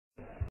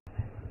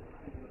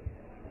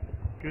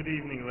Good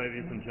evening,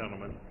 ladies and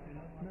gentlemen.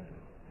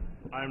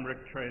 I'm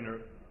Rick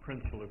Traynor,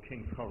 Principal of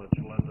King's College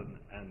London,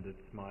 and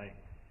it's my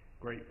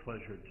great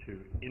pleasure to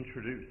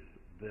introduce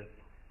this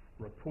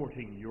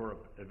Reporting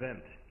Europe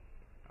event,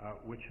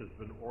 which has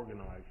been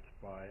organized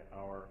by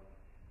our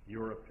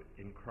Europe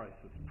in Crisis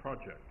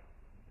project.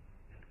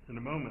 In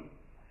a moment,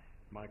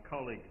 my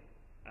colleague,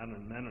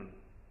 Anand Menon,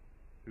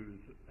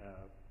 who's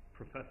a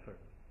professor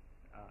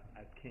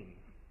at King's,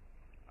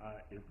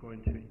 is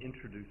going to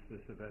introduce this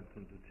event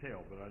in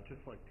detail, but I'd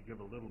just like to give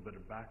a little bit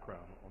of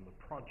background on the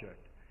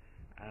project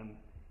and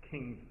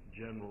King's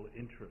general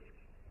interest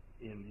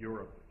in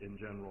Europe in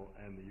general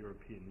and the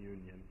European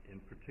Union in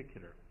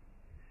particular.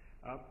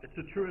 It's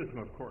a truism,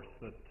 of course,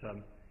 that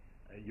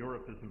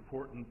Europe is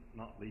important,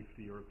 not least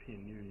the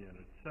European Union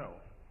itself.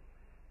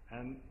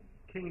 And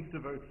King's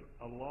devotes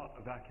a lot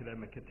of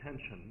academic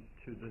attention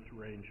to this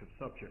range of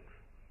subjects.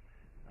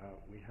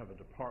 We have a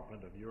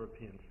Department of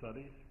European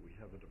Studies, we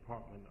have a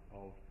Department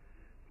of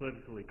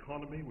Political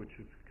Economy, which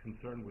is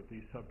concerned with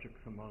these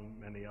subjects among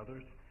many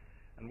others,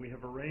 and we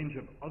have a range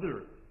of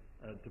other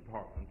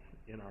departments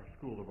in our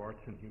School of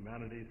Arts and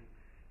Humanities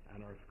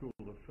and our School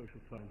of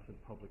Social Science and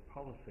Public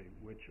Policy,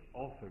 which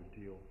also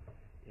deal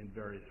in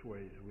various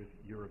ways with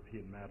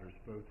European matters,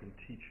 both in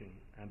teaching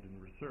and in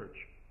research.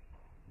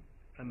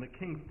 And the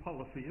King's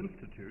Policy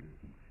Institute,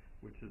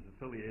 which is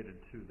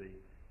affiliated to the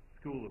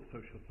School of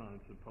Social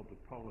Science and Public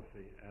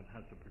Policy and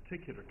has a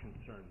particular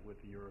concern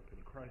with the Europe in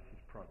Crisis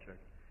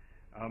project,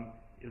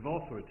 is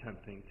also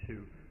attempting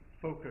to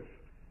focus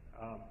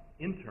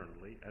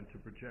internally and to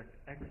project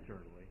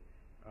externally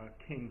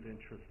King's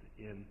interest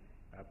in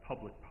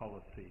public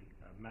policy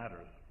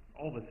matters.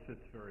 All this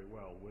fits very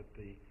well with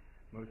the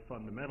most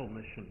fundamental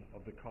mission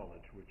of the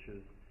college, which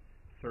is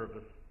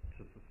service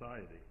to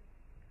society.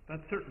 That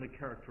certainly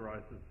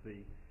characterizes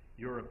the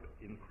Europe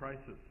in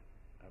Crisis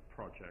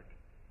project,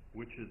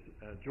 which is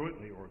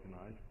jointly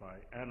organized by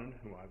Anand,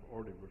 who I've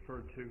already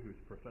referred to, who's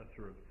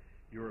Professor of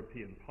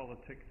European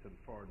Politics and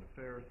Foreign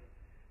Affairs,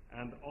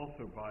 and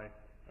also by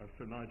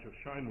Sir Nigel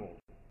Sheinwald,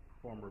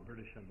 former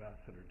British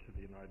Ambassador to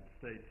the United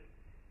States,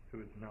 who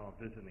is now a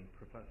visiting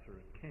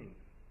professor at King's.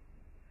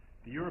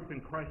 The Europe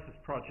in Crisis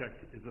project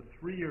is a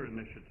 3-year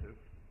initiative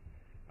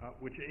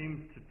which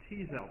aims to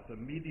tease out the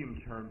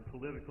medium-term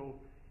political,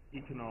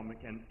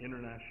 economic, and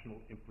international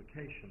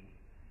implications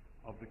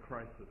of the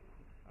crisis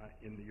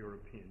in the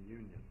European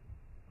Union,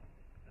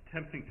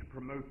 attempting to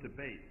promote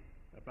debate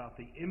about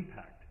the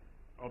impact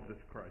of this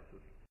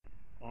crisis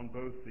on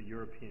both the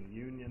European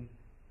Union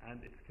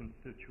and its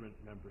constituent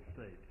member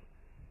states,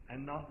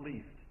 and not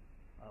least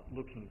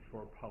looking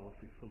for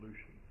policy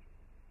solutions.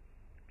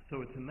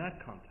 So it's in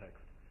that context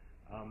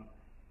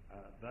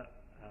that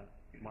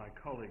my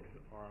colleagues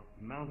are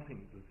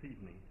mounting this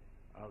evening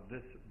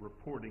this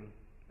Reporting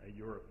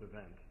Europe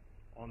event,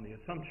 on the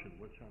assumption,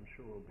 which I'm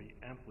sure will be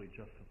amply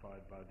justified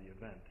by the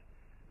event,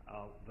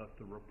 that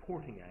the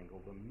reporting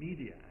angle, the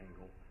media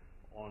angle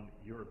on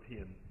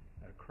European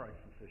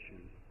crisis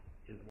issues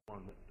is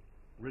one that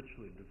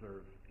richly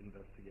deserves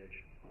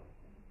investigation.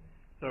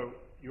 So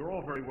you're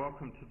all very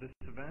welcome to this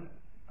event,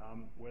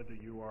 whether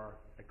you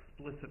are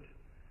explicit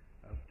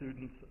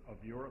students of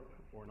Europe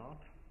or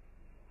not.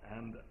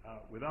 And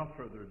without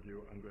further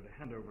ado, I'm going to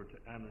hand over to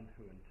Anand,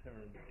 who in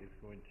turn is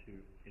going to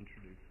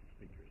introduce the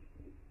speakers.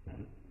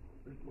 Anand?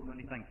 Well,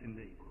 many thanks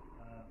indeed.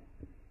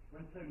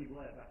 When Tony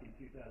Blair back in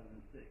 2006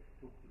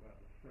 talked about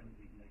the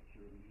frenzied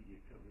nature of media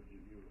coverage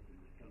of Europe in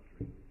this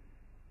country,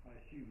 I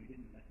assume he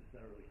didn't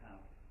necessarily have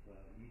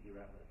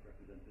media outlets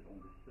represented on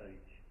this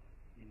stage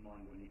in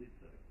mind when he did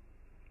so.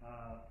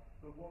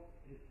 But what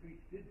his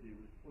speech did do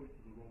was point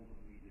to the role that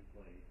media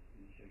plays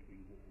in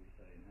shaping what we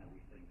say and how we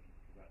think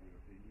about the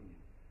European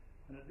Union.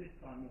 And at this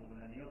time more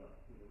than any other,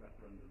 with a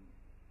referendum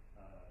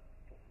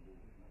possible,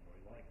 if not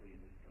very likely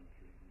in this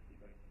country, with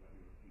debates about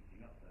Europe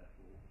heating up,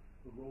 therefore,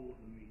 the role of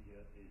the media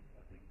is,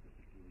 I think,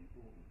 particularly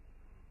important.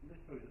 And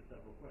this poses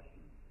several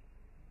questions.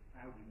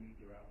 How do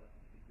media outlets,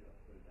 particularly I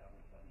suppose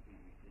outlets like the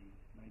BBC,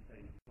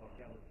 maintain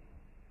impartiality?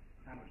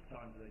 How much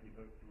time do they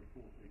devote to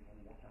reporting on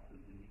what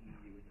happens in the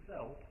EU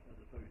itself, as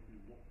opposed to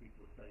what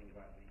people are saying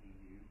about the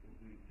EU or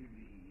doing to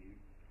the EU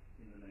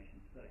in the nation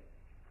state?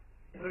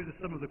 Those are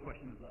some of the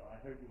questions that I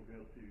hope we'll be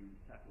able to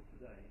tackle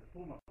today. The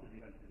format of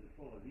the event is as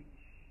follows.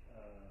 Each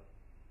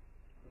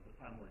of the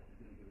panellists is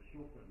going to give a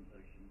short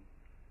presentation,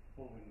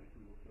 following which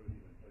we will throw the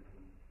event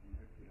open and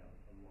hopefully have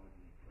a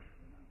lively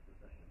question and answer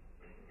session.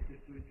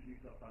 Just to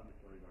introduce our panellists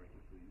very, very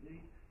quickly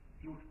indeed.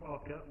 George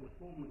Parker was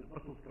formerly the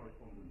Brussels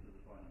correspondent of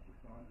the Financial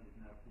Times and is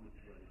now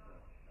political editor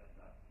at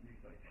that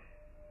newspaper.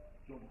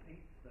 John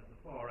Peet, at the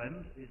far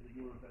end, is the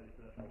Europe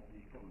editor of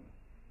The Economist.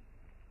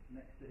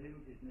 Next to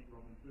him is Nick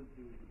Robinson,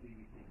 who is the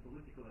BBC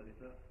political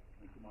editor,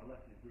 and to my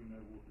left is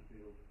Bruno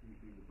Waterfield, who's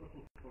been the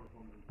Brussels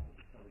correspondent of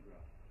the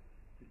Telegraph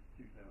since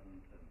 2007.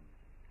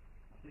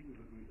 I think we've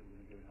agreed that we're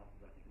going to go in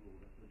alphabetical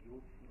order. So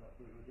George, without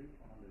further ado,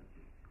 I'll hand over to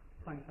you.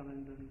 Thanks,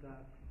 Alan, and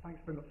thanks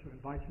very much for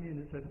inviting me.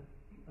 And it's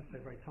I say,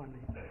 very timely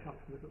enough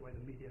to look at the way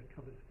the media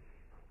covers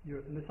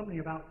Europe. And there's something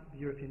about the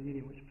European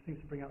Union which seems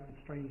to bring out some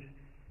strange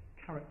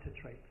character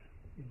traits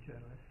in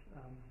journalists.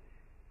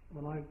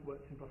 When I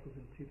worked in Brussels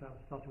in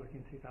started working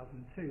in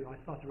 2002, I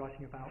started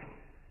writing about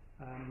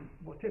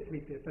what appeared to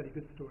me to be a fairly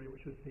good story,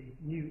 which was the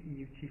new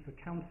EU chief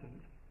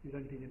accountant, who'd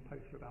only been in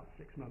post for about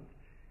 6 months,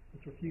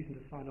 was refusing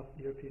to sign off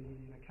the European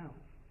Union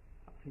accounts.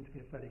 That seemed to be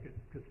a fairly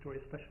good story,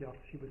 especially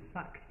after she was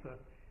sacked for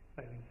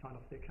failing to sign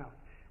off the accounts.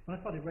 When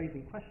I started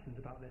raising questions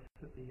about this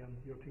at the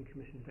European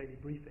Commission daily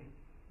briefing,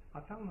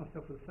 I found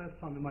myself for the first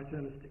time in my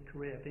journalistic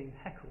career being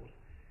heckled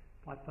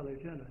by fellow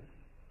journalists,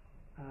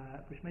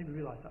 which made me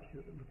realise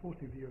actually that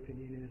reporting of the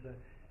European Union is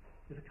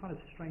a kind of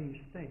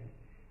strange thing.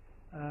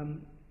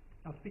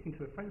 I was speaking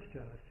to a French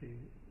journalist who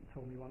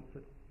told me once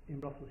that in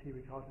Brussels he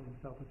regarded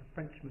himself as a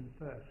Frenchman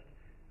first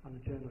and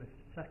a journalist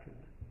second.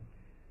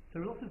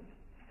 So there are lots of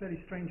fairly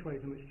strange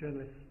ways in which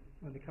journalists,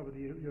 when they cover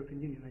the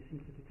European Union, they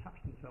seem to detach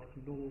themselves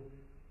from normal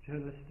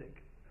journalistic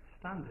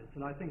standards.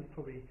 And I think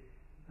probably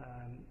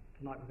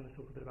tonight we're going to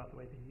talk a bit about the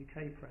way the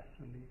UK press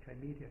and the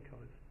UK media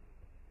covers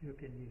the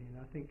European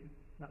Union. I think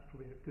that's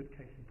probably a good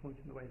case in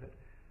point in the way that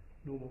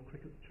normal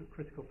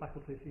critical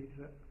faculties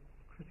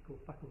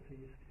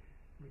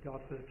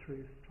regard for the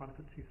truth, trying to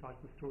put two sides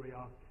of the story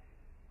are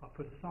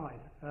put aside.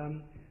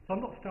 So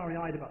I'm not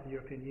starry-eyed about the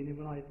European Union.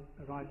 When I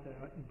arrived there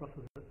in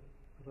Brussels,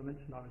 as I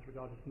mentioned, I was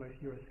regarded as the most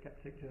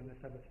Eurosceptic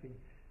journalist ever to be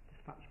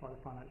dispatched by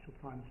the Financial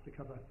Times to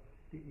cover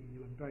the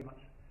EU, and very much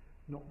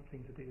not the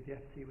thing to do. The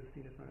FT was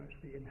seen as very much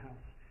the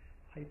in-house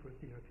paper of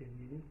the European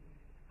Union.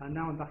 And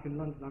now I'm back in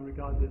London, I'm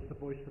regarded as the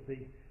voice of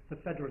the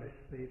Federalists,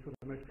 the sort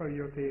of most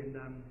pro-European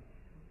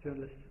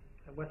journalists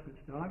at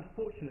Westminster. And I was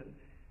fortunate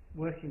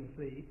working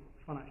for the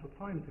Financial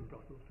Times in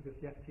Brussels, because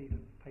the FT is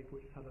a paper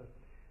which has had a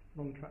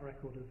long track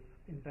record of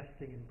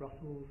investing in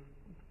Brussels,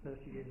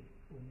 30 years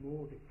or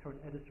more. The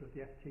current editor of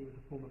the FT was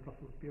a former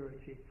Brussels bureau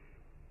chief.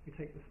 We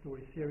take the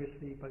story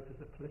seriously, both as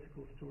a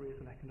political story, as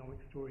an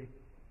economic story,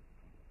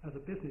 as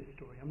a business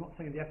story. I'm not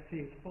saying the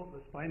FT is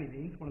faultless by any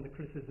means. One of the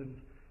criticisms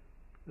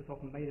that's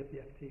often made of the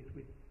FT is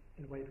we've,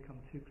 in a way, become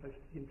too close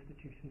to the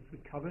institutions we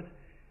covered.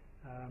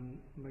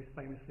 Most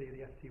famously,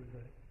 the FT was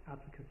an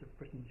advocate of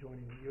Britain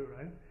joining the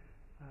Euro.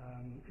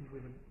 We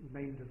were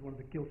named as one of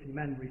the guilty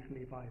men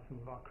recently by some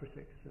of our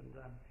critics,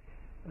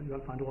 and you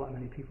won't find all that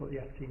many people at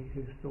the FT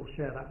who still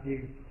share that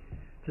view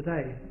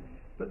today.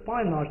 But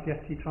by and large, the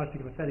FT tries to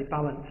give a fairly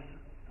balanced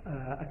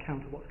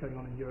account of what's going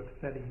on in Europe, a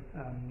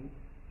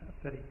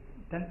fairly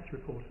dense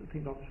report, I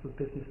think not just for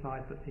the business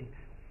side, but the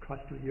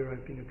crisis of the Euro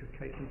being a good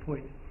case in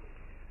point.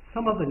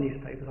 Some other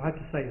newspapers, I have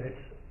to say this,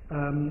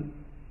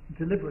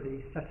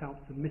 deliberately set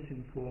out to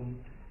misinform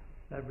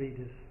their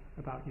readers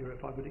about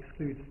Europe. I would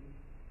exclude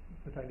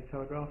the Daily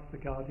Telegraph, the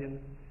Guardian,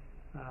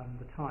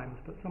 the Times,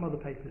 but some other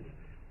papers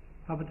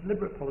have a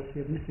deliberate policy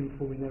of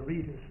misinforming their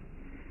readers.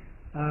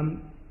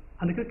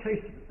 And a good case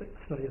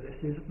study of this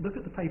is look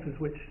at the papers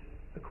which,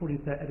 according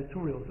to their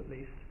editorials at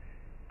least,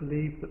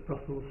 believe that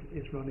Brussels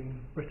is running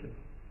Britain.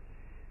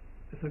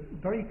 There's a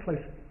very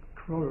close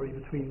corollary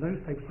between those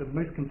papers that are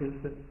most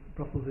convinced that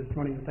Brussels is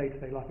running the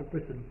day-to-day life of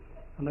Britain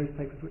and those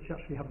papers which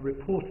actually have a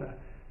reporter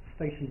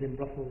stationed in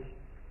Brussels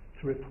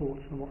to report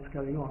on what's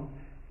going on.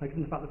 Now,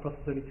 given the fact that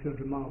Brussels is only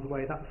 200 miles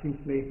away, that seems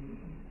to me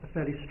a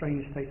fairly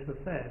strange state of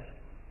affairs.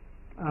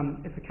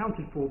 It's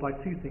accounted for by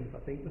two things, I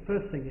think. The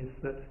first thing is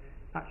that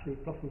actually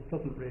Brussels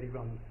doesn't really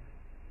run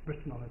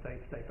Britain on a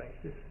day-to-day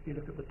basis. If you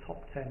look at the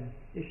top 10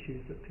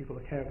 issues that people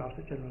care about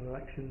at general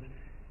elections,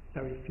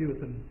 very few of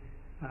them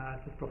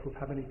does Brussels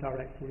have any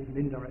direct or even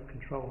indirect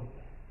control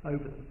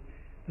over them.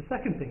 The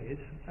second thing is,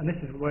 and this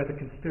is where the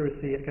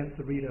conspiracy against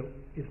the reader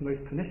is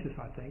most pernicious,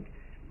 I think,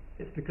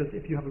 it's because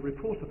if you have a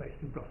reporter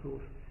based in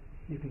Brussels,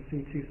 you can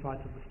see two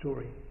sides of the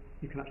story.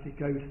 You can actually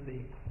go to the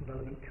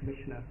relevant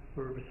commissioner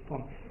for a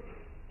response.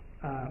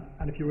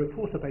 And if you're a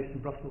reporter based in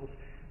Brussels,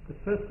 the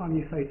first time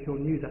you say to your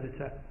news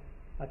editor,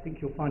 I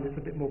think you'll find it's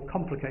a bit more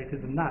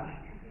complicated than that,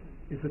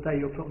 is the day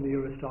you're put on the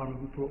Eurostar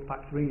and brought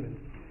back to England.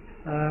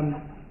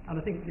 And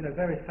I think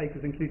various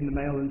papers, including the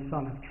Mail and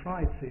Sun, have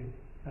tried to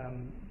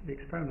the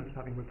experiment of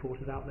having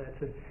reporters out there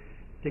to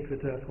dig the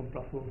dirt on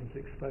Brussels and to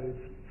expose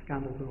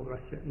scandals and all the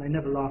rest of it, and they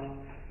never last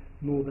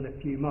more than a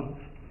few months.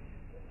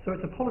 So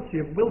it's a policy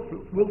of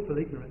willful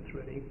ignorance,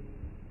 really,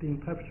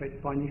 being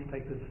perpetrated by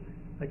newspapers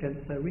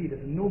against their readers.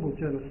 And normal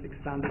journalistic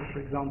standards, for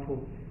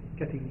example,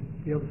 getting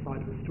the other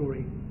side of the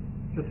story,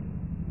 just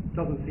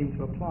doesn't seem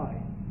to apply.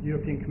 The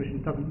European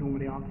Commission doesn't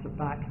normally answer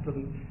back,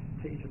 doesn't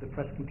take you to the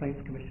Press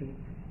Complaints Commission,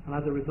 and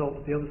as a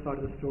result, the other side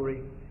of the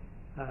story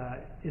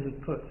isn't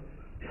put.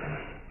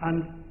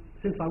 And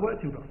since I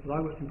worked in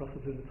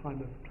Brussels in a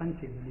time of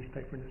plenty in the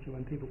newspaper industry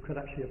when people could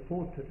actually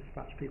afford to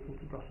dispatch people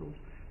to Brussels.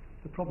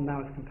 The problem now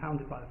is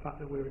compounded by the fact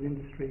that we're an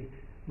industry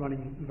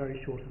running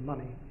very short of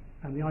money,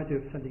 and the idea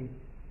of sending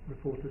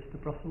reporters to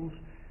Brussels,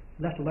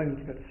 let alone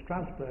to go to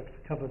Strasbourg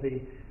to cover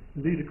the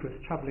ludicrous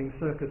travelling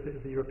circus that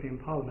is the European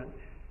Parliament,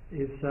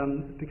 is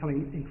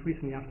becoming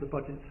increasingly out of the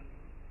budget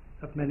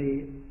of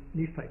many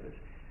newspapers.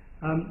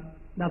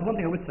 Now, the one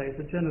thing I would say is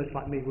that journalists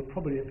like me would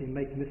probably have been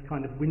making this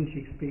kind of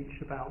whingy speech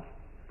about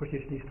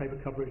British newspaper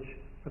coverage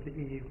of the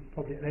EU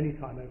probably at any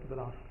time over the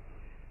last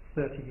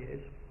 30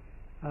 years.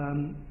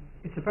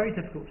 It's a very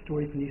difficult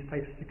story for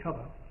newspapers to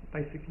cover.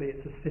 Basically,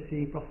 it's a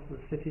city, Brussels, a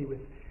city with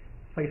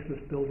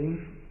faceless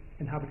buildings,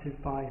 inhabited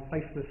by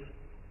faceless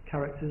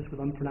characters with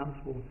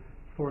unpronounceable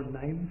foreign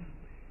names.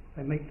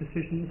 They make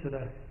decisions at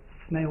a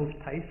snail's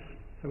pace,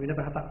 so we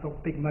never have that sort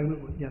of big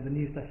moment where, the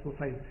news desk will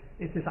say,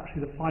 is this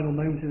actually the final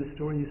moment in the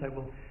story? And you say,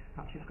 well,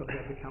 actually it's got to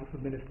go to the Council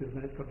of Ministers and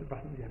then it's got to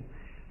Brussels again.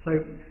 So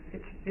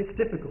it's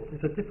difficult.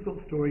 It's a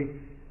difficult story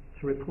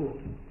to report.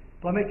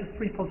 But I make just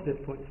 3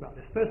 positive points about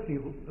this. First thing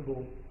of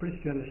all,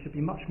 British journalists should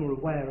be much more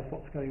aware of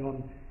what's going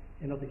on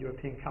in other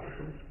European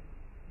capitals.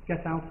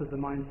 Get out of the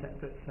mindset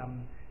that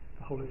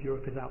the whole of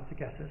Europe is out to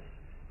get us.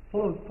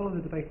 Follow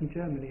the debate in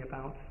Germany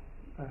about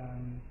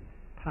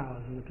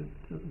powers and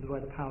the way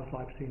the powers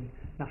lie between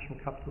national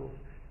capitals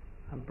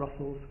and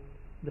Brussels.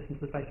 Listen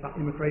to the debate about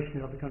immigration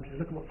in other countries.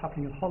 Look at what's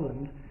happening in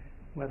Holland,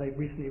 where they've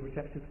recently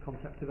rejected the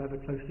concept of ever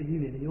closer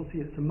union. And you'll see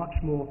it's a much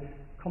more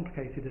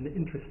complicated and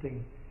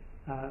interesting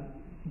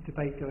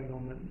debate going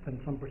on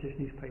than some British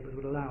newspapers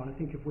would allow. And I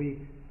think if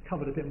we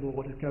covered a bit more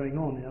what is going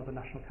on in other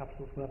national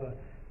capitals, we'll have a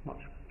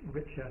much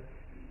richer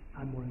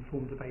and more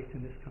informed debate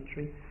in this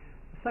country.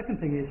 The second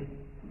thing is,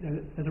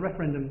 there's a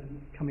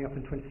referendum coming up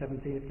in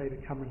 2017 if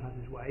David Cameron has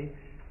his way.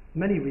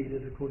 Many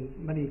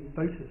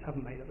voters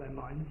haven't made up their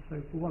minds.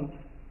 So for once,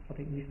 I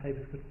think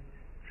newspapers could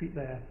treat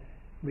their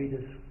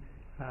readers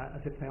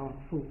as if they aren't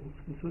fools,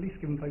 and so at least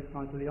give them both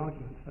sides of the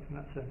argument. I think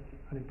that's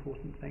an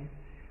important thing.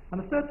 And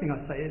the third thing I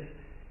say is,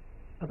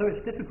 although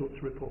it's difficult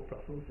to report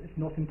Brussels, it's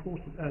not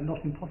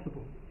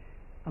impossible.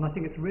 And I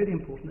think it's really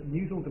important that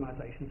news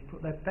organisations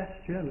put their best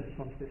journalists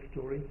onto this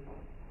story,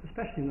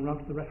 especially in the run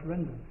to the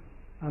referendum.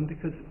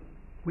 Because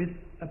with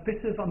a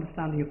bit of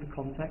understanding of the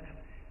context,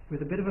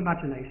 with a bit of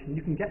imagination,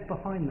 you can get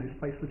behind those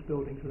faceless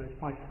buildings and those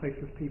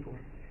faceless people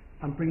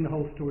and bring the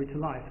whole story to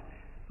life.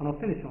 And I'll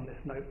finish on this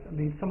note. I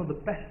mean, some of the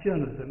best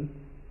journalism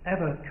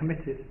ever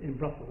committed in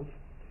Brussels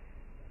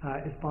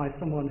is by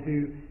someone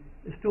who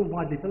is still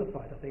widely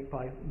vilified, I think,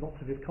 by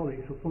lots of his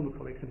colleagues or former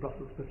colleagues in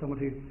Brussels, for someone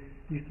who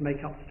used to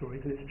make up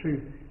stories. And it's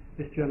true,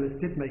 this journalist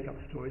did make up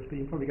stories, but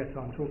you can probably guess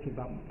what I'm talking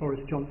about,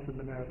 Boris Johnson,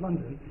 the Mayor of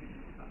London.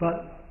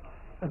 But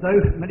although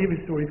many of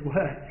his stories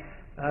were,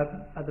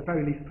 at the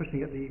very least,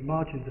 pushing at the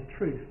margins of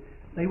truth,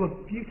 they were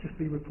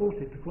beautifully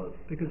reported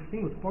because the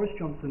thing was, Boris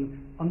Johnson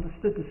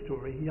understood the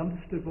story, he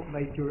understood what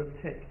made Europe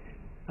tick.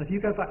 And if you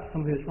go back to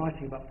some of his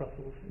writing about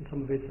Brussels in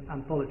some of his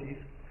anthologies,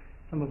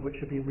 some of which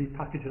have been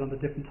repackaged under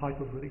different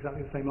titles with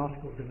exactly the same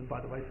articles in them,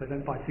 by the way, so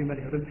don't buy too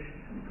many of them,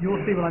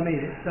 you'll see what I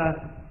mean.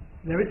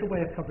 There is a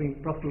way of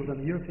covering Brussels and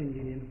the European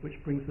Union which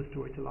brings the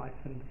story to life,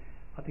 and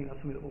I think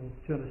that's something that all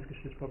journalists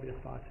should probably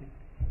aspire to.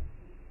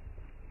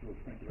 George,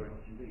 thank you very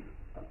much indeed.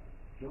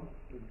 John?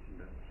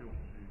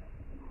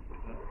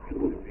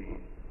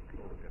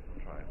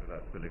 I'll try it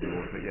without spilling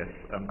water. Yes,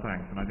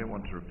 thanks. And I don't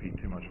want to repeat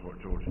too much of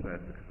what George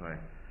said because I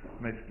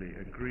mostly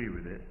agree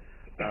with it.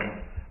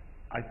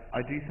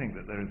 I do think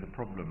that there is a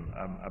problem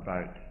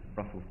about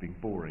Brussels being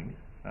boring.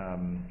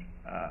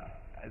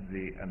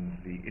 The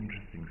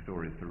interesting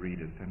stories for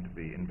readers tend to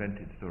be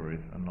invented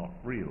stories and not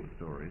real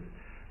stories.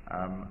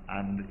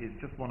 And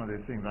it's just one of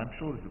those things. I'm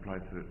sure this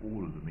applies to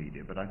all of the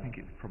media, but I think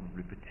it's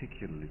probably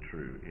particularly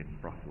true in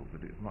Brussels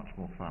that it's much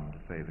more fun to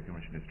say the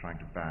Commission is trying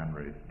to ban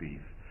roast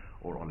beef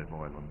or olive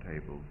oil on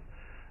tables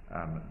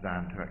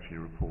than to actually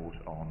report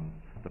on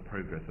the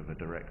progress of a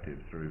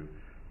directive through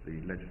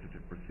the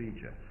legislative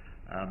procedure.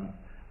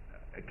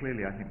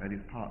 Clearly, I think that is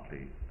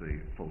partly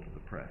the fault of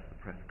the press. The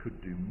press could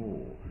do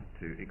more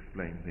to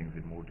explain things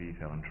in more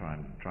detail and try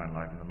and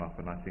liven them up.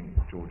 And I think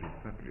George is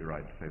perfectly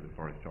right to say that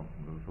Boris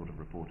Johnson was the sort of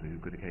reporter who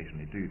could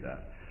occasionally do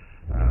that.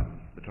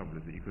 The trouble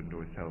is that you couldn't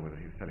always tell whether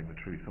he was telling the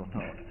truth or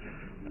not.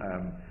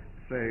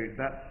 So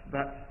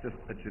that's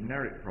just a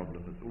generic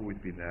problem that's always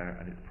been there,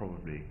 and it's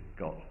probably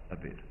got a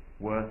bit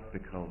worse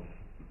because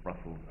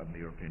Brussels and the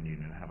European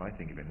Union have, I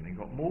think, if anything,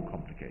 got more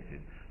complicated,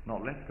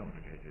 not less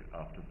complicated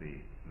after the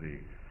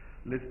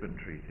Lisbon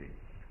Treaty.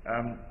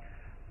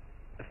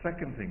 A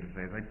second thing to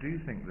say is I do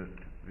think that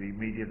the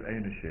media's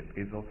ownership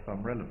is of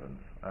some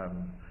relevance.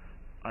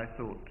 I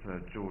thought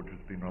George was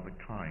being rather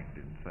kind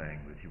in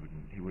saying that he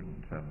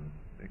wouldn't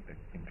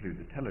include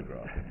the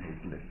Telegraph in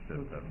his list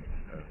of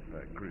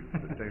groups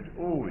that don't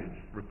always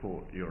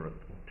report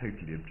Europe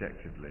totally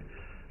objectively.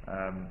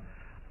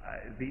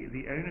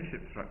 The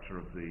ownership structure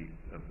of the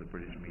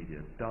British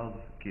media does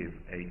give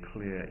a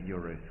clear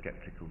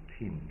Eurosceptical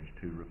tinge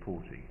to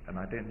reporting, and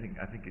I think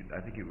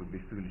it would be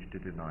foolish to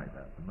deny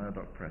that. The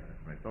Murdoch press is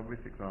the most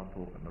obvious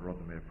example, and the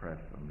Rothermere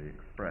press and the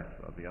Express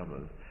are the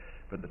others,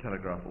 but the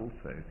Telegraph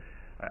also.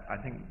 I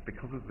think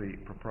because of the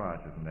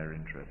proprietors and their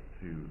interests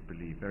who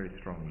believe very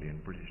strongly in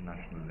British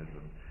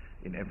nationalism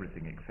in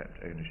everything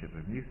except ownership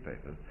of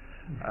newspapers,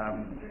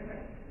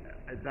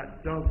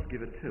 that does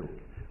give a tilt.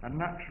 And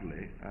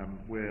naturally,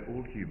 we're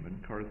all human.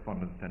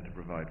 Correspondents tend to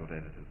provide what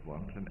editors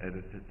want, and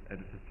editors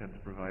tend to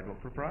provide what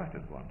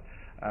proprietors want.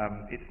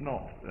 It's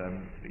not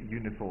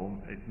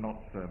uniform. It's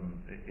not.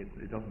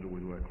 It doesn't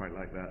always work quite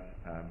like that.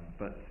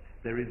 But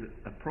there is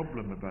a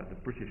problem about the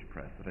British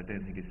press that I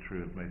don't think is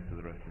true of most of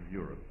the rest of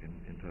Europe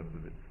in terms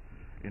of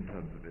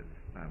its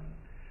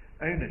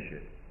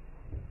ownership.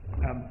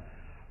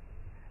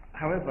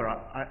 However,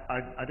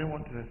 I don't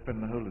want to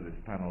spend the whole of this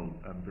panel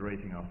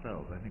berating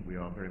ourselves. I think we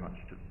are very much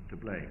to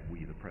blame,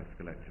 we the press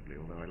collectively,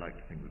 although I like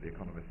to think that the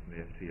Economist and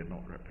the FT are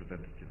not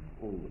representative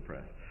of all the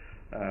press.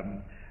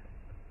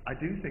 I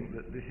do think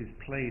that this is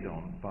played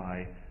on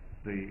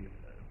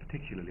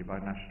particularly by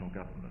national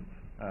governments.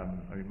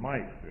 I mean, my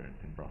experience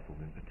in Brussels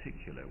in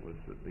particular was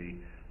that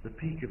the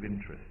peak of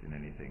interest in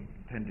anything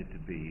tended to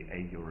be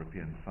a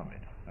European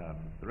summit.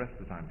 The rest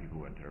of the time people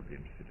weren't terribly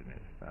interested in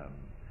it.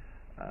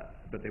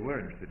 But they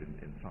were interested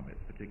in summits,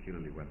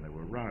 particularly when there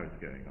were rows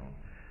going on.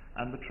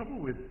 And the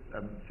trouble with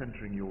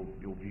centering your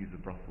views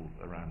of Brussels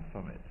around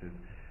summits is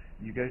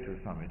you go to a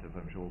summit, as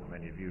I'm sure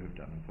many of you have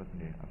done, and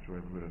certainly I'm sure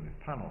everyone on this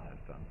panel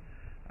has done,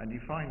 and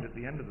you find at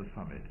the end of the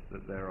summit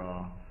that there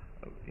are,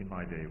 in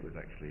my day it was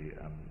actually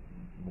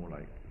more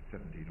like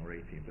 17 or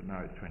 18, but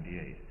now it's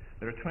 28.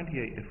 There are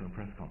 28 different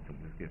press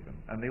conferences given,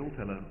 and they all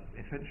tell a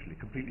essentially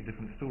completely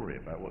different story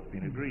about what's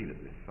been agreed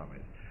at this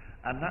summit.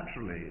 And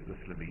naturally, the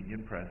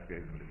Slovenian press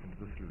goes and listens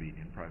to the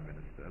Slovenian Prime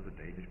Minister, the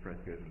Danish press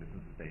goes and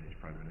listens to the Danish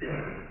Prime Minister,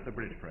 the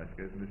British press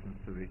goes and listens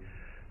to the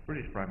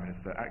British Prime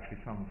Minister.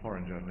 Actually, some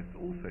foreign journalists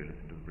also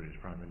listen to the British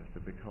Prime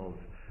Minister because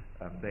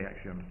they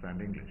actually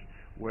understand English,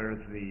 whereas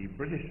the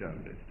British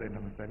journalists don't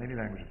understand any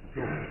language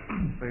at all,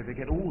 so they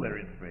get all their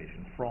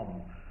information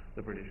from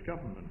the British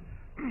government.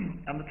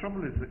 And the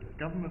trouble is that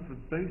governments of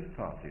both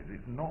parties, this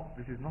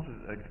is not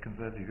a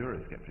conservative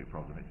Eurosceptic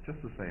problem, it's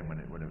just the same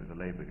when it was a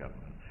Labour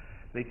government.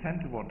 They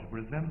tend to want to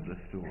present the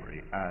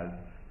story as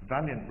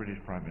valiant British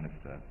Prime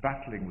Minister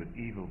battling with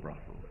evil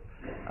Brussels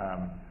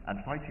and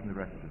fighting the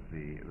rest of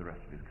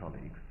his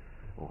colleagues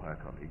or her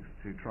colleagues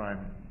to try and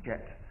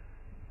get,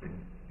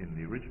 in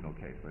the original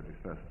case where this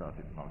first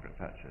started with Margaret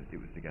Thatcher, it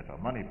was to get our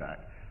money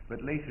back. But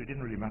later it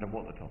didn't really matter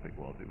what the topic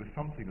was. It was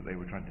something that they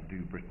were trying to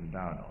do Britain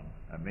down on,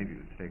 and maybe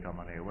it was to take our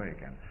money away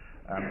again.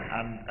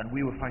 And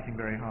we were fighting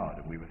very hard,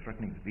 and we were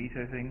threatening to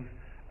veto things,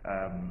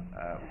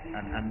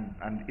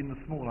 and in the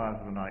small hours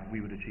of the night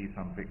we would achieve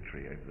some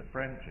victory over the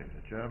French, over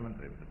the Germans,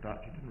 over the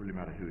Dutch. It didn't really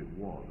matter who it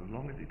was, as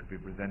long as it could be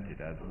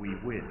presented as we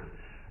win.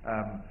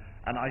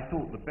 And I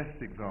thought the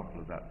best example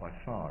of that by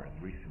far in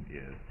recent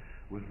years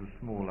was the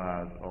small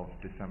hours of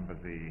December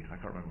I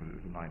can't remember if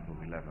it was the 9th or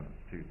the 11th,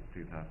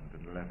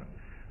 2011,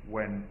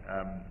 when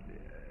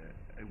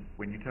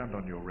you turned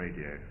on your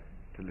radio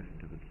to listen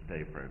to the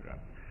Today programme,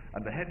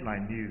 and the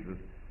headline news was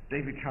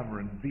David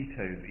Cameron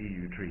vetoes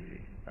EU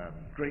treaty.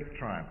 Great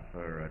triumph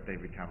for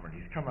David Cameron.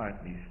 He's come out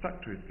and he's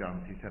stuck to his guns.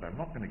 He said, I'm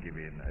not going to give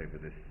in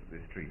over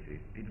this treaty.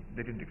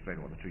 They didn't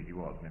explain what the treaty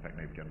was, and in fact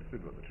nobody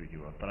understood what the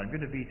treaty was, but I'm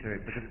going to veto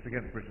it because it's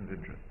against Britain's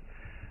interests.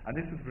 And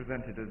this was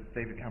presented as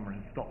David Cameron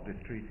had stopped this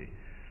treaty.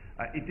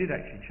 It did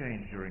actually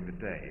change during the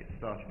day. It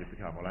started to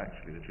become, well,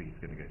 actually the treaty's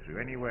going to go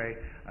through anyway,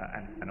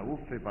 and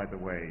also, by the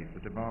way, the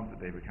demands that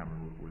David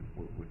Cameron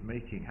was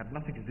making had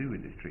nothing to do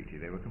with this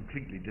treaty. They were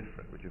completely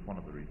different, which is one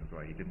of the reasons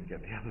why he didn't get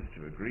the others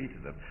to agree to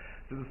them.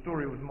 So the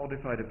story was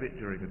modified a bit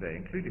during the day,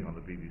 including on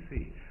the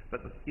BBC,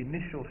 but the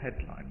initial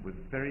headline was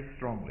very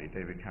strongly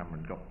David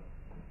Cameron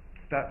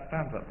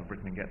stands up for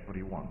Britain and gets what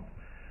he wants.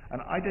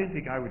 And I don't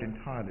think I would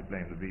entirely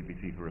blame the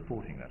BBC for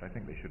reporting that. I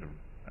think they should have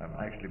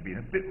actually been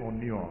a bit more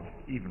nuanced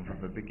even from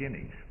the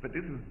beginning. But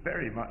this was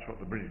very much what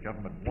the British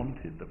government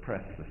wanted the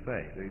press to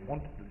say. They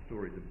wanted the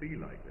story to be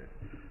like this.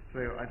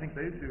 So I think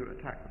those who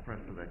attack the press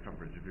for their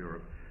coverage of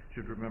Europe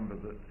should remember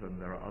that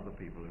there are other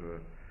people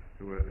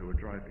who are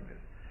driving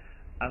this.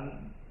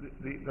 And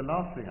the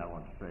last thing I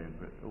want to say is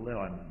that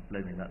although I'm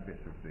blaming that bit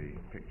of the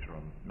picture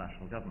on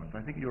national governments,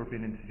 I think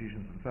European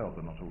institutions themselves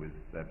are not always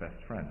their best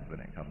friends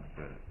when it comes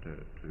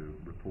to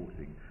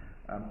reporting.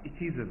 It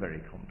is a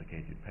very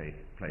complicated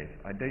place.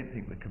 I don't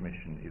think the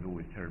Commission is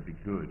always terribly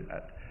good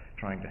at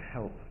trying to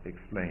help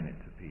explain it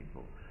to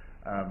people.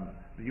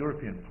 The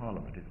European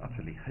Parliament is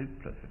utterly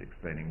hopeless at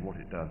explaining what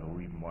it does or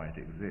even why it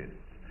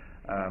exists.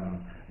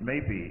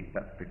 Maybe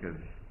that's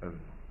because of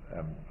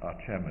our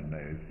chairman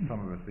knows,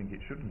 some of us think it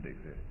shouldn't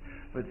exist.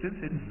 But since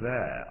it's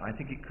there, I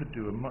think it could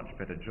do a much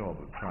better job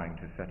of trying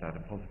to set out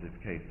a positive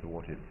case for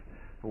what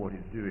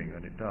it's doing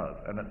than it does.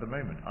 And at the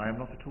moment, I am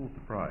not at all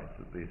surprised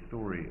that the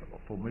story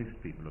for most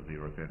people of the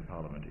European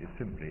Parliament is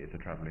simply it's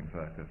a travelling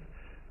circus.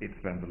 It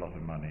spends a lot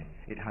of money.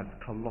 It has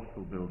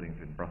colossal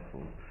buildings in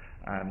Brussels,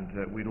 and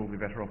we'd all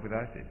be better off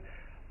without it.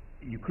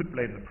 You could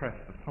blame the press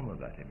for some of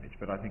that image,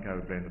 but I think I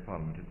would blame the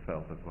Parliament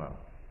itself as well.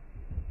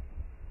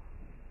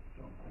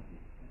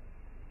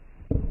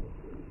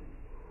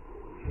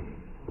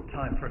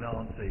 Time for an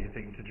answer, you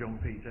think, to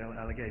John Peet's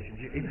allegations.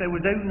 If there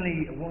was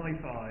only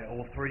Wi-Fi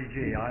or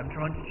 3G, I'm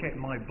trying to check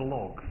my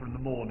blog from the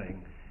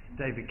morning.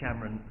 David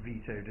Cameron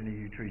vetoed an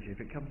EU treaty. If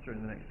it comes through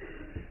in the next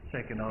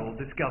second, I will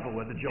discover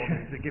whether John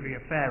is giving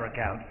a fair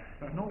account.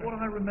 Not what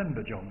I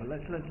remember, John, but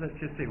let's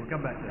just see. We'll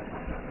come back to that.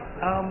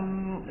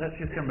 Let's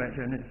just come back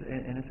to it.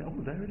 And it's, oh,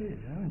 there it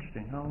is. How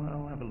interesting.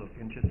 I'll have a look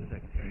in just a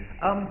second.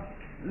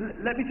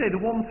 Let me say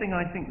the one thing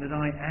I think that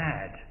I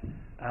add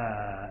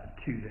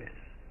to this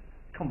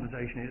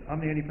conversation is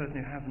I'm the only person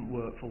who hasn't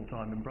worked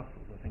full-time in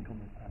Brussels, I think, on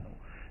this panel.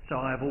 So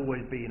I have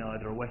always been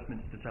either a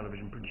Westminster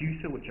television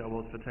producer, which I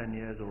was for 10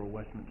 years, or a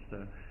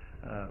Westminster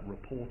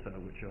reporter,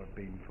 which I've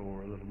been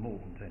for a little more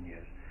than 10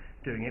 years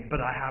doing it. But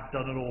I have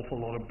done an awful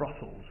lot of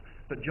Brussels.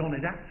 But John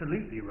is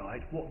absolutely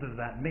right. What does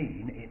that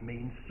mean? It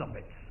means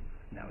summits.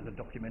 Now, as a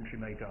documentary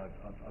maker,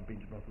 I've been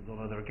to Brussels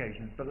on other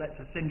occasions, but let's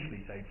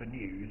essentially say for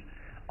news,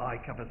 I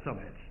cover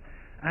summits.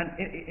 And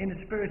in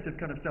a spirit of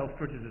kind of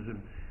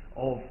self-criticism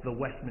of the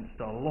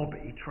Westminster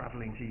lobby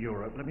travelling to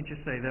Europe, let me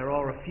just say there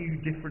are a few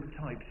different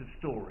types of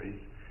stories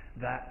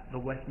that the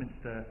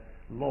Westminster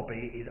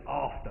lobby is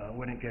after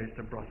when it goes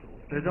to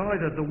Brussels. There's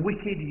either the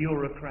wicked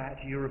Eurocrat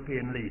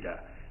European leader.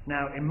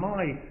 Now, in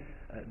my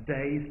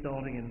days,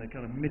 starting in the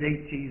kind of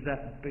mid-80s,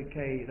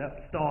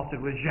 that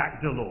started with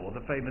Jacques Delors,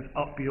 the famous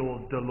Up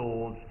Yours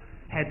Delors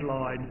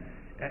headline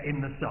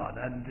in The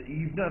Sun, and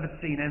you've never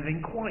seen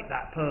anything quite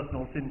that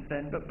personal since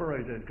then, but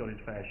Barroso's got his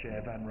fair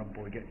share, Van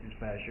Rompuy gets his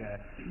fair share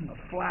of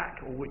flack,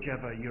 or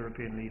whichever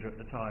European leader at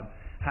the time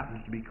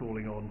happens to be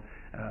calling on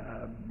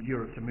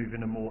Europe to move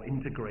in a more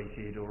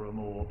integrated or a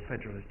more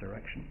federalist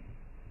direction.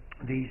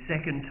 The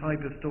second type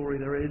of story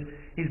there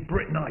is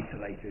Britain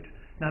isolated.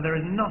 Now, there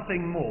is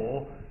nothing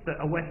more that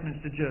a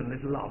Westminster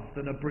journalist loves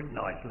than a Britain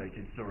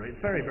isolated story.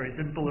 It's very, very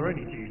simple. There are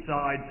only two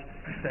sides.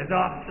 There's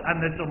us and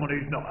there's someone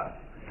who's not us.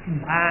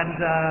 And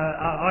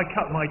I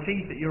cut my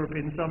teeth at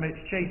European summits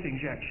chasing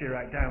Jacques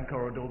Chirac down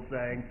corridors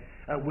saying,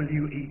 will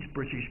you eat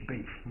British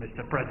beef,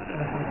 Mr. President?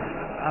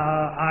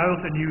 I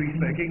also knew he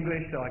spoke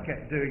English, so I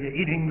kept doing it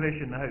in English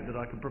in the hope that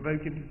I could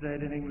provoke him to say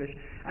it in English.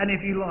 And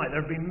if you like,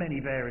 there have been many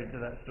variants of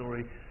that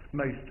story,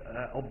 most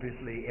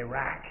obviously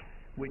Iraq,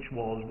 which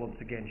was, once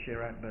again,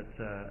 Chirac, but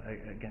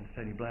against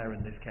Tony Blair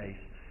in this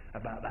case,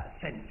 about that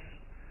sense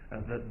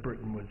that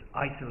Britain was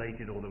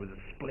isolated, or there was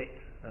a split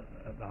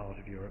at the heart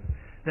of Europe.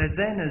 There's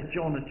then, as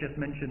John has just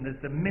mentioned, there's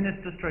the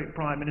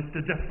Minister/Prime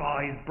Minister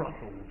defies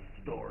Brussels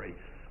story,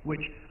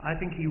 which I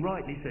think he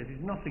rightly says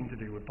is nothing to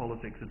do with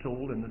politics at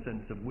all, in the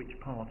sense of which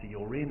party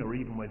you're in, or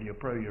even whether you're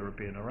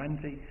pro-European or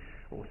anti,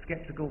 or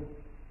sceptical.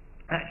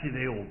 Actually,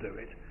 they all do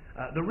it.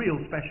 The real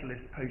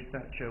specialist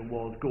post-Thatcher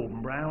was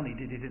Gordon Brown. He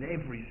did it at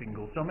every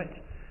single summit.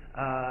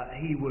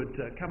 He would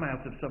come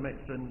out of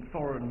summits, and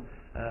foreign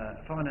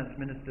finance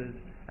ministers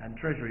and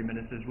treasury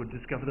ministers would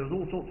discover there was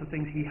all sorts of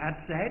things he had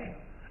said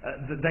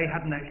that they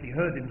hadn't actually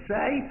heard him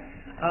say,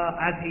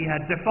 as he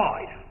had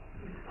defied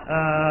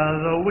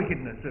the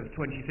wickedness of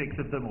 26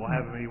 of them, or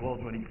however many he was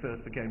when he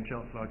first became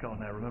Chancellor, I can't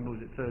now remember,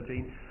 was it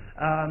 13,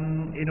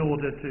 in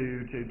order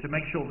to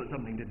make sure that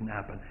something didn't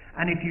happen.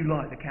 And if you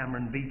like, the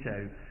Cameron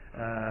veto,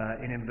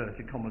 in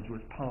inverted commas,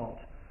 was part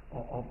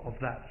of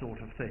that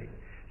sort of thing.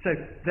 So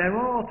there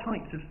are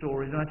types of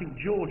stories, and I think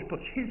George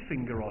puts his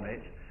finger on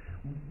it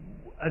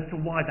as to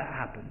why that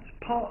happens.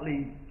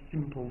 Partly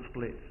simple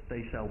splits,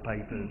 they sell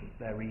papers,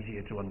 they're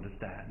easier to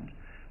understand.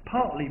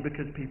 Partly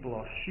because people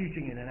are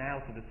shooting in and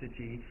out of the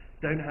city,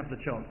 don't have the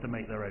chance to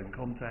make their own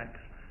contacts,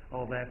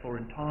 are therefore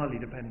entirely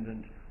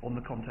dependent on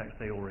the contacts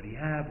they already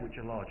have, which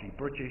are largely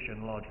British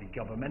and largely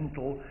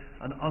governmental,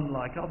 and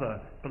unlike other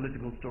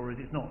political stories,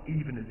 it's not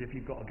even as if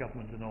you've got a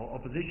government and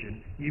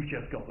opposition, you've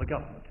just got the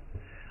government.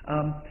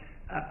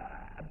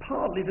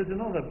 Partly there's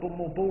another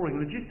more boring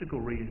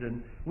logistical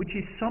reason, which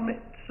is summit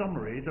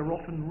summaries are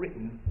often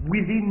written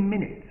within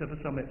minutes of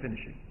a summit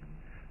finishing.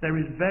 There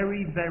is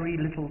very, very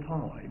little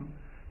time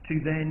to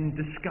then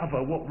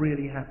discover what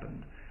really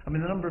happened. I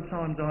mean, the number of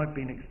times I've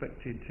been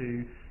expected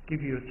to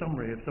give you a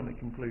summary of summit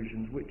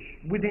conclusions, which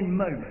within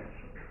moments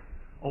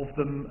of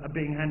them are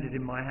being handed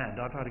in my hand.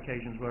 I've had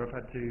occasions where I've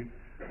had to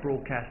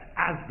broadcast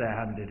as they're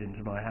handed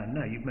into my hand.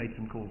 Now, you've made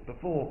some calls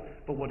before,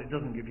 but what it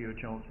doesn't give you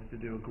a chance is to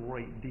do a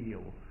great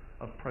deal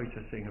of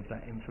processing of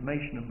that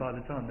information, and by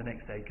the time the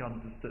next day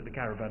comes, the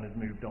caravan has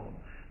moved on.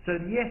 So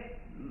yes,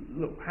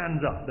 look, hands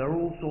up, there are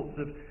all sorts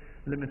of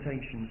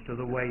limitations to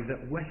the way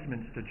that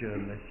Westminster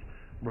journalists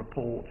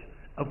report,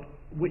 of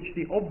which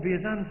the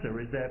obvious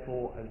answer is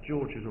therefore, as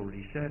George has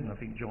already said, and I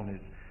think John is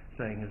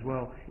saying as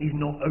well, is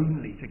not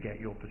only to get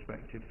your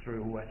perspective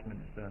through a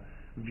Westminster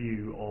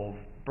view of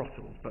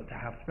Brussels, but to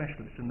have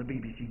specialists, and the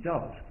BBC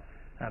does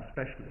have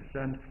specialists.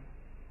 And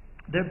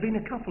there have been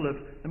a couple of,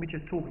 let me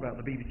just talk about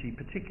the BBC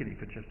particularly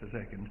for just a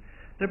second,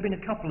 there have been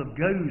a couple of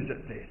goes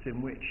at this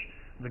in which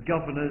the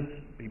governors,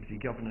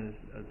 BBC governors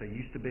as they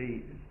used to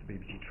be, it's the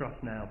BBC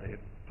Trust now, they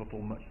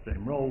perform much the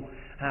same role,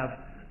 have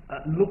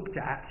looked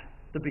at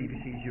the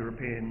BBC's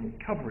European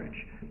coverage.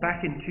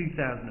 Back in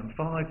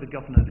 2005, the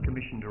governors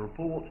commissioned a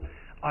report.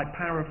 I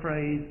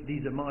paraphrase,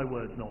 these are my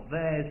words, not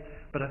theirs,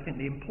 but I think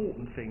the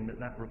important thing that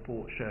that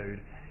report showed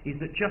is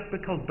that just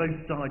because both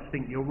sides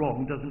think you're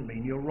wrong doesn't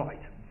mean you're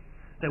right.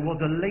 There was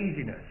a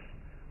laziness.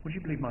 Would you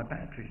believe my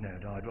battery's now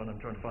died when I'm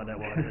trying to find out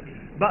what I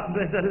said? But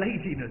there's a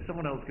laziness,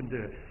 someone else can do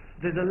it.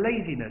 There's a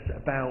laziness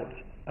about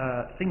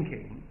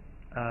thinking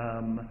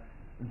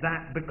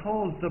that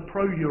because the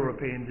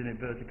pro-Europeans, in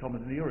inverted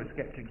commas, and the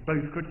Eurosceptics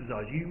both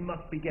criticise, you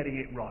must be getting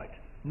it right.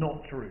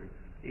 Not true.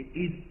 It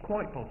is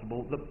quite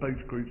possible that both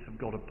groups have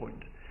got a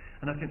point.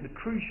 And I think the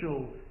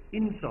crucial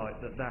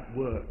insight that that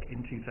work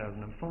in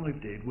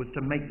 2005 did was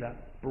to make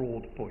that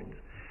broad point,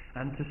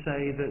 and to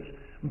say that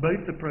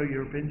both the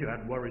pro-Europeans who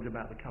had worries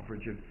about the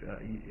coverage of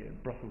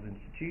Brussels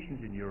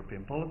institutions in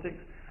European politics,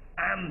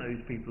 and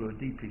those people who are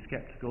deeply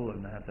sceptical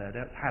and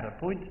had a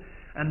point,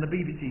 and the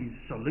BBC's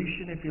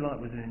solution, if you like,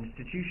 was an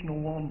institutional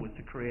one, was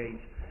to create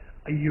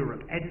a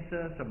Europe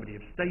editor, somebody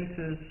of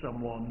status,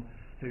 someone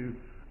who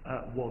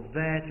was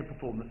there to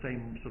perform the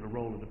same sort of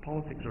role as a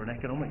politics or an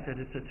economics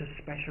editor, to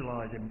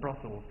specialise in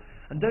Brussels.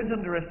 And don't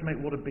underestimate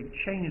what a big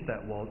change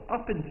that was.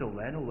 Up until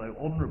then, although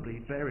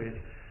honourably various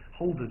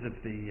holders of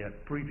the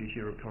previous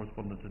Europe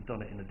Correspondent had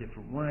done it in a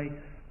different way,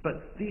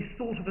 but the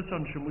sort of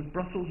assumption was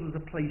Brussels was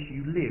a place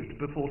you lived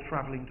before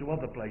travelling to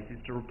other places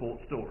to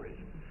report stories.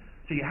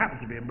 So you happen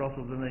to be in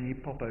Brussels and then you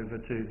pop over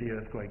to the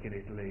earthquake in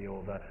Italy,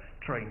 or the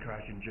train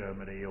crash in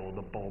Germany, or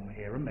the bomb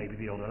here, and maybe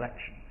the odd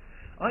election.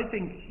 I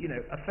think,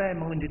 a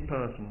fair-minded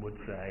person would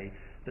say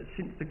that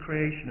since the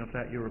creation of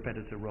that Europe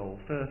editor role,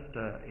 first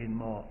in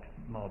Mark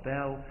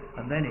Mardell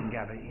and then in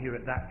Gavin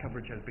Hewitt, that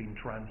coverage has been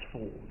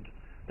transformed.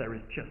 There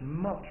is just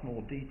much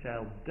more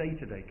detailed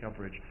day-to-day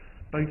coverage,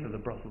 both of the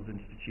Brussels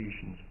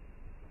institutions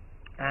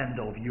and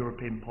of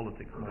European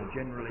politics more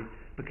generally,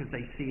 because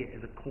they see it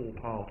as a core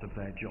part of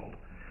their job.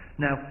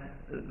 Now,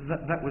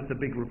 that was the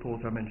big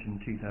report I mentioned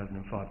in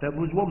 2005. There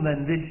was one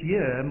then this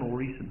year, more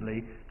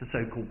recently, the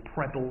so-called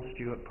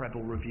Stuart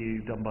Prebble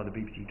review done by the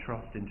BBC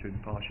Trust into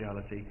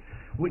Impartiality,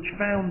 which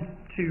found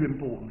two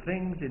important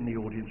things in the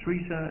audience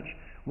research,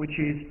 which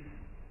is,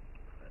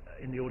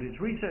 in the audience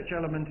research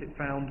element, it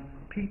found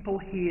people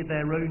hear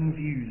their own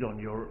views on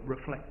Europe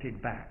reflected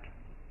back.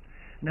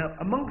 Now,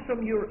 among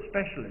some Europe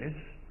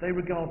specialists, they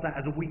regard that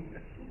as a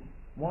weakness.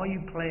 Why are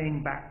you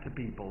playing back to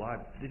people?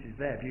 This is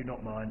their view,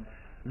 not mine.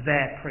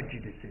 Their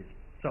prejudices,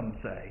 some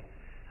say.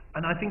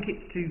 And I think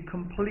it's to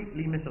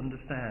completely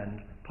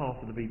misunderstand part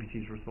of the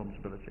BBC's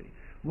responsibility.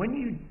 When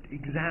you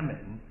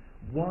examine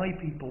why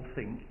people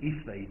think,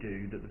 if they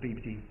do, that the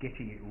BBC is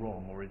getting it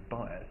wrong or is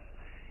biased,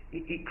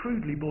 it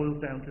crudely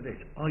boils down to this: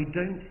 I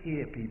don't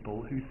hear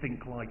people who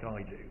think like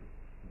I do.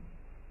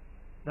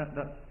 That's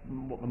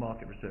what the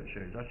market research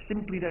shows. I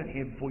simply don't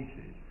hear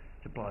voices.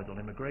 It applies on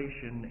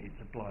immigration, it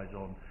applies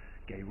on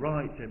gay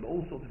rights, and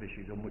all sorts of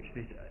issues on which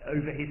this,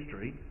 over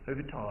history,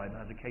 over time,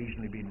 has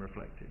occasionally been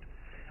reflected.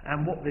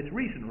 And what this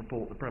recent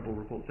report, the Prebble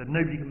report, said,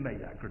 nobody can make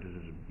that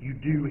criticism. You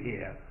do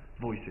hear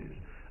voices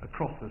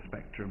across the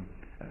spectrum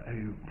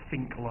who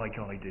think like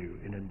I do,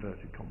 in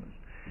inverted commas.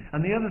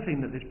 And the other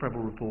thing that this Prebble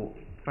report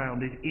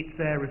found is it's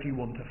there if you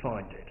want to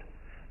find it.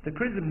 The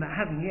criticism that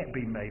hasn't yet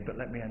been made, but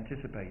let me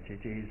anticipate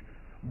it, is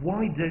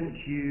why don't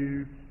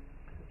you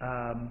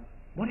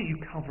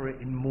cover it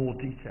in more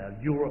detail,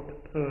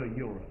 Europe per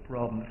Europe,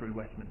 rather than through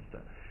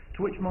Westminster?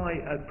 To which my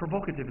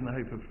provocative, in the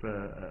hope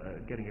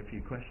of getting a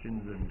few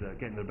questions and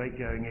getting the debate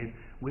going, is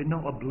we're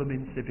not a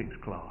blooming civics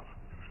class.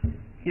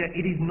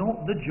 It is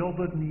not the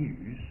job of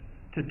news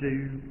to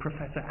do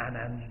Professor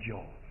Annan's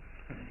job.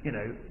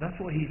 That's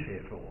what he's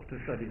here for, to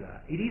study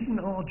that. It isn't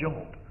our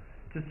job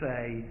to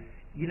say,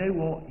 you know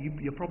what,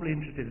 you're probably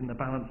interested in the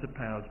balance of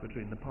powers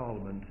between the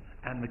Parliament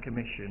and the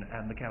Commission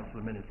and the Council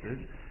of Ministers,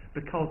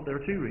 because there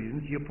are two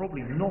reasons. You're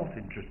probably not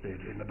interested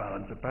in the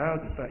balance of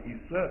powers. In fact, you're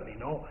certainly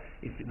not,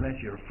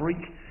 unless you're a freak.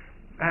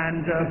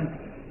 And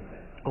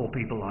or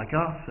people like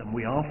us, and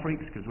we are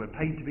freaks because we're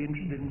paid to be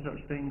interested in such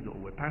things, or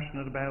we're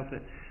passionate about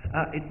it.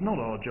 It's not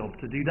our job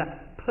to do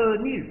that per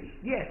news.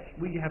 Yes,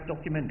 we have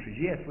documentaries.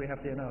 Yes, we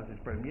have the analysis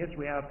program. Yes,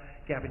 we have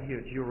Gavin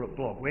Hewitt's Europe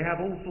blog. We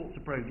have all sorts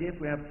of programs. Yes,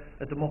 we have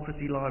a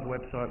Democracy Live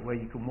website where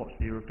you can watch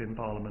the European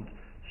Parliament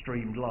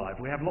streamed live.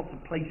 We have lots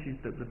of places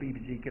that the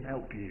BBC can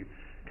help you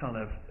kind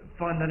of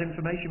find that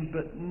information,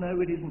 but no,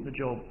 it isn't the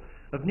job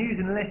of news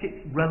unless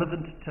it's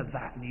relevant to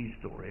that news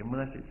story, and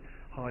unless it's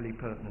highly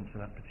pertinent to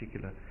that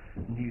particular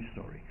news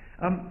story.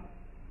 I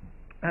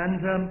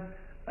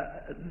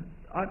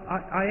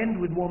end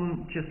with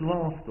one just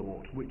last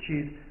thought, which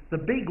is the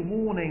big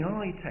warning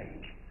I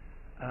take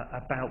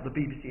about the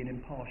BBC and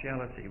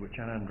impartiality, which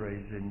Anand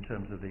raised in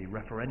terms of the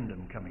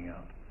referendum coming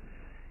up,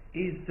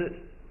 is that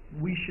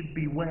we should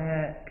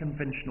beware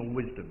conventional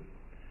wisdom.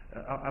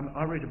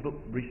 I read a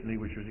book recently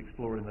which was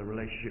exploring the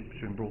relationship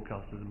between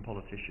broadcasters and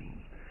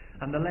politicians,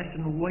 and the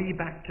lesson way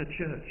back to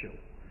Churchill,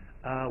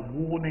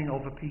 warning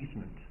of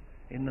appeasement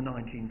in the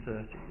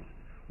 1930s,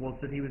 was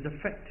that he was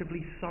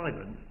effectively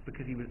silenced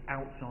because he was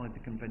outside the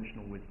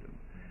conventional wisdom.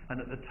 And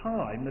at the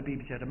time, the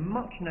BBC had a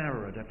much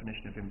narrower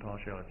definition of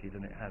impartiality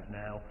than it has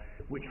now,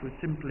 which was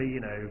simply,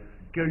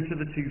 go to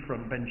the two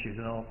front benches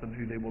and ask them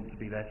who they want to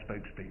be their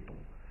spokespeople.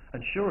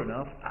 And sure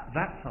enough, at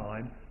that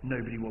time,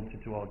 nobody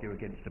wanted to argue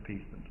against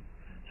appeasement.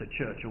 So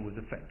Churchill was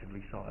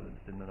effectively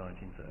silenced in the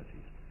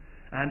 1930s.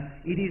 And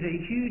it is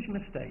a huge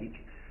mistake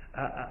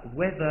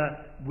whether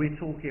we're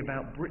talking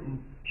about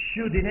Britain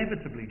should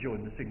inevitably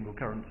join the single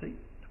currency,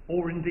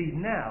 or indeed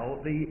now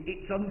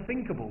it's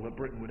unthinkable that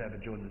Britain would ever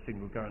join the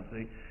single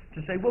currency,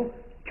 to say, well,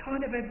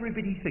 kind of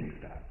everybody thinks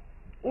that.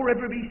 or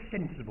everybody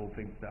sensible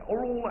thinks that,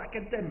 or all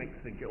academics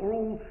think it, or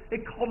all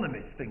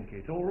economists think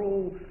it, or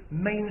all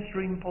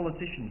mainstream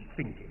politicians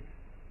think it.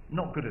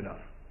 Not good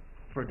enough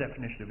for a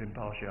definition of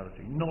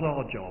impartiality. Not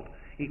our job.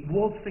 It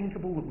was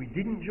thinkable that we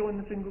didn't join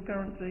the single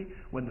currency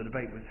when the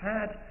debate was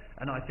had,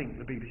 and I think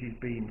the BBC's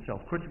been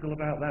self-critical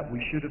about that.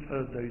 We should have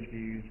heard those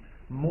views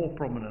more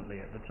prominently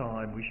at the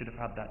time. We should have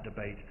had that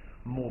debate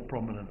more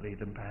prominently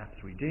than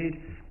perhaps we did.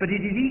 But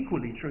it is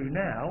equally true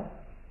now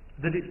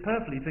that it's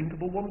perfectly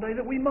thinkable one day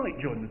that we might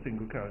join the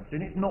single currency,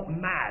 and it's not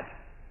mad,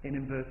 in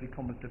inverted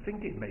commas, to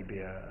think it. May be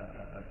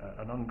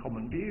an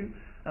uncommon view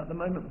at the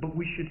moment, but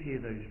we should hear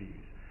those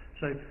views.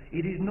 So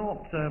it is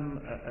not,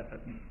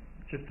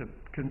 just to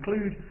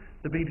conclude,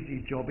 the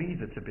BBC's job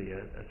either to be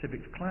a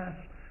civics class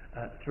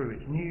through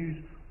its news,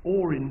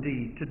 or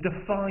indeed to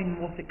define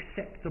what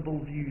acceptable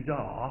views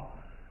are,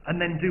 and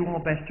then do our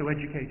best to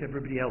educate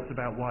everybody else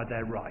about why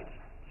they're right.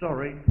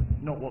 Sorry,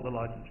 not what the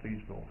licence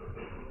fee's for.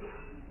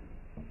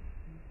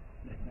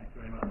 Thanks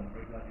very much. I'm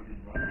very glad you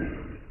didn't write the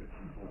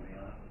description for me, I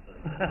have to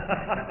say.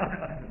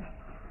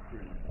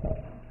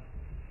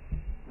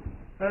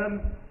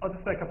 I'll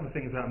just say a couple of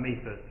things about me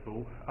first of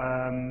all.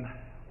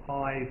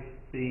 I've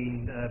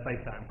been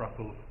based out in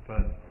Brussels for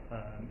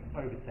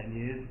over 10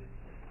 years.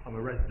 I'm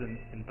a resident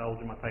in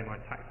Belgium. I pay my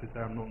taxes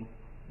there. I'm not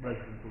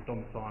resident or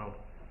domiciled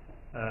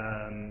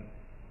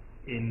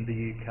in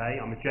the UK.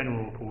 I'm a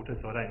general reporter,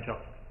 so I don't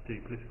just do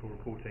political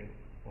reporting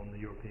on the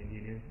European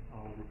Union.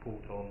 I'll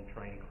report on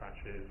train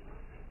crashes,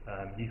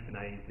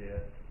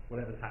 euthanasia,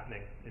 whatever's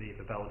happening in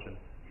either Belgium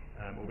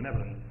or the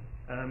Netherlands.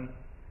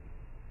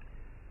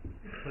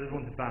 So I just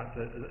wanted that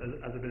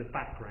as a bit of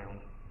background.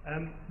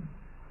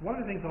 One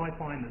of the things that I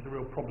find that's a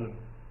real problem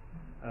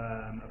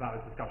about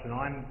this discussion,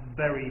 I'm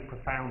very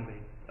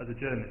profoundly, as a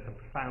journalist, I'm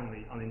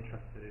profoundly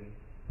uninterested in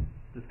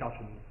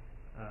discussions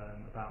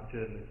about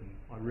journalism.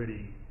 I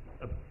really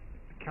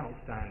cannot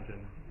stand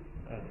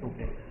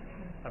talking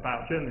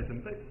about journalism.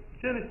 But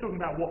journalists talking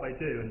about what they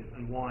do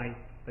and why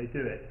they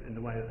do it in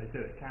the way that they do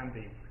it can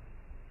be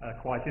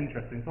quite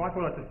interesting. So I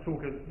thought I'd just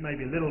talk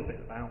maybe a little bit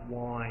about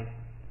why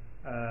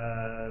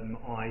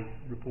I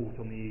report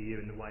on the EU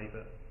in the way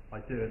that I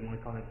do, and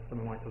some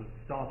of my sort of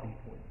starting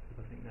points,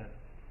 because I think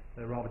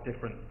they're rather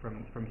different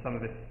from some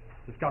of this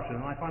discussion.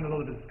 And I find a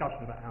lot of the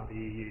discussion about how the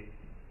EU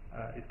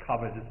is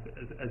covered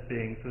as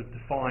being sort of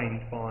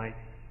defined by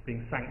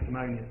being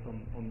sanctimonious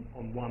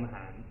on one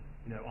hand.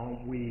 You know,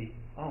 aren't we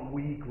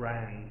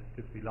grand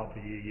because we love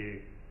the EU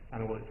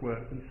and all its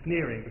works, and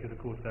sneering because of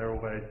course there are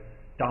all those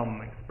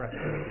dumb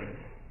expressive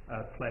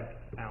plebs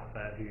out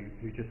there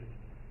who just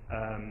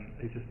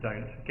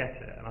don't get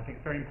it. And I think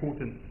it's very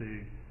important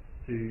to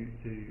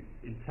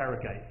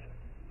interrogate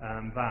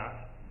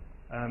that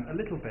a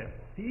little bit.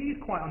 The EU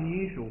is quite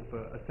unusual for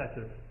a set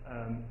of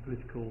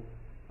political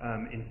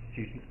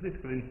institutions.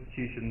 Political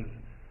institutions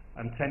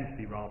tend to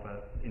be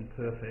rather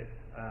imperfect.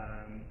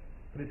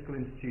 Political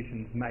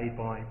institutions made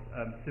by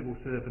civil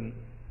servants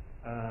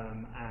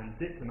and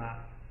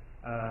diplomats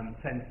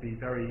tend to be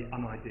very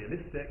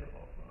unidealistic,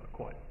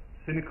 quite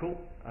cynical,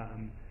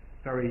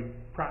 very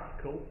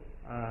practical,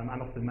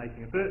 and often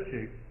making a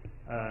virtue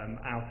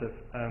out of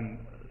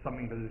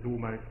something that is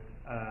almost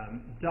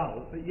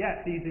dull. But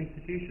yet these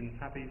institutions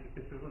have this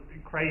sort of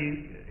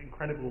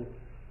incredible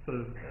sort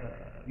of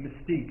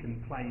mystique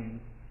and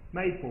claims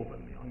made for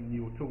them. I mean,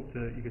 you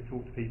could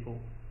talk to people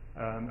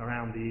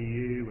around the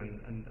EU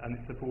and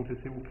its supporters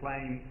who will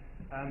claim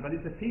that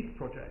it's a peace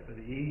project, that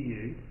the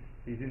EU,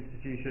 these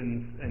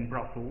institutions in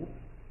Brussels,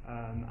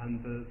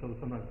 and the sort of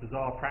some of the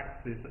bizarre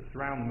practices that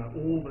surround them are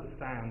all that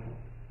stand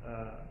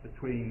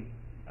between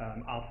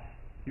us,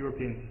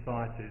 European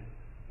societies,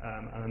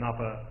 and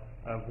another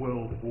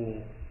world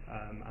war.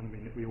 And I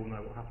mean, we all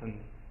know what happened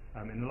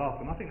in the last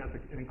one. I think that's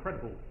an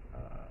incredible,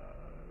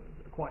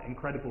 quite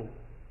incredible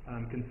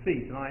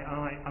conceit, and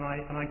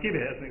I give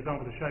it as an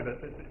example to show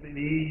that the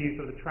EU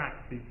sort of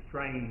attracts these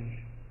strange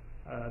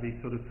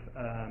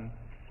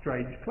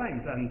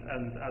claims,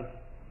 and as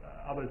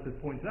others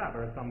have pointed out,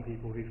 there are some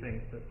people who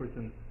think that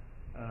Britain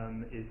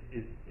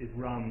is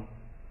run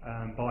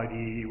by the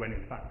EU, when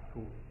in fact, of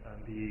course,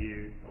 the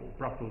EU or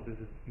Brussels is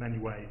in many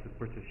ways as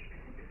British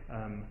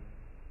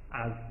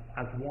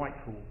as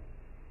Whitehall.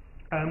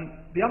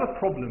 The other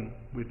problem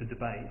with the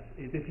debate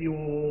is if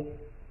you're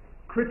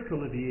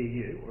critical of the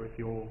EU, or if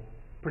you're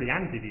pretty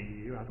anti the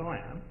EU, as I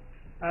am,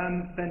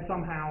 then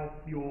somehow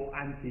you're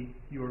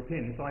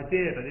anti-European. This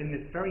idea that in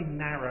this very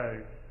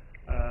narrow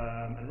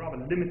and rather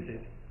limited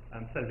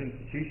set of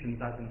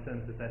institutions, as in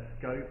terms of their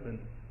scope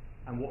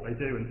and what they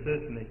do, and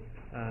certainly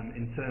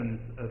in terms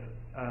of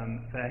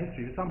their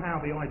history, that somehow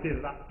the idea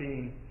that that's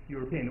being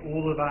European,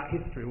 all of that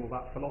history, all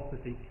that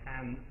philosophy,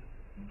 Kant,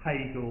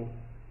 Hegel,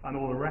 and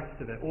all the rest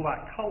of it, all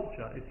that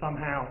culture is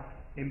somehow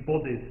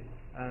embodied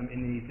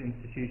in these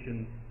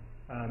institutions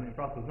in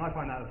Brussels. And I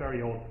find that a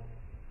very odd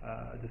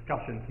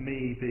discussion. To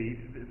me,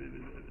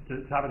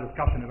 to have a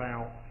discussion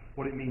about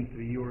what it means to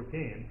be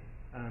European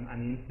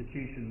and the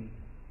institutions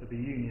of the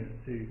Union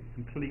to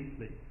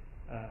completely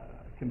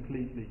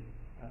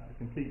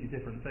completely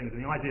different things.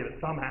 And the idea that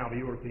somehow the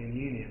European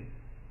Union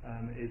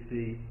is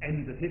the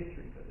end of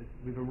history, that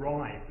we've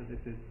arrived, that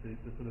this is the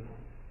sort of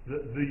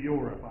the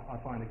Europe, I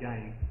find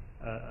again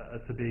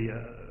to be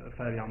a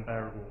fairly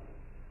unbearable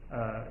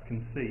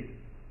conceit.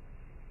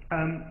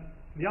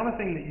 The other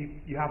thing that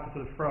you have to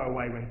sort of throw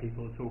away when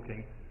people are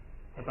talking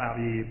about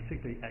the EU,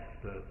 particularly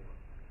experts,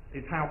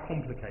 is how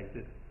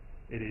complicated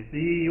it is. The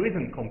EU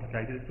isn't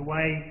complicated. It's a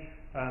way,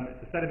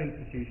 it's a set of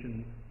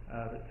institutions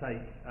that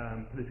take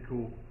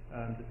political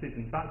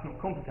decisions. That's not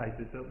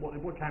complicated. But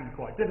what can be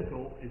quite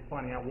difficult is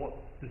finding out what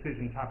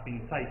decisions have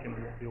been taken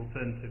and what the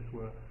alternatives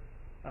were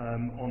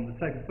on the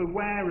table.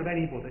 Beware of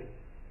anybody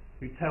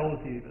who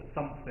tells you that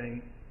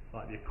something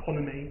like the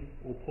economy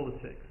or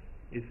politics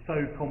is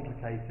so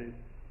complicated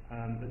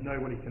that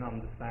nobody can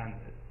understand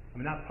it. I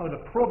mean, that's part of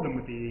the problem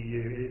with the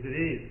EU, is it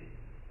is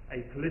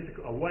a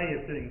way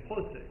of doing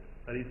politics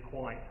that is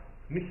quite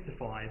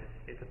mystified.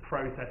 It's a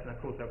process, and of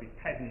course there'll be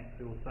pedants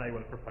who will say,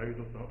 well, a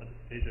proposal's not a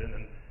decision,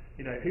 and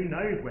you know, who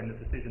knows when the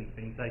decision's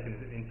been taken?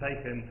 Has it been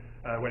taken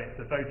when it's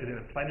voted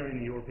in a plenary in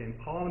the European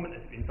Parliament?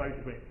 Has it been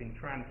voted when it's been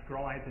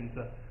transcribed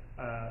into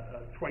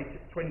 28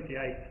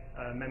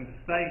 member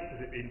states?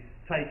 Has it been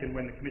taken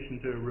when the Commission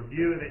do a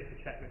review of it to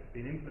check that it's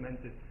been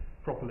implemented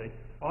properly?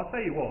 Well, I'll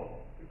tell you what,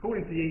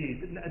 according to the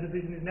EU, a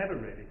decision is never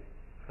really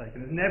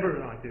taken. There's never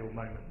an ideal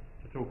moment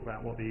to talk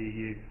about what the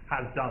EU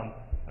has done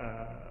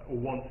or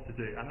wants to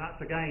do. And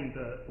that's, again,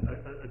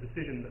 a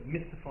decision that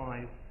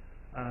mystifies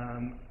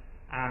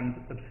and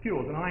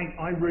obscures. And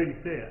I really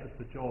see it as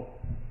the job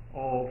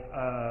of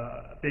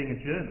being a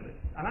journalist,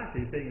 and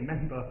actually being a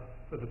member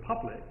of the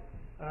public,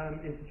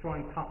 is to try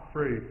and cut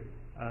through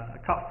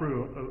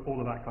all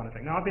of that kind of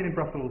thing. Now, I've been in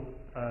Brussels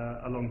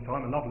a long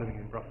time. I love living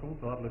in Brussels.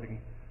 I love living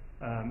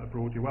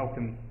abroad. You're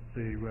welcome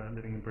to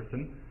living in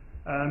Britain.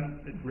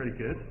 It's really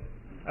good.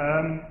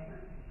 I'm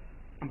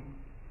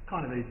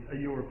kind of a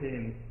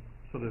European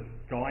sort of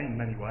guy in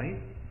many ways.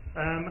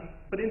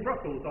 But in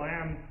Brussels, I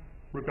am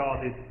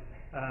regarded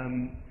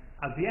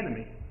as the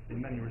enemy in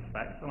many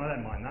respects, and I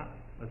don't mind that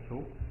at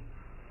all.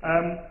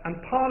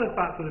 And part of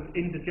that sort of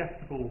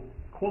indigestible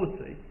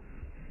quality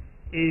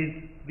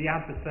is the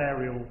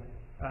adversarial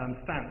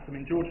stance. I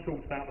mean, George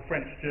talked about the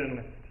French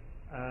journalist.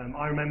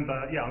 I remember,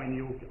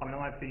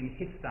 I've been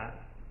hissed at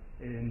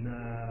in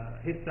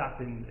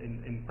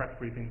press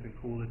briefings and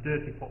called a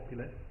dirty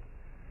populist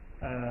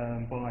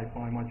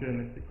by my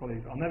journalistic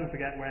colleagues. I'll never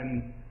forget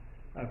when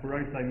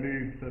Barroso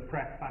moved the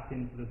press back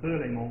into the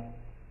Berlaymont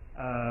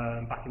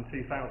back in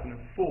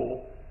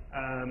 2004,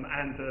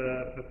 and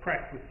the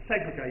press was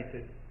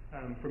segregated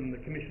from the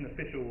Commission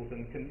officials,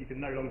 and you can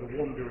no longer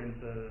wander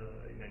into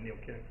Neil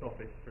Kinnock's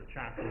office for a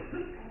chat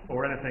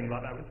or anything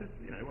like that. It was just,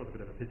 it was a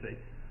bit of a pity.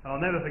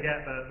 I'll never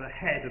forget the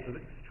head of an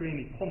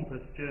extremely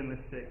pompous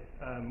journalistic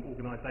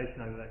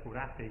organisation over there called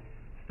API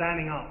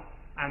standing up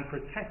and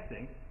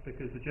protesting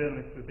because the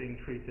journalists were being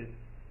treated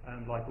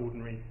like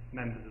ordinary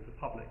members of the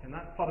public. And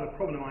that's part of the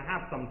problem I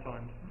have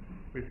sometimes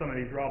with some of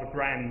these rather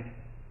grand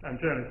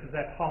journalists, is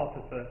they're part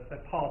of the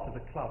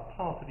club,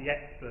 part of the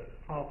experts,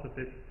 part of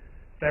this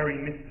very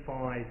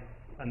mystified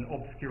and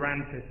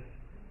obscurantist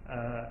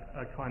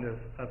kind of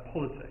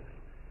politics.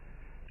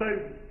 So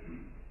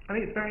I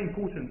think it's very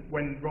important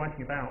when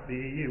writing about the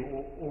EU,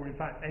 or in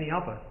fact any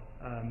other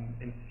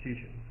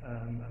institution,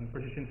 and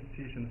British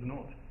institutions are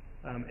not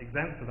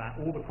exempt of that,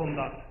 or the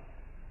conduct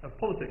of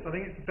politics. I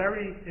think it's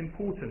very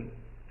important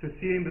to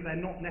assume that they're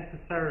not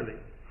necessarily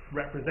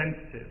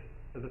representative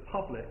of the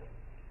public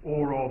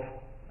or of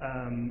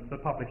the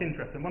public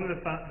interest. And one of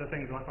the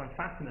things I find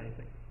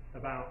fascinating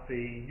about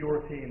the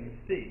European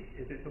mystique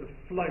is it sort of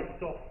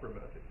floats off from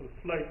us. It sort of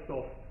floats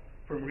off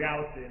from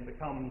reality and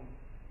becomes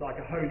like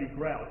a holy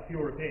grail. It's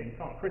European. You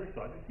can't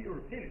criticise it. It's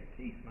European. It's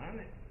peace, man.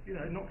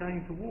 It's not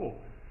going to war.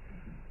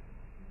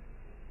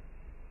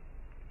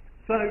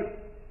 So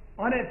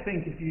I don't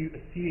think if you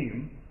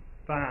assume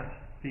that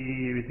the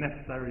EU is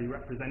necessarily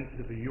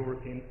representative of the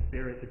European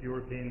spirit, of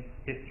European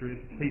history, of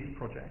the peace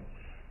project,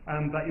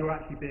 that you're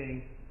actually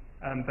being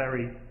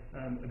very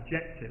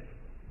objective.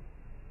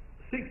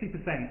 60%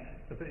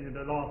 of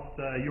the last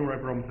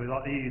Eurobarometer,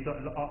 like the EU's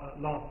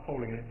last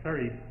polling, and it's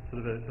very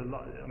sort of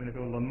they've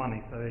got a lot of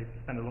money, so they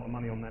spend a lot of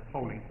money on their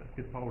polling, so it's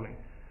good polling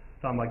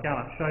done by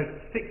Gallup, shows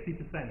that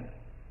 60%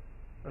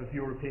 of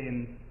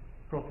Europeans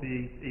across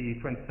the EU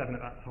 27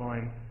 at that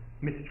time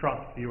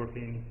mistrust the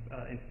European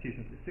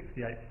institutions. It's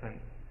 68%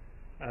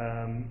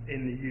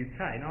 in the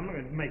UK. Now, I'm not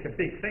going to make a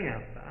big thing out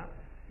of that,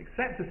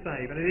 except to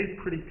say that it is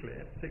pretty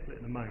clear, particularly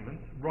at the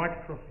moment, right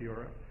across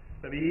Europe,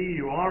 that the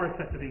EU are a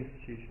set of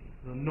institutions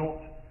that are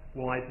not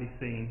widely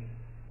seen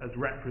as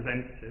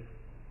representative.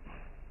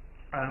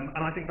 And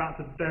I think that's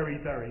a very,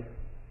 very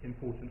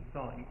important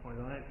starting point.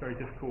 I know it's very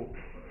difficult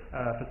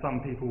for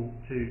some people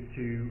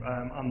to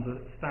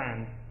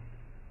understand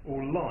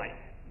or like.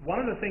 One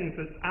of the things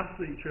that's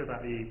absolutely true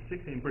about the EU,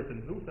 particularly in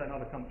Britain, is also in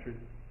other countries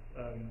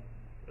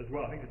as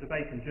well. I think the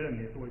debate in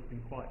Germany has always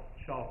been quite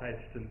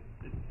sharp-edged, and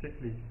it's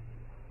particularly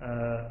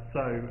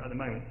so at the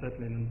moment,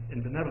 certainly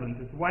in the Netherlands,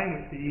 is the way in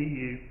which the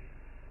EU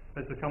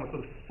has become a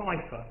sort of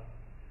cipher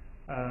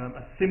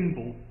a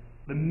symbol,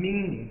 the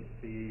meaning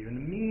of the EU and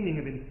the meaning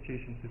of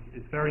institutions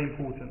is very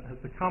important, has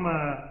become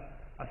a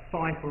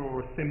cipher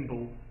or a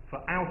symbol for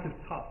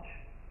out-of-touch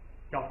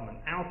government,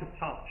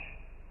 out-of-touch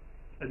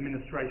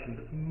administration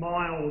that's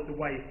miles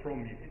away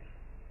from you. It's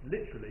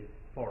literally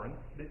foreign.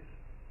 It's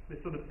this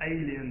sort of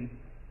alien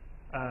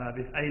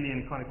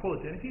kind of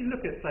quality. And if you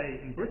look at, say,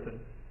 in Britain,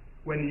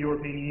 when the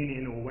European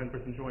Union or when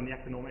Britain joined the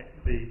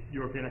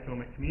European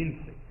Economic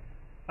Community,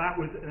 that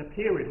was in a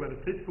period where the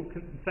political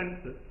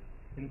consensus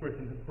in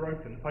Britain had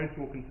broken. The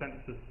post-war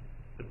consensus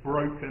had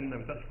broken. There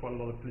was actually quite a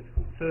lot of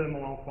political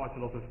turmoil, quite a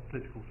lot of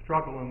political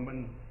struggle, and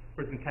when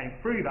Britain came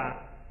through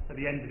that at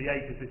the end of the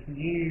 80s, this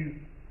new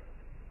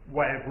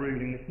way of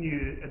ruling, this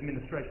new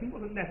administration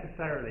wasn't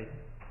necessarily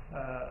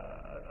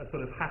a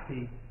sort of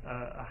happy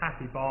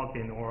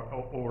bargain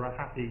or a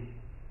happy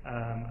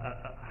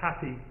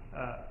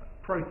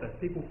process.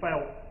 People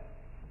felt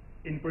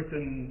in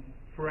Britain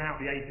throughout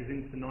the 80s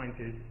into the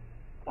 90s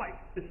quite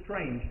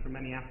estranged from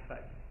many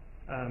aspects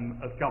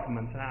of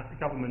government, and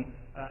government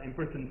in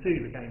Britain too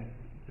began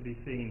to be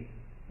seen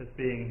as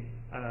being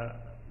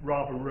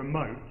rather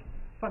remote.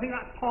 So I think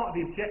that's part of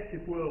the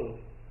objective world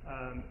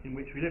in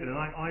which we live in, and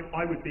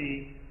I would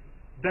be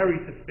very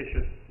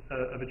suspicious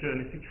of a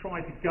journalist who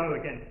tried to go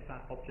against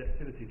that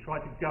objectivity,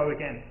 tried to go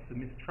against the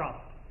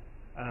mistrust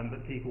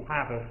that people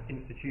have of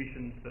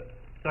institutions that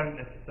don't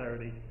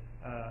necessarily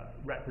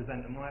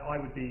represent them.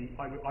 I'd be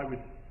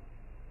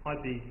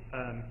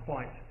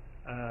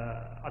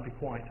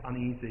quite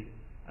uneasy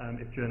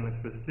if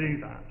journalists were to do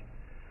that,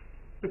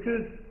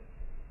 because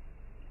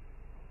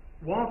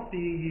whilst the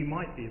EU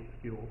might be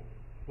obscure,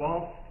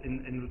 whilst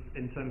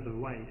in terms of the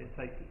way it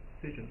takes its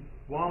decisions,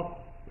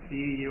 whilst the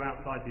EU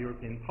outside the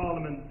European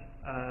Parliament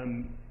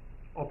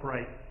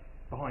operates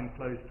behind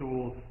closed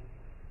doors,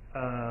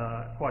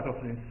 quite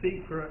often in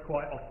secret,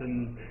 quite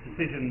often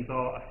decisions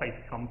are a fait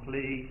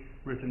accompli,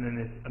 written in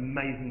this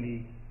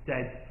amazingly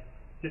dead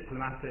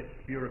diplomatic,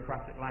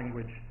 bureaucratic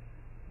language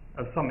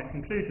of summit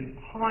conclusions.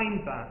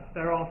 Behind that,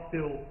 there are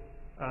still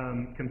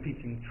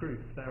competing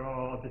truths. There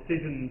are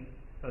decisions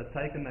that are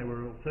taken, there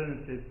were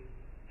alternatives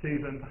to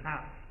them.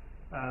 Perhaps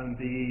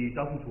the EU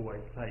doesn't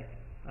always take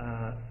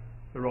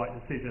the right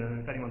decision, and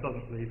if anyone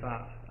doesn't believe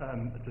that,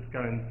 just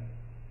go and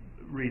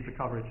read the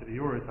coverage of the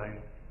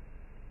Eurozone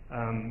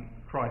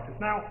crisis.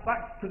 Now,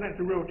 that presents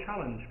a real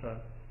challenge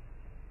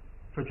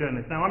for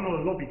journalists. Now, I'm not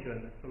a lobby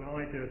journalist, so when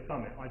I do a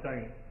summit, I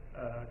don't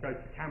go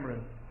to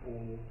Cameron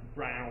or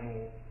Brown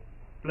or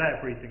Blair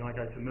briefing. I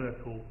go to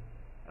Merkel,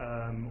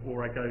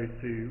 or I go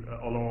to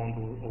Hollande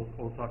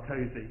or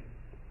Sarkozy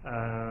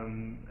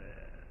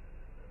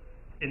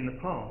in the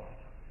past.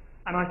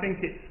 And I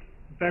think it's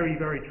very,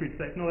 very true to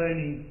say it's not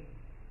only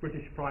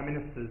British Prime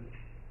Ministers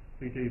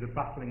who do the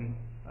baffling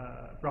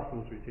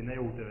Brussels routine, they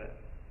all do it.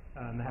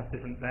 They have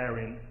different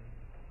variants.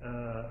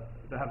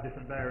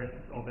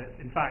 Of it.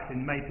 In fact,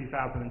 in May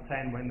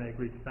 2010, when they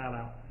agreed to bail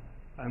out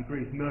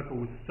Greece, Merkel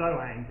was so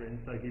angry and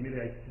so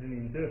humiliated she didn't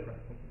even do a press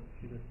conference.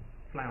 She just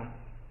flounced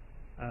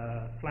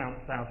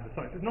out of the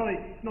summit. It's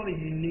not a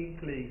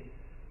uniquely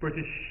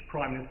British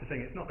Prime Minister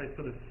thing. It's not this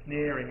sort of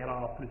sneering at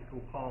our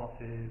political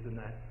parties and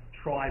their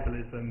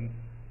tribalism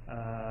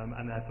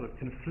and their sort of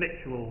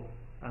conflictual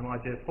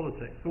idea of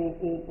politics.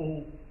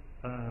 All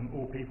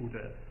people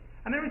do it.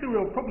 And there is a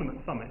real problem at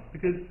summits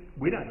because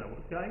we don't know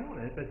what's going on.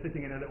 They're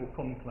sitting in a little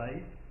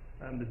conclave.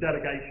 The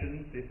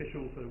delegations, the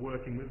officials that are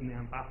working with them, the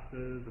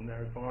ambassadors and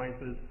their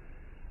advisors,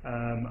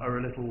 are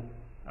a little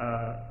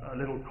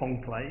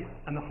conclave,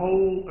 and the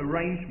whole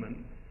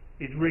arrangement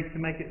is rigged to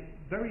make it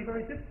very,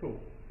 very difficult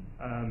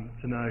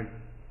to know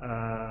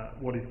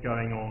what is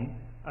going on.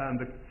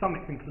 The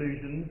summit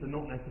conclusions are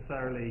not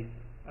necessarily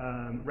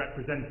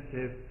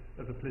representative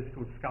of the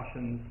political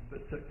discussions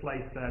that took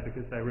place there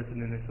because they're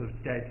written in this sort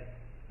of dead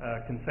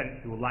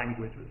consensual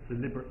language that's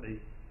deliberately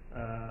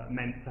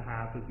meant to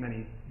have as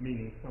many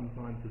meanings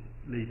sometimes as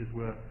leaders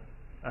were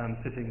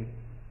sitting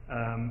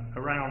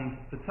around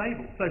the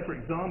table. So, for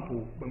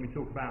example, when we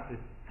talk about this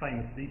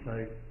famous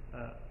veto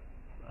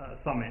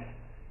summit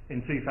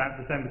in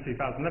December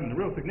 2011, the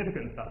real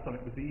significance of that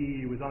summit was the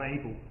EU was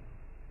unable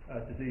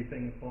to do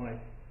things by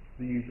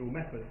the usual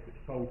methods, which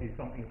told you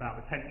something about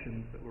the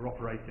tensions that were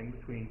operating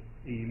between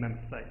EU member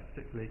states,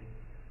 particularly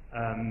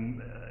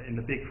in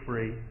the big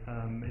three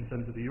in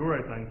terms of the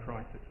Eurozone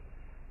crisis.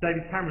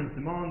 David Cameron's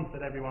demands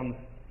that everyone's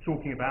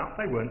talking about,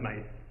 they weren't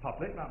made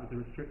public. That was a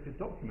restricted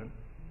document.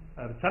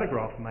 The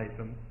Telegraph made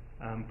them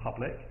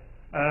public.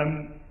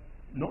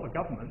 Not the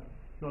government,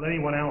 not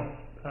anyone else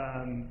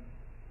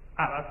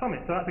at that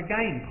summit. So that's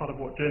again part of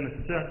what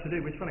journalists are to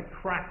do. We're trying to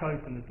crack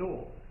open the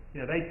door.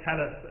 You know, they tell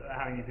us that they're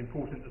having these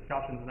important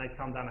discussions and they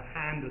come down and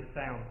hand us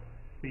down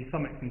these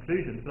summit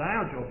conclusions. But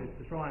our job is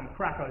to try and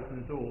crack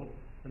open the door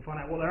and find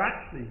out what they're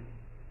actually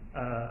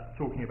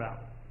talking about.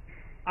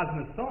 As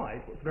an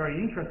aside, what's very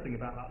interesting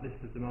about that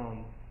list of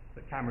demands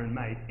that Cameron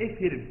made, if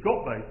he'd have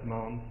got those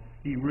demands,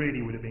 he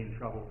really would have been in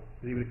trouble.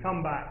 Because he would have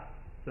come back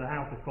to the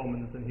House of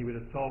Commons and he would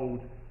have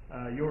told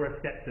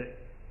Eurosceptic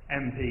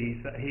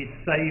MPs that he'd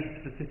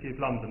saved the City of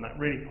London, that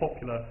really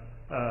popular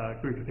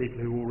group of people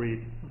who all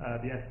read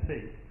the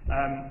ST.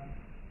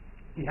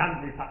 He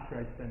hadn't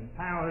repatriated any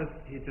powers.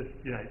 He just,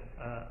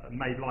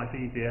 made life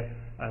easier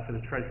for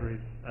the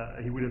treasuries.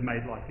 He would have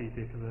made life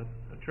easier for the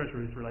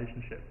treasuries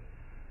relationship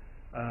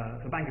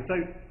for bankers. So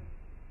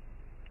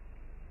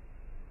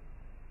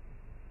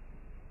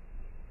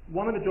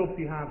one of the jobs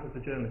you have as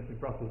a journalist in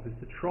Brussels is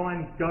to try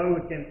and go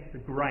against the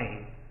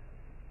grain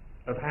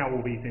of how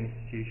all these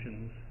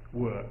institutions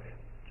work,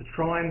 to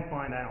try and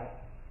find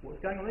out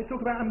what's going on. They talk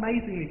about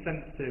amazingly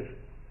sensitive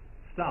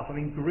stuff. I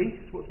mean,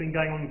 Greece, what's been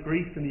going on in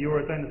Greece and the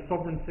Eurozone, the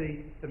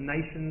sovereignty of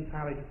nations,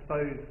 how they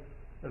dispose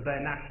of their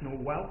national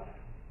wealth,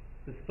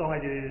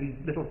 decided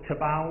in little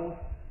cabals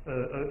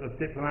of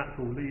diplomats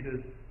or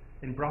leaders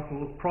in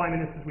Brussels. Prime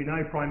ministers, we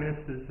know prime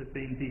ministers have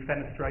been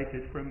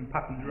defenestrated from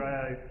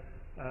Papandreou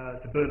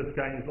to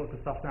Berlusconi. There's lots of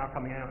stuff now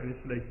coming out in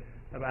Italy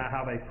about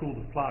how they pulled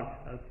the plug,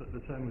 as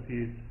the term was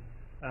used,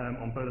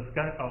 on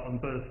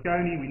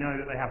Berlusconi. We know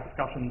that they have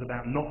discussions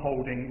about not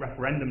holding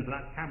referendums, and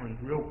that's Cameron's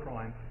real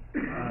crime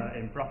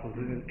in Brussels.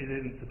 It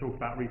isn't to talk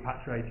about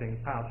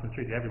repatriating powers from the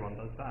treaty. Everyone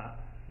does that.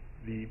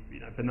 The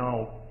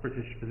banal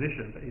British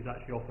position, but he's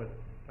actually offered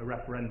a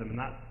referendum, and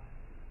that's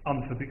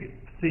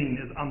seen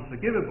as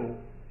unforgivable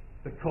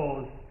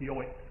because the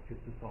OIC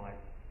could decide.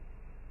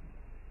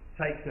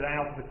 Takes it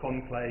out of the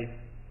conclave.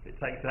 It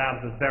takes it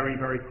out of the very,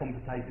 very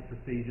complicated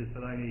procedures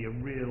that only a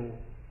real,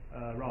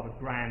 rather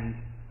grand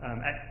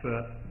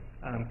expert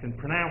can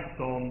pronounce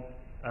upon,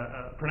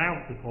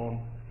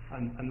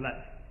 and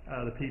let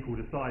the people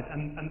decide.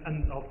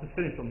 And I'll just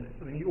finish on this.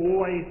 I mean, you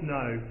always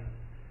know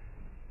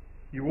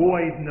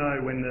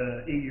when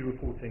the EU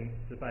reporting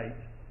debate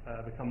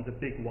becomes a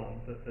big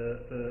one,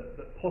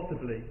 that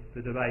possibly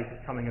the debate is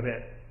coming a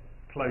bit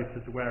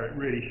closer to where it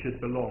really should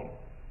belong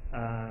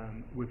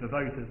with the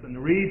voters. And the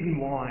reason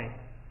why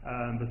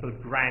the sort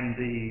of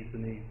grandees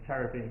and these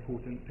terribly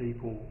important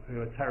people who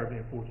are terribly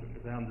important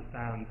because they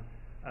understand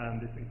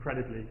this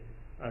incredibly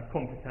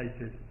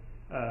complicated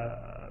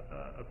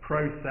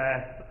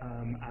process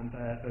and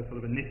they're sort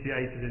of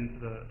initiated into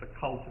the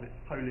cult of its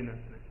holiness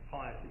and its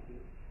piety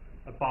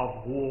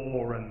above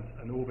war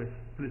and all this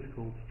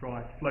political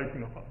strife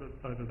floating off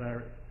over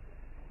there.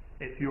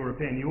 It's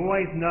European. You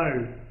always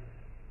know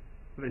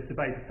that this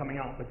debate is coming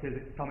up because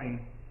it's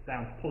coming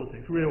down to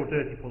politics, real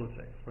dirty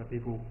politics, where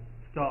people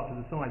start to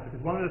decide.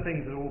 Because one of the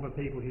things that all the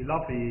people who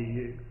love the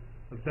EU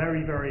are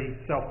very, very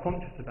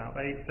self-conscious about,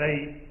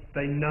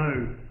 they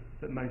know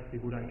that most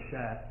people don't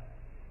share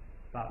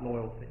that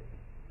loyalty.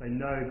 They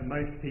know that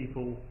most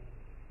people,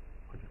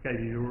 I just gave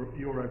you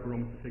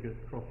Eurobarometer figures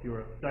across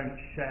Europe, don't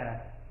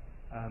share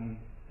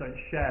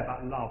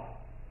that love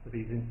for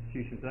these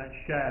institutions. They don't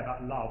share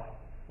that love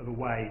of a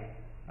way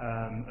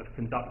of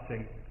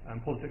conducting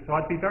politics. So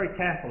I'd be very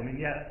careful. I mean,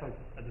 yeah, that's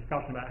a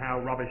discussion about how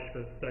rubbish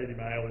the Daily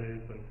Mail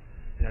is, and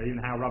even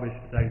how rubbish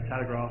the Daily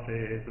Telegraph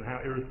is, and how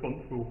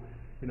irresponsible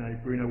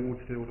Bruno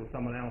Waterfield or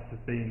someone else has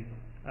been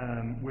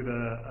with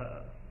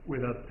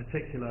a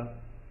particular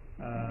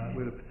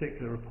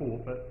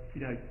report. But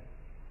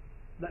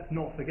let's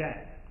not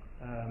forget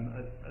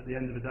at the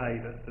end of the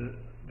day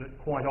that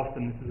quite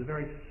often this is a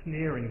very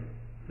sneering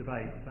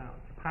debate about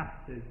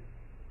capacities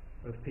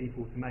of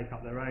people to make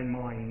up their own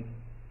minds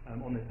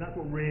on this. That's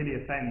what really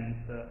offends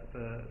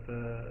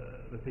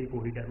the people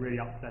who get really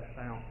upset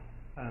about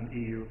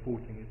EU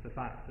reporting, is the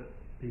fact that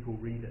people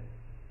read it.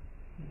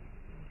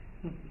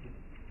 Thank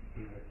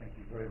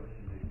you very much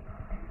indeed.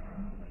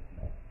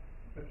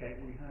 Okay,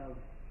 we have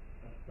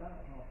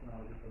about half an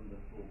hour just under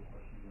for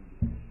questions and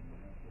discussion.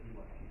 What would you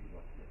like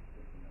to get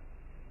from that?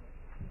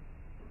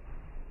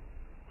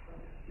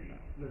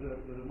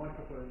 There's a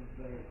microphone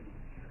there.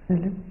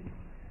 Hello.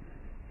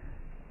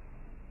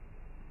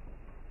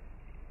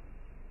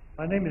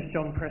 My name is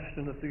John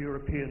Preston of the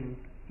European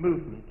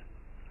Movement.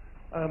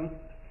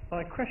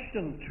 My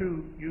question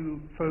to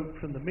you folk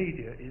from the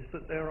media is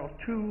that there are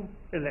two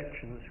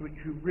elections which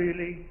you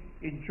really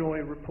enjoy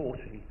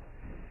reporting.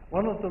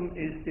 One of them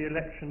is the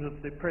election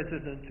of the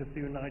President of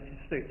the United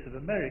States of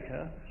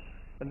America,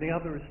 and the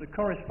other is the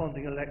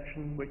corresponding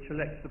election which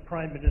elects the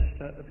Prime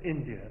Minister of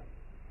India.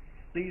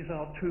 These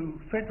are two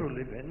federal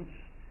events,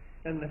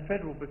 and they're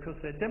federal because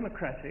they're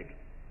democratic,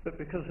 but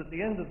because at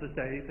the end of the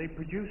day they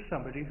produce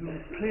somebody who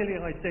is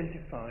clearly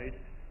identified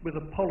with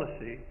a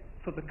policy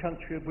for the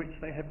country of which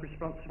they have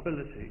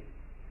responsibility.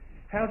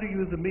 How do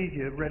you, the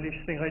media,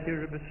 relish the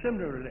idea of a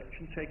similar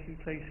election taking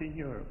place in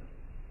Europe?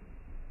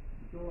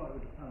 It's all right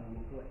with the panel.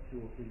 We'll collect 2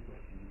 or 3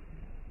 questions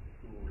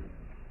before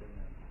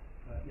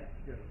yeah,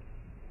 go.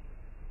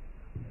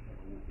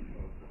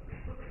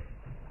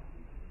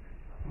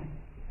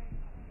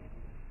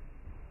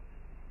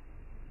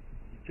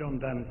 John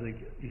Danzig,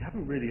 you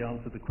haven't really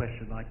answered the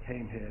question I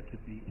came here to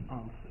be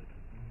answered.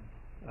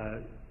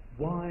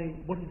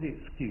 What is the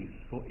excuse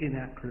for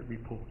inaccurate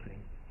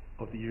reporting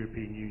of the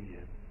European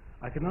Union?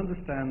 I can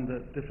understand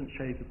that different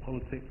shades of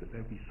politics, that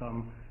there'll be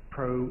some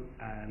pro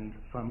and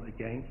some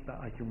against, that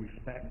I can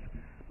respect.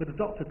 But a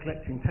doctor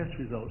collecting test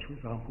results, for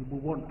example, will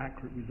want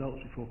accurate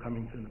results before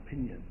coming to an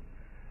opinion.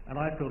 And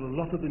I feel a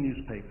lot of the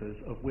newspapers,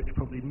 of which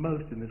probably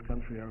most in this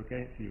country are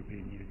against the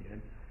European Union,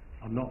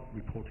 are not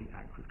reporting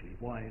accurately.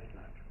 Why is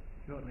that?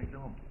 You got an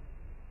example?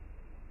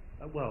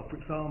 Well, for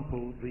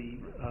example,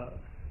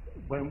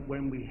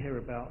 when we hear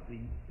about the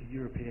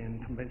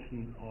European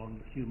Convention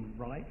on Human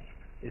Rights,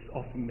 it's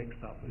often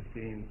mixed up with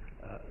being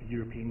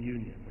European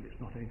Union, when it's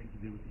not anything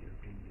to do with the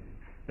European Union.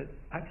 But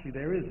actually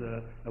there is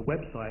a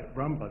website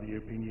run by the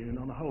European Union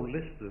on a whole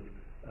list of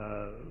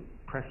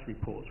press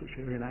reports which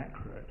are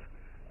inaccurate,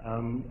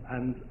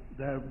 and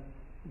they're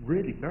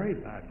really very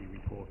badly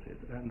reported.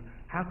 And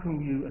how can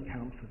you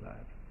account for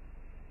that?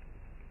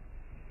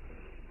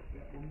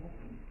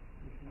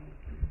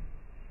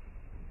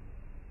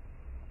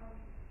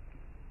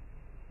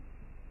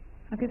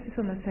 I guess it's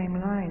on the same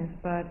lines,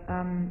 but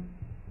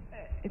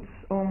it's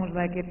almost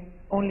like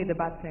only the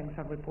bad things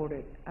are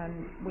reported,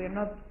 and we're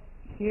not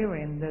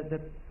hearing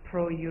the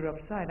pro-Europe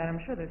side, and I'm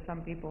sure there's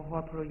some people who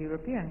are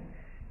pro-European.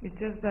 It's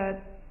just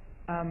that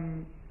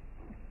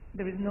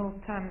there is no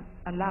time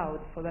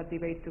allowed for that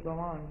debate to go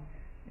on.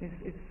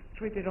 It's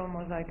treated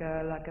almost like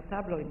a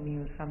tabloid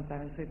news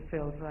sometimes. It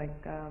feels like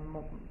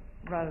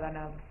rather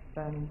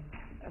than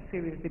a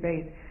serious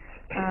debate.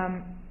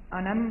 And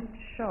I'm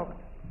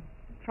shocked,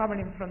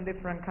 traveling from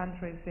different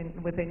countries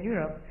within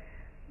Europe,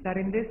 that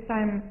in this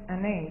time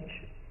and age,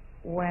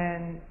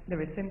 when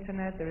there is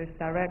internet, there is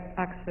direct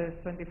access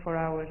 24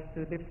 hours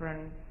to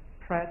different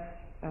press,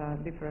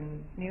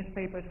 different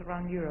newspapers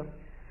around Europe,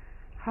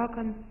 how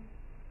can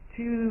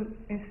two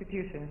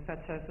institutions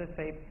such as, let's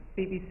say,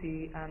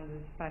 BBC and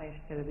Spanish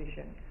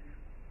television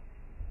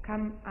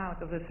come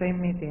out of the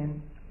same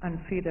meeting and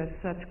feed us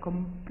such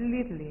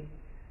completely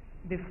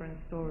different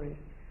stories?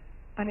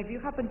 And if you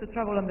happen to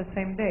travel on the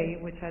same day,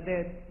 which I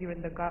did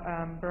during the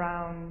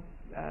Brown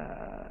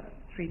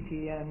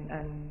Treaty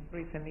and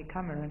recently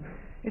Cameron,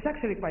 it's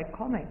actually quite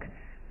comic.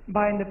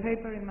 Buying the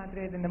paper in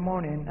Madrid in the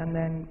morning and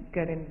then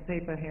getting the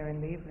paper here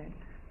in the evening.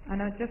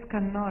 And I just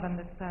cannot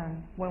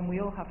understand, when we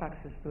all have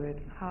access to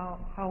it, how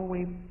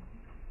we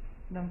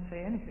don't say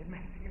anything,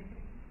 basically.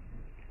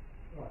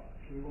 Right,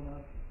 do we want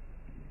to...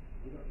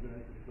 We're not doing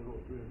anything for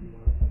all three of you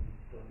want to...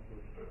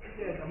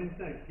 Yeah, I mean,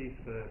 there's no excuse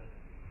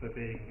for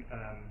being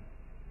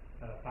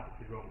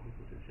factually wrong.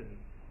 People just shouldn't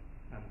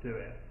do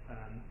it.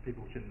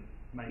 People shouldn't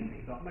make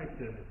things up. Most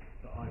journalists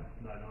that I've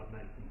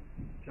known some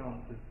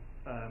chances,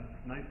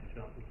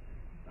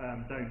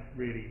 don't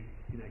really,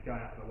 go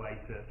out of their way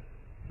to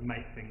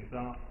make things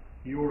up.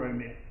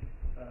 Euromist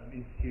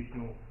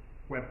institutional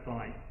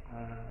website,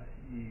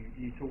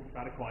 you talked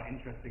about it, quite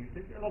interesting.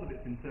 A lot of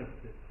it's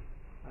interpretive,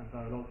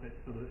 though a lot of it's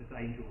sort of it's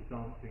angels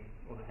dancing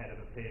on the head of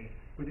a pin.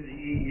 Was it the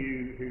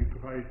EU who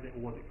proposed it,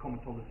 or was it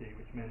comitology,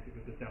 which meant it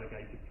was a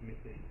delegated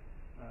committee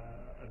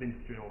of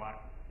industry and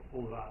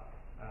all that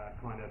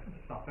kind of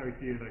stuff? Very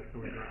few of those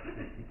stories are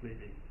actually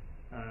completely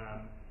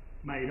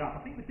made up.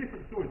 I think the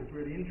different stories is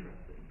really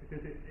interesting,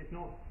 because it's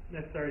not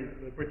necessarily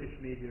that the British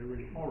media are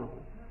really horrible.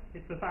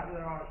 It's the fact that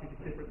there are actually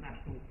just different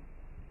national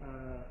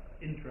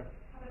interests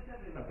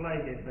at play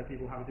here, so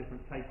people have a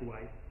different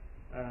takeaway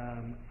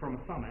from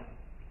a summit.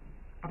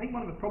 I think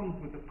one of the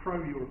problems with the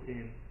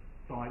pro-European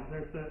side is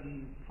there are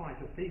certain types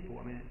of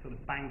people. I mean, it's sort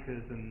of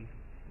bankers and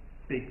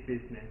big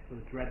business, sort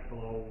of dreadful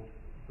old,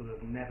 sort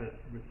of never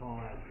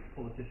retired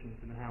politicians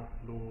in the House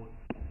of Lords,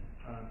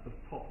 sort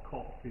of top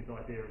cops whose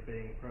idea of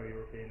being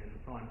pro-European in the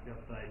Times the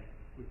other day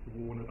was to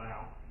warn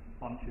about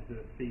bunches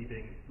of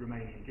thieving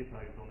Romanian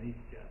gippos on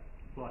EasyJet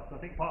flights. So I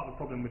think part of the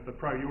problem with the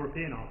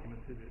pro-European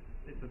arguments is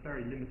it's a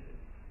very limited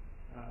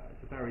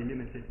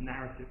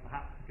narrative,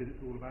 perhaps because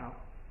it's all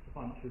about a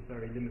bunch of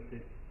very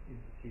limited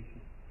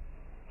institutions.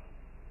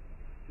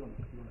 John,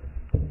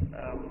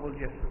 well,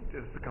 yes,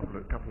 just a couple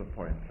of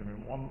points. I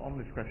mean, on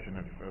this question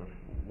of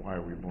why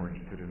are we more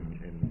interested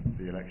in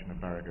the election of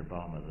Barack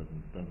Obama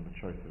than the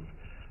choice of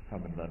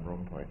Herman Van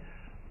Rompuy.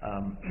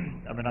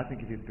 I mean, I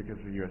think it is because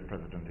the U.S.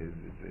 president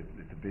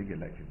it's a big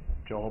elected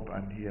job,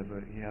 and he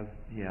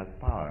has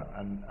power,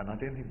 and I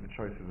don't think the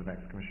choice of the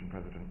next Commission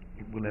president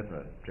will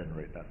ever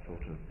generate that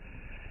sort of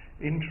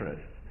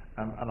interest.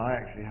 And I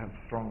actually have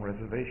strong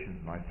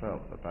reservations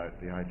myself about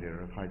the idea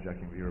of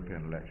hijacking the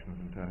European elections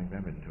and turning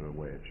them into a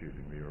way of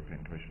choosing the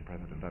European Commission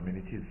president. I mean,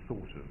 it is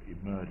sort of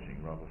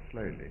emerging rather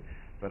slowly,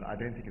 but I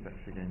don't think it's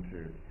actually going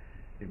to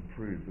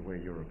improve the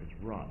way Europe is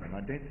run, and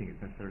I don't think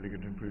it's necessarily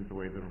going to improve the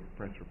way the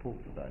press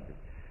reports about it.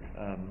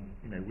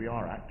 We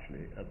are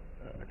actually a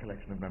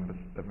collection of member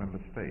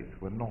states.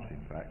 We're not,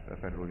 in fact, a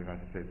federal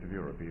United States of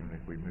Europe, even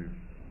if we move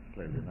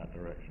slowly in that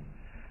direction.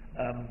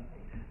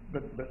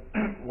 But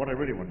what I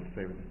really wanted to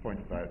say was this point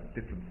about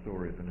different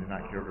stories and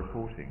inaccurate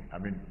reporting. I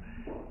mean,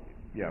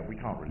 yeah, we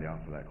can't really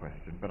answer that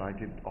question, but I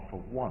did offer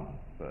one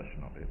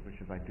version of it,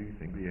 which is I do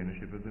think the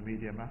ownership of the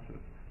media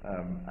matters.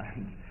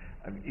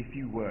 And if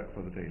you work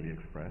for the Daily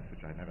Express,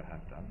 which I never have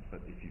done,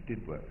 but if you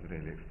did work for the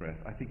Daily Express,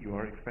 I think you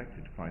are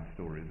expected to find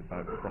stories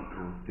about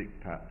Brussels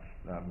diktats,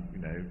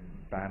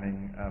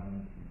 banning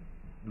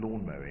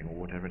lawn mowing or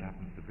whatever it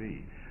happens to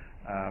be,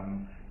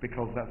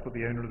 because that's what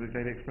the owner of the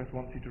Daily Express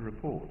wants you to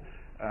report.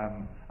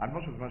 I'm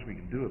not sure there's much we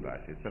can do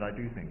about it, but I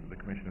do think that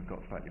the Commission has got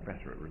slightly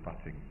better at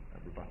rebutting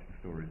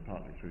stories,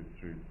 partly through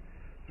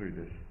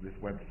this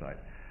website.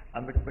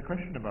 And the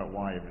question about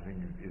why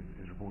everything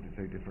is reported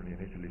so differently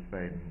in Italy,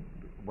 Spain,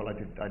 well, I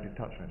did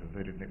touch on it, and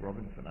so did Nick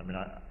Robinson. I mean,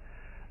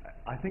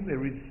 I think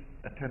there is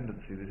a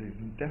tendency that is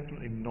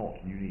definitely not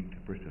unique to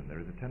Britain. There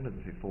is a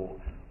tendency for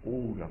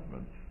all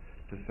governments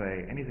to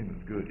say anything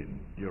that's good in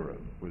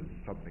Europe was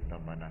something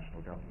done by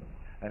national governments,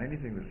 and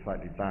anything that's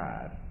slightly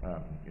bad,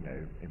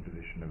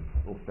 imposition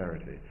of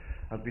austerity,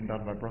 has been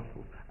done by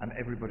Brussels, and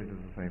everybody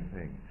does the same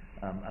thing.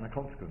 And a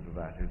consequence of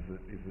that is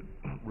that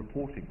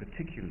reporting,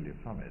 particularly at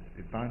summits,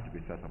 is bound to be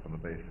set up on the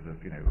basis of,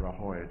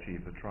 Rajoy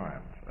achieved a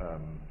triumph,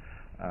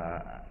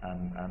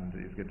 and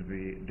is going to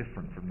be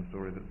different from the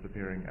story that's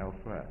appearing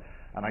elsewhere.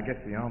 And I guess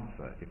the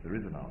answer, if there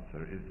is an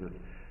answer, is that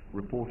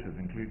reporters,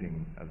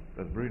 including,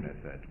 as Bruno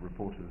said,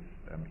 reporters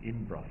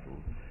in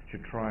Brussels,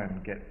 should try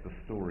and get the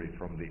story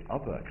from the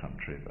other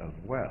countries as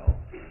well,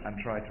 and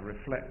try to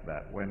reflect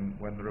that when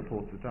the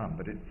reports are done.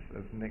 But it's,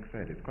 as Nick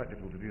said, it's quite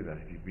difficult to do that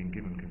if you've been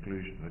given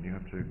conclusions and you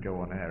have to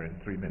go on air in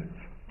 3 minutes'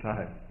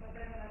 time.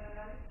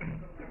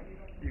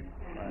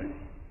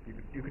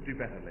 You could do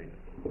better later.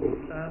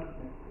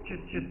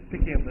 Just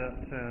picking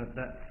up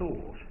that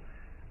thought.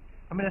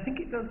 I mean, I think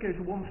it does go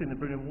to one thing that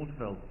Bruno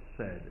Waterfield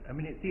said. I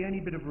mean, it's the only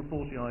bit of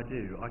reporting I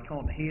do. I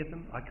can't hear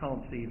them, I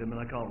can't see them,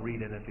 and I can't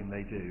read anything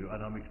they do,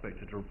 and I'm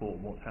expected to report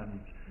what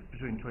happens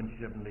between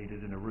 27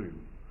 leaders in a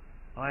room.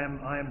 I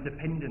am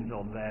dependent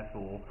on,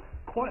 therefore,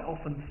 quite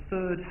often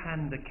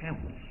third-hand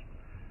accounts.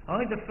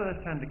 Either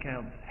first-hand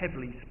accounts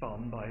heavily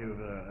spun by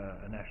whoever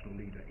a national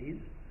leader is,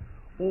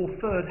 or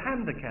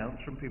third-hand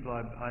accounts from people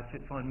I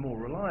find more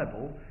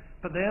reliable,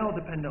 but they are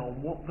dependent on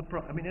what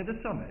I mean, at a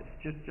summit,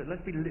 just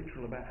let's be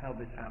literal about how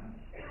this happens.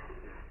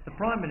 The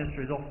Prime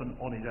Minister is often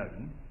on his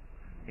own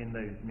in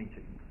those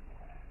meetings.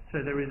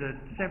 So there is a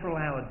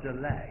several-hour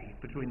delay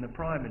between the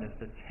Prime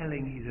Minister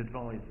telling his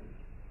advisors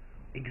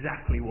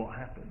exactly what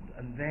happened,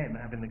 and them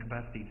having the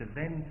capacity to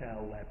then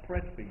tell their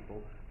press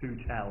people, who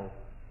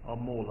are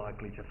more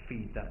likely to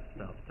feed that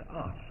stuff to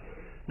us.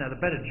 Now, the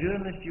better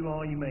journalist you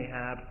are, you may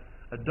have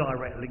a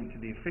direct link to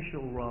the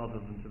official rather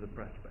than to the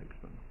press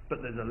spokesman.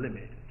 But there's a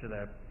limit to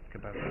their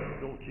capacity to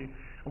talk to you.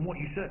 And what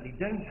you certainly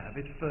don't have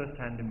is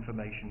first-hand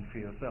information for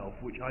yourself,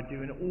 which I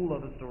do in all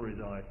other stories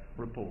I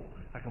report.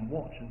 I can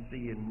watch and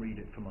see and read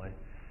it for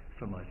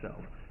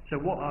myself. So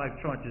what I've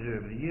tried to do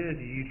over the years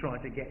is you try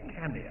to get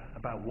candor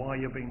about why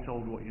you're being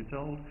told what you're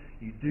told.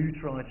 You do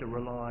try to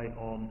rely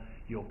on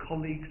your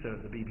colleagues. So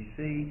at the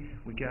BBC,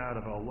 we go out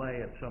of our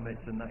way at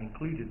summits, and that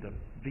included the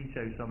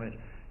Veto Summit,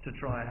 to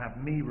try and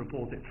have me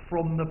report it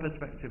from the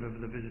perspective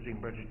of the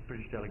visiting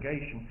British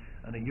delegation,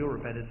 and a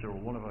Europe editor or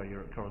one of our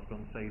Europe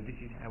correspondents say this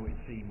is how it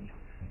seems,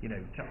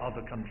 to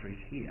other countries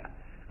here.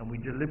 And we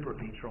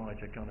deliberately try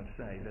to kind of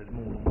say there's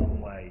more than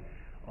one way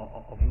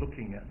of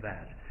looking at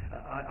that.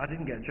 I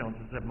didn't get a chance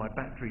to say my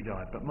battery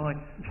died, but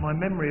my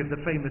memory of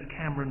the famous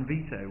Cameron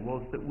veto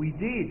was that we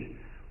did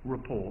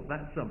report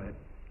that summit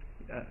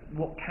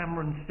what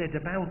Cameron said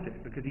about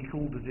it, because he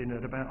called us in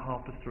at about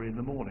 3:30 in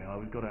the morning.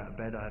 I got out of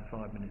bed, I had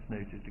 5 minutes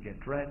notice to get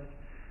dressed,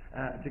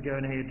 to go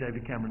and hear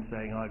David Cameron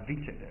saying I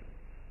vetoed it.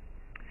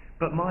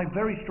 But my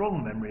very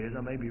strong memory is,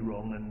 I may be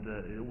wrong, and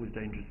it's always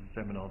dangerous in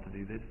seminar to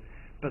do this,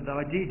 but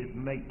I did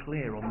make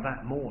clear on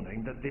that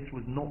morning that this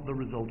was not the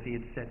result he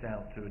had set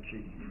out to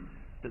achieve,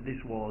 that this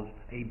was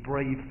a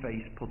brave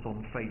face put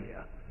on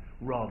failure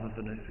rather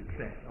than a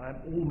success. I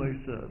am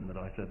almost certain that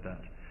I said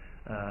that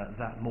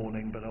that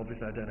morning, but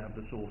obviously I don't have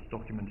the source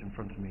document in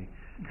front of me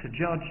to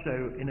judge,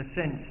 so in a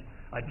sense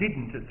I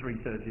didn't at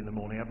 3:30 in the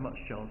morning have much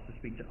chance to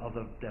speak to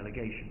other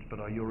delegations,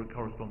 but our Europe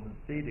correspondents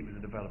did. It was a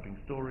developing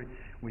story.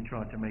 We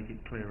tried to make it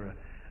clearer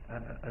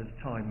as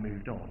time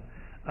moved on.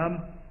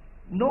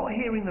 Not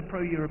hearing the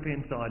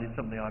pro-European side is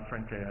something I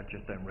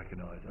just don't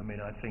recognise. I mean,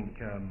 I think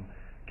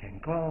Ken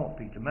Clarke,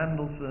 Peter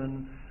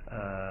Mandelson,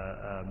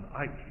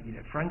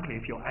 frankly,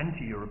 if you're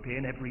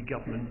anti-European, every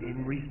government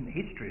in recent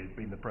history has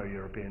been the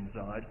pro-European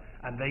side,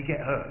 and they get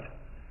hurt.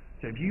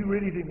 So if you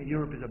really think that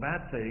Europe is a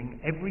bad thing,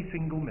 every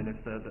single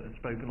minister that has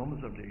spoken on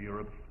the subject of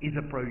Europe is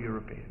a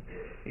pro-European,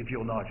 if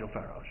you're Nigel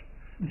Farage.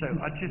 So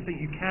I just think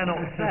you cannot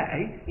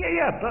say,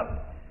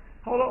 but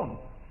hold on,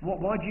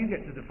 why do you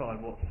get to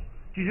define what?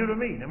 Do you see what I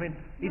mean? I mean,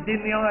 it's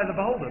in the eye of the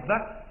beholder.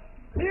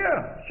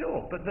 Yeah,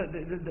 sure, but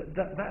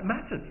that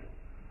matters.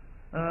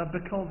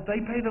 Because they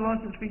pay the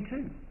licence fee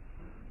too,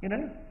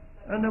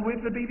 And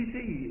with the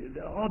BBC,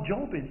 our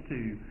job is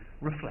to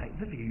reflect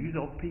the views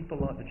of people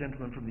like the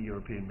gentleman from the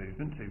European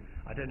movement, who,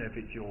 I don't know if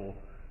it's your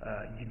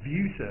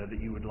view, sir, that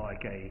you would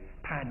like a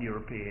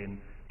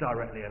pan-European,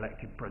 directly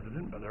elected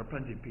president, but there are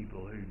plenty of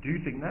people who do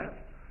think that.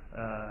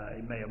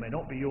 It may or may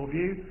not be your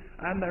view,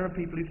 and there are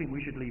people who think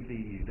we should leave the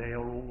EU. They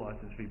are all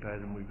licence fee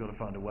payers, and we've got to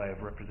find a way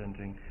of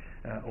representing,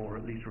 or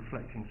at least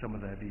reflecting some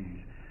of their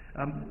views.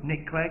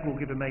 Nick Clegg will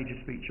give a major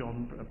speech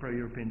on a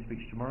pro-European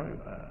speech tomorrow,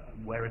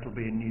 where it'll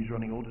be in news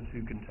running orders.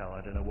 Who can tell?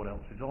 I don't know what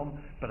else is on,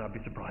 but I'd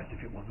be surprised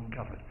if it wasn't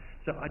covered.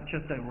 So I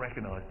just don't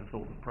recognise the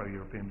thought that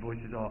pro-European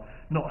voices are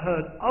not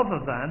heard,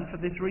 other than for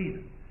this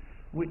reason,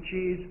 which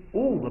is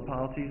all the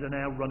parties are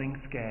now running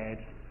scared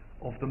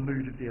of the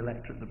mood of the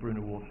electorate that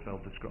Bruno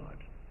Waterfield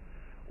described.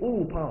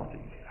 All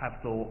parties have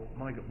thought,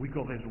 my God, we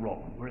got this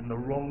wrong. We're in the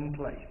wrong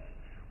place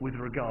with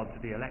regard to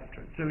the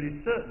electorate. So it is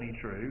certainly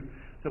true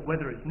that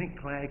whether it's Nick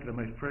Clegg, the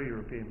most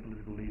pro-European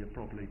political leader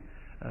probably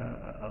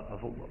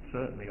of all, well,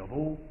 certainly of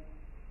all,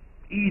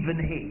 even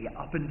he,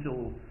 up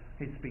until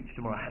his speech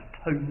tomorrow, has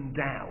toned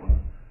down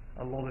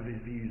a lot of his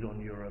views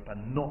on Europe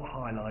and not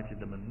highlighted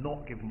them and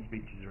not given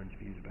speeches or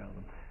interviews about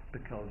them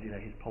because, you know,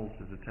 his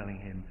pollsters are telling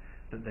him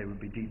that they would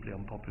be deeply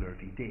unpopular if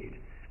he did.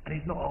 And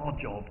it's not our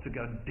job to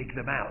go and dig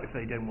them out if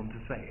they don't want to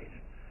say it.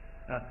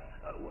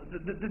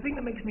 The thing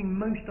that makes me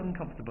most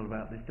uncomfortable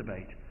about this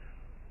debate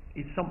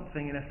is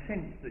something, in a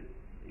sense, that,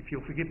 if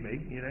you'll forgive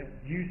me, you know,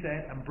 you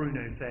said and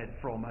Bruno said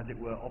from, as it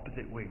were,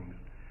 opposite wings.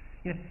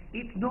 You know,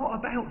 it's not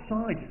about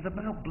sides, it's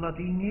about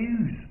bloody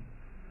news.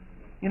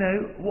 You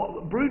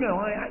know, Bruno,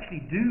 I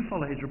actually do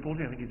follow his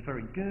reporting. I think it's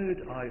very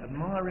good. I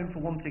admire him for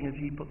wanting, as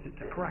he puts it,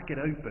 to crack it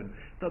open.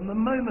 But the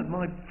moment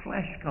my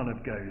flesh kind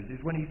of goes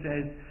is when he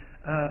says,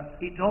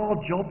 it's our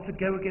job to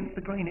go against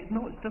the grain. It's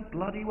not, it's to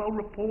bloody well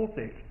report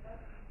it.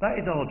 That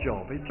is our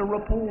job, is to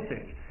report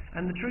it.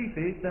 And the truth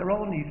is, there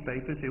are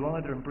newspapers who,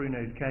 either in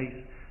Bruno's case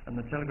and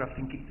the Telegraph,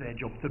 think it's their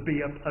job to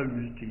be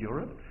opposed to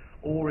Europe,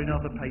 or in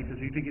other papers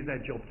who think it's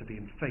their job to be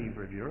in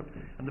favour of Europe.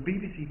 And the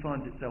BBC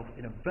finds itself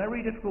in a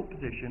very difficult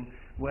position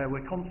where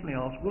we're constantly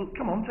asked, well,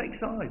 come on, take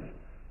sides.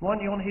 Why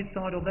aren't you on his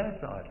side or their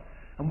side?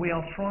 And we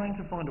are trying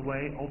to find a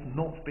way of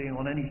not being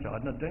on any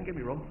side. Now, don't get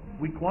me wrong,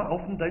 we quite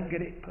often don't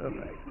get it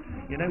perfect.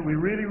 You know, we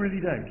really,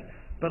 really don't.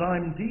 But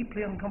I'm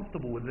deeply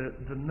uncomfortable with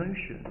the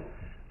notion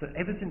that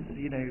ever since,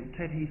 you know,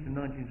 Ted Heath in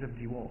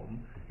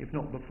 1971, if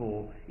not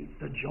before, it's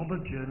the job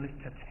of journalists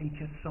to take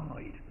a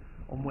side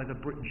on whether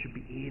Britain should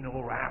be in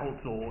or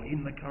out, or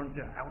in the currency,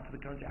 out of the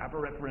currency, have a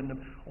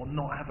referendum, or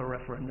not have a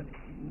referendum.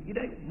 You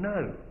don't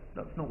know.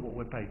 That's not what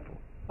we're paid for.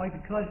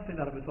 Can I just pick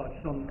that up as well,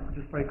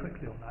 just very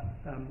quickly on that?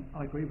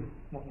 I agree with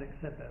what Nick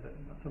said there, that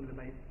something that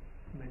made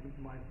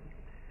my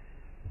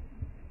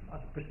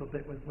bristle a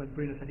bit when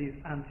Bruno said he's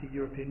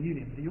anti-European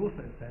Union, but he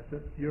also said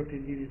that the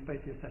European Union is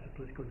basically a set of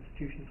political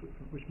institutions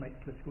which make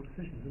political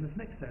decisions. And as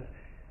Nick says,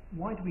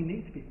 why do we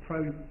need to be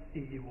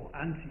pro-EU or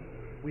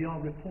anti-EU? We are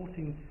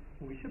reporting,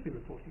 or we should be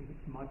reporting,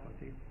 from my point of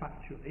view,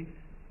 factually,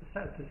 a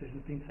set of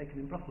decisions being taken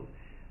in Brussels.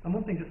 And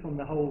one thing just on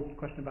the whole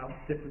question about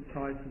different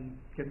sides and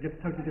getting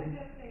totally different...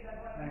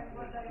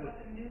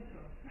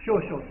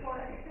 Sure.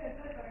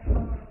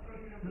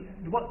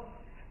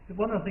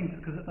 One of the things,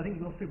 because I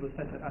think lots of people have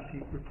said that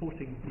actually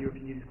reporting the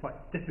European Union is quite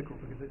difficult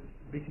because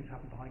meetings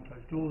happen behind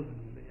closed doors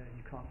and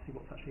you can't see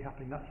what's actually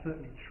happening. That's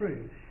certainly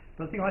true.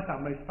 But the thing I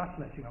found most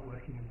fascinating about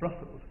working in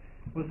Brussels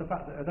was the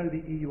fact that although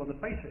the EU on the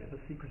face of it is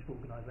a secretive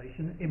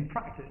organisation, in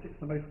practice it's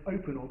the most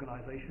open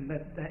organisation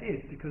there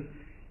is, because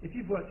if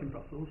you've worked in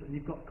Brussels and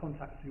you've got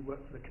contacts who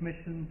work for the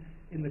Commission,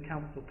 in the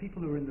Council, people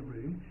who are in the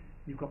room,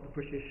 you've got the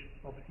British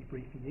obviously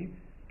briefing you,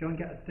 go and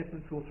get a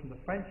different source from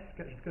the French,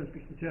 go and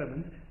speak to the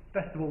Germans,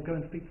 best of all go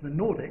and speak to the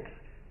Nordics,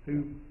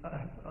 who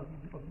are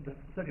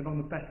certainly among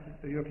the best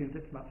European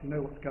diplomats who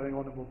know what's going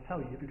on and will tell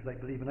you because they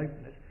believe in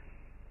openness.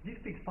 If you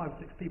speak to 5 or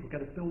 6 people,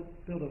 get a build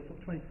a sort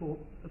of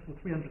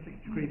 360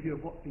 degree view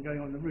of what's been going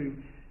on in the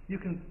room, you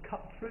can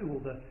cut through all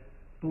the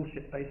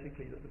bullshit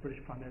basically that the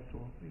British Prime Minister,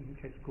 or in the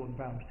case of Gordon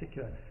Brown in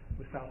particular,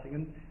 was spouting,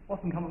 and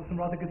often come up with some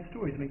rather good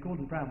stories. I mean,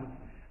 Gordon Brown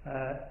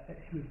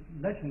he was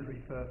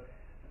legendary for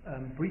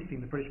briefing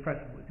the British press,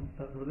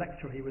 the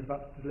lecture he was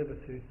about to deliver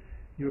to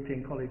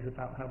European colleagues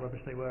about how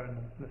rubbish they were and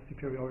the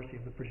superiority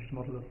of the British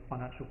model of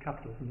financial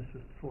capitalism. This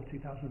was before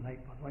 2008,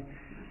 by the way.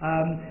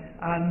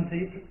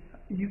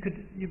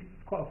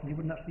 Quite often you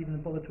wouldn't actually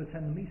even bother to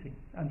attend the meeting,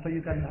 and so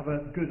you then have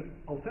a good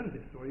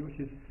alternative story, which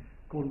is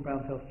Gordon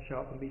Brown tells to show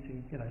up at the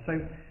meeting. You know, so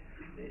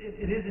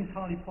it is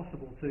entirely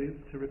possible to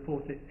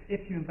report it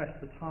if you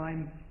invest the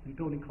time in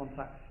building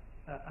contacts,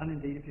 and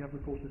indeed if you have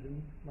reporters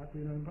in like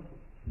Bruno in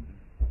Brussels.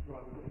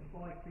 Right, we've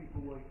got 5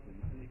 people waiting,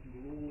 and if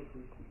you will all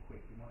agree to be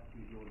quick, we might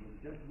choose the order.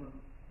 The gentleman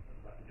at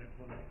the back, the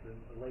gentleman next to him,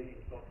 a lady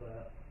at the top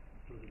there,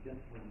 so the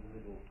gentleman in the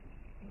middle,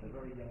 and a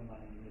very young man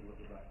in the middle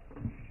at the back.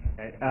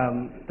 Okay,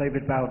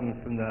 David Bowden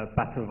from the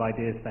Battle of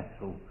Ideas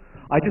Festival.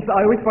 I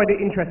always find it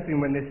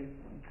interesting when this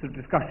sort of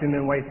discussion in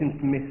a way seems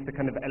to miss the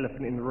kind of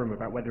elephant in the room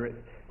about whether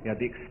it's, you know,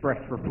 the express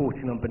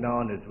reporting on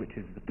bananas which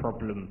is the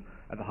problem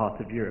at the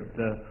heart of Europe.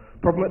 The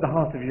problem at the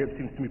heart of Europe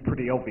seems to me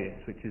pretty obvious,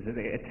 which is that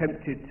it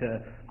attempted to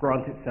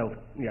grant itself,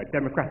 you know,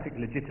 democratic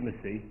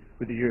legitimacy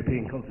with the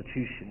European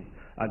Constitution,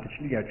 to,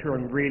 you know, try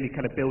and really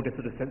kind of build a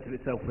sort of sense of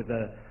itself as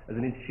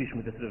an institution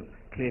with a sort of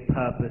clear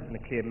purpose and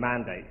a clear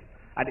mandate.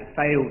 And it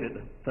failed at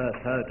the first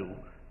hurdle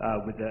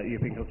with the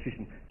European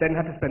Constitution, then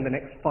had to spend the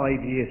next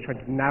 5 years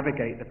trying to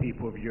navigate the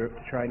people of Europe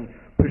to try and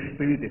push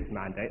through this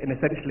mandate, and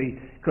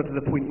essentially got to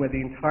the point where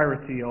the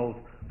entirety of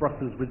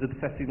Brussels was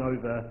obsessing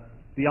over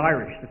the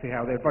Irish to see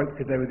how they vote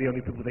because they were the only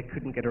people they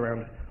couldn't get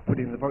around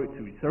putting the vote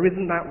to. So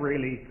isn't that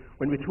really,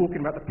 when we're talking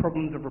about the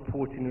problems of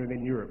reporting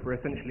within Europe, we're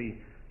essentially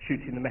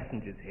shooting the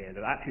messengers here,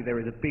 that actually there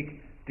is a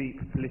big,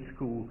 deep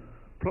political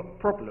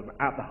problem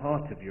at the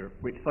heart of Europe,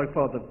 which so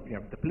far the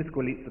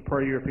political elites, the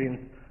pro-Europeans,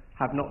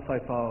 have not so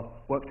far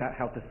worked out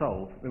how to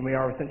solve. And we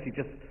are essentially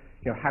just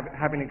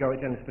having a go at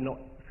journalists for not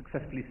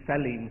successfully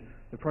selling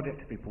the project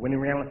to people, when in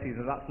reality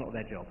that's not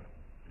their job.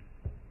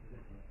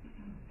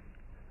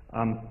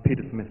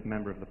 Peter Smith,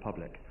 member of the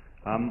public.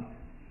 I'm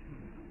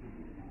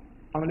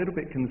a little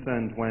bit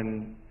concerned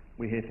when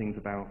we hear things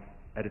about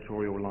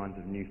editorial lines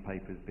of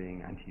newspapers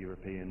being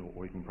anti-European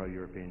or even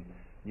pro-European,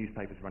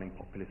 newspapers running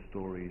populist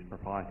stories,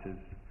 proprietors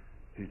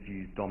whose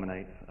views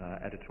dominate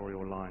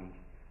editorial lines,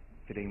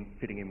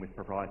 fitting in with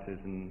proprietors,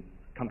 and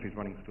countries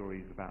running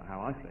stories about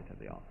how isolated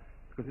they are.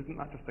 Because isn't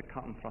that just the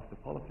cut and thrust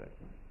of politics?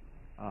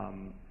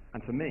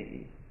 And for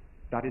me,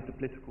 that is the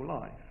political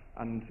life.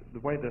 And the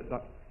way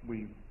that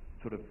we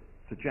sort of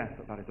suggest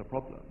that is a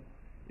problem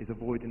is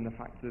avoiding the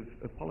facts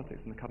of politics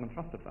and the cut and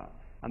thrust of that.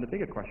 And the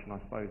bigger question, I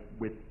suppose,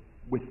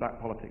 with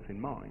that politics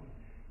in mind,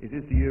 is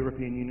the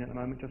European Union at the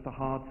moment just a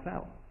hard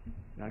sell?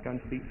 Go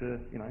and speak to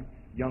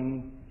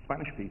young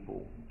Spanish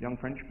people, young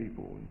French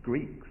people,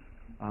 Greeks.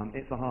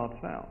 It's a hard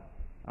sell.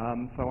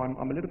 So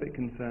I'm a little bit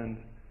concerned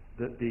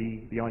that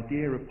the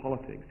idea of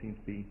politics seems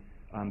to be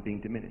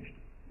being diminished.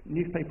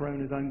 Newspaper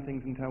owners own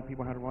things and tell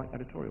people how to write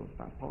editorials.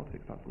 That's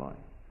politics, that's life.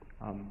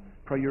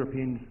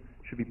 Pro-Europeans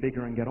should be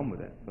bigger and get on with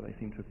it, but they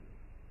seem to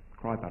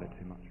cry about it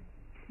too much.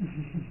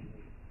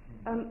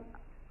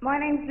 My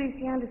name's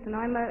Lucy Anderson.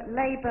 I'm a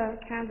Labour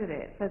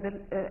candidate for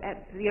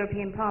at the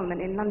European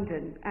Parliament in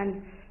London,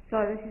 and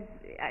so this is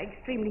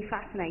extremely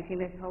fascinating,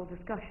 this whole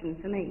discussion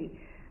for me.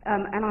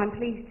 And I'm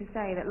pleased to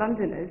say that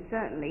Londoners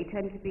certainly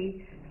tend to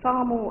be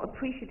far more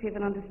appreciative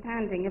and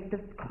understanding of the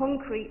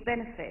concrete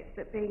benefits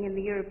that being in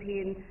the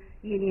European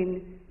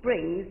Union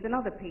brings than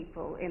other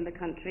people in the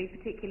country,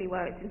 particularly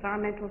where it's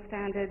environmental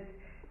standards,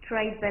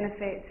 trade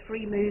benefits,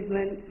 free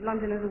movement.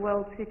 London is a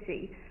world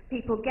city.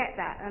 People get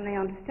that and they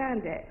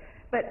understand it.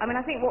 But I mean,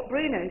 I think what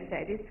Bruno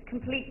said is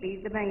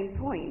completely the main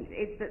point,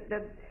 is that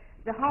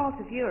the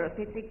heart of Europe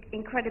is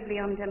incredibly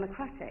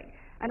undemocratic.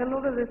 And a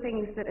lot of the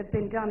things that have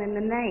been done in the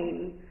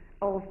name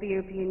of the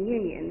European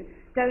Union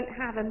don't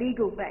have a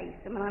legal base.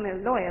 I mean, I'm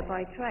a lawyer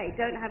by trade,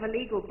 don't have a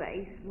legal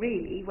base,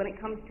 really, when it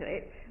comes to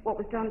it. What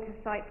was done to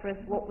Cyprus,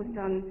 what was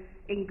done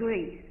in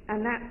Greece.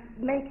 And that's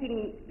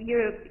making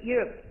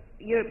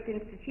Europe's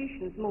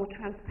institutions more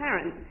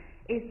transparent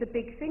is the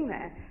big thing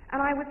there.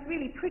 And I was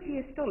really pretty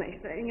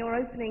astonished that in your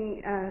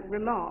opening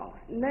remarks,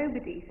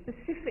 nobody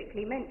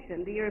specifically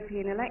mentioned the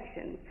European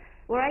elections.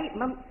 We're 8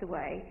 months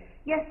away.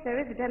 Yes, there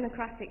is a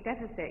democratic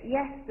deficit.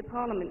 Yes, the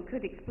Parliament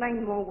could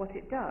explain more what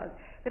it does.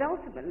 But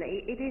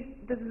ultimately, it is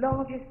the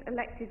largest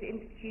elected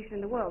institution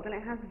in the world, and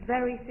it has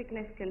very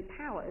significant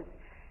powers.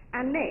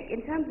 And Nick,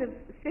 in terms of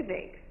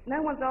civics,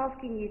 no one's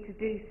asking you to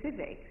do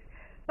civics,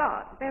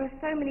 but there are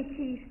so many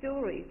key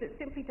stories that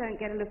simply don't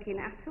get a look in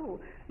at all.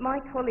 My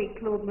colleague,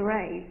 Claude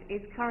Moraes,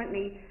 is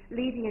currently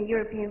leading a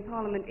European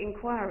Parliament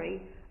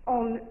inquiry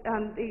on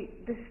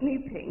the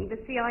snooping, the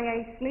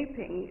CIA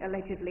snooping,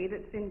 allegedly,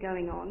 that's been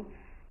going on.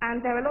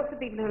 And there are lots of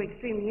people who are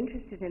extremely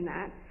interested in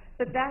that,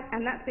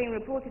 and that's being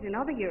reported in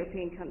other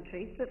European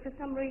countries, but for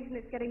some reason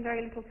it's getting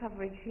very little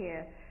coverage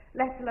here,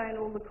 let alone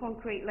all the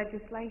concrete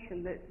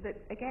legislation that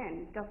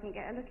again, doesn't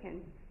get a look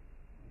in.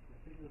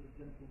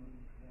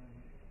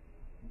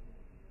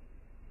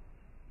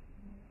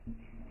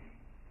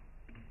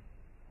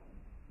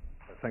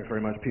 Thanks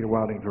very much. Peter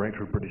Wilding,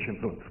 Director of British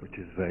Influence, which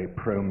is a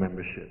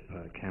pro-membership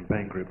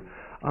campaign group.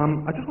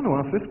 I just want to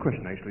ask this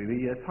question, actually.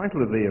 The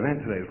title of the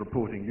event today is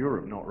Reporting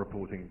Europe, Not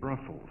Reporting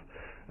Brussels.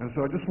 And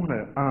so I just want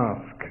to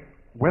ask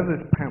whether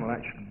this panel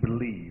actually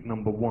believes,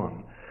 number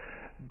one,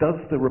 does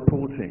the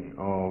reporting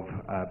of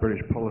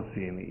British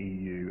policy in the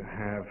EU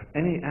have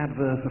any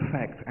adverse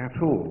effect at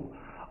all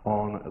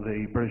on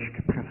the British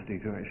capacity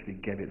to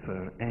actually get its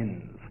own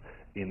ends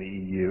in the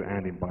EU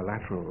and in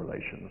bilateral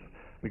relations?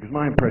 Because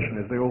my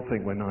impression is they all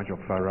think we're Nigel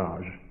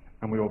Farage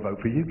and we all vote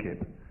for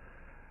UKIP.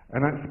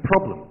 And that's the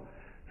problem.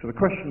 So the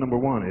question number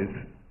one is,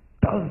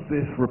 does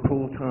this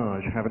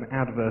reportage have an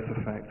adverse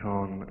effect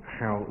on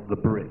how the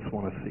Brits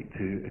want to seek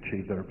to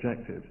achieve their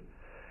objectives?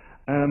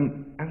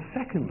 And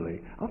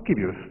secondly, I'll give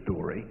you a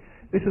story.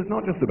 This is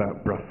not just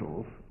about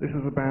Brussels. This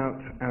is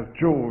about, as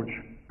George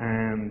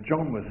and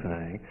John were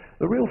saying,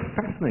 the real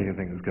fascinating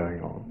thing that's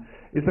going on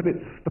is that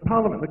it's the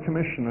Parliament and the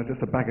Commission are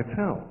just a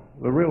bagatelle.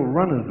 The real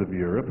runners of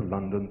Europe,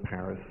 London,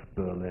 Paris,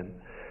 Berlin.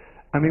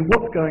 I mean,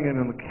 what's going on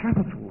in the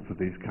capitals of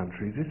these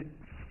countries is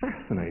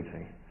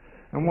fascinating.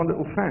 And one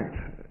little fact,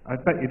 I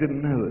bet you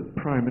didn't know that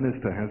the Prime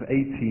Minister has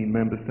 18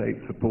 member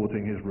states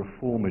supporting his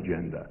reform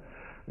agenda,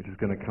 which is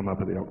going to come up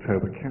at the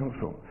October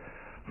Council.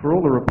 For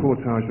all the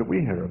reportage that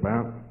we hear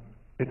about,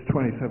 it's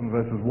 27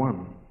 versus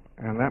 1.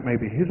 And that may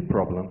be his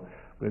problem,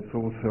 but it's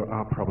also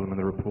our problem in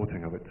the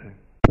reporting of it too.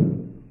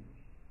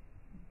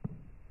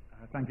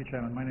 Thank you,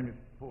 Chairman. My name is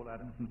Paul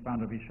Adamson,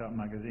 founder of eSharp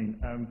magazine.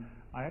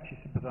 I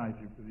actually sympathise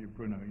with you,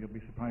 Bruno. You'll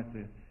be surprised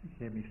to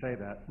hear me say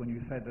that. When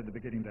you said at the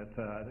beginning that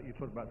you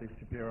talked about the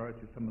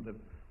superiority of some of the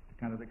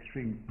kind of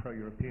extreme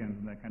pro-Europeans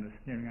and their kind of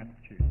sneering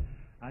attitude.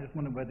 I just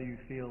wonder whether you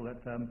feel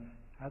that are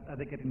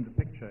they getting the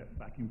picture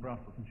back in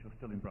Brussels, since you're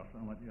still in Brussels,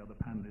 unlike the other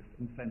panellists,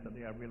 in the sense that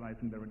they are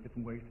realising there are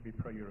different ways to be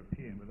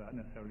pro-European without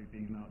necessarily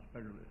being an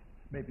arch-federalist.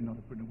 Maybe not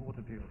a Bruno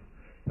Waterfield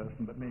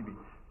person, but maybe.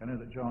 I know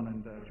that John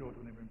and George,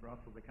 when they were in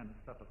Brussels, they kind of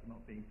suffered for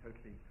not being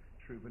totally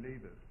true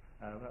believers.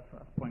 That's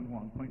point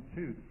one. Point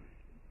two,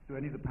 do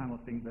any of the panel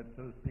think that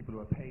those people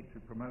who are paid to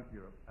promote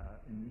Europe,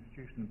 in the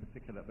institution in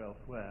particular, but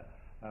elsewhere,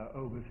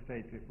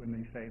 overstate it when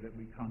they say that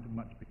we can't do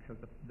much because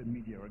the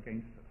media are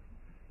against us?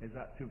 Is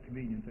that too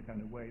convenient a kind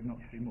of way not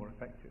to be more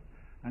effective?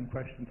 And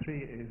question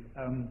three is,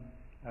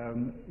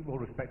 with all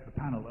respect to the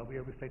panel, are we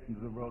overstating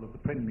the role of the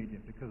print media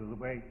because of the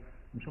way,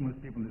 I'm sure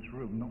most people in this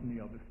room, not me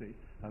obviously,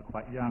 are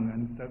quite young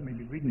and don't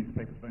maybe read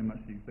newspapers very much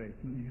these days,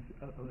 and use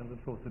other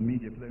sorts of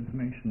media for their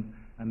information,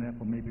 and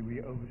therefore maybe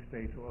we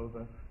overstate or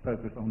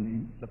over-focus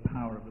on the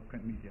power of the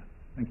print media.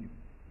 Thank you.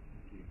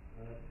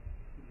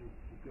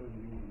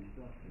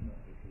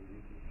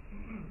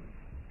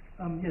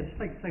 Yes,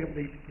 take up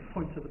the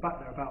points at the back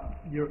there about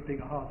Europe being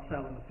a hard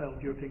sell and the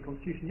failed European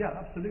constitution. Yeah,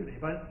 absolutely.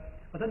 But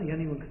I don't think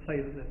anyone could say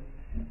that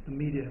the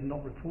media have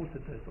not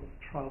reported the sort of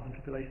trials and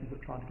tribulations of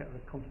trying to get the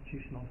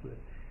constitution onto the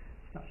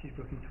statute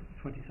book in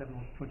 27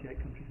 or 28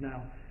 countries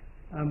now.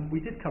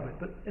 We did cover it,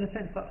 but in a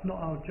sense that's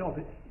not our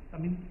job. The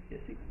thing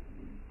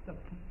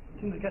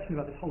that gets me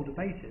about this whole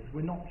debate is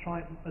we're not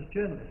trying, as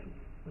journalists,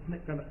 as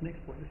Nick, going back to Nick's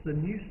point, this is a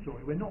news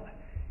story. We're not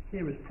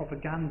here as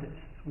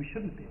propagandists. We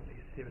shouldn't be at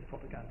least here as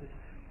propagandists.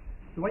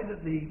 The way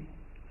that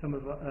some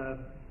of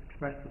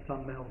Express or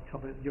Sun Mail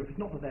cover Europe, it's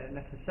not that they're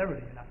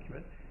necessarily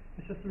inaccurate,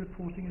 it's just the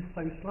reporting is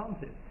so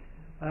slanted.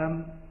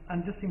 And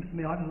it just seems to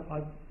me, as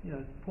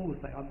Paul was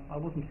saying, I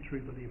wasn't a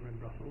true believer in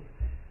Brussels,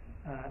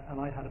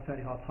 and I had a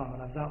fairly hard time when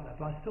I was out there,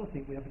 but I still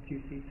think we have a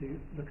duty to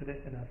look at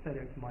it in a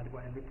fairly open-minded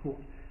way and report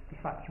the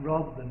facts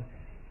rather than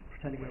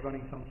pretending we're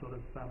running some sort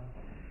of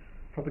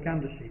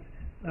propaganda sheet.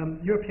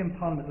 European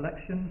Parliament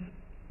elections,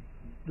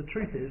 the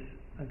truth is,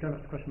 and going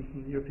back to the question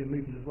from the European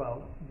movement as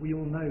well, we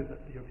all know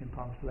that the European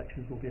Parliament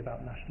elections will be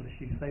about national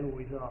issues. They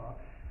always are.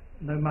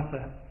 No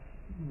matter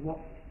what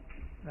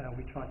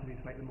we try to do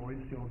to make them more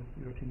interesting, or the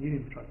European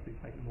Union tries to do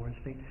to make them more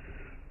interesting,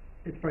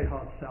 it's very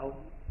hard to sell.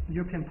 The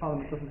European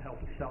Parliament doesn't help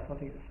itself. I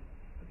think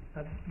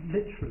it's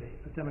literally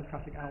a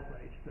democratic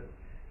outrage that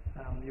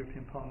the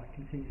European Parliament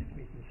continues to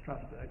meet in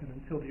Strasbourg, and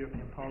until the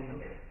European Parliament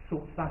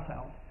sorts that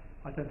out,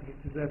 I don't think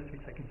it deserves to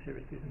be taken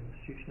seriously as an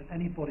institution.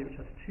 Anybody which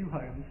has two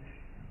homes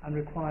and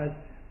requires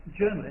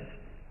journalists,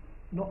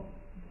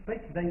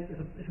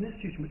 it's an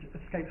institution which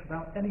escapes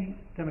without any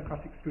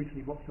democratic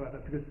scrutiny whatsoever,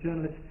 because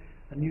journalists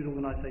and news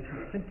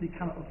organisations simply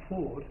cannot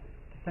afford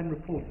to send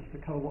reporters to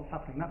cover what's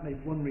happening. That may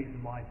be one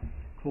reason why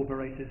Claude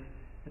Barrett's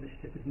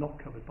initiative is not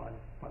covered by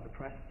the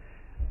press.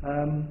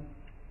 And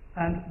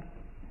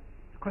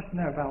the question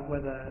there about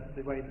whether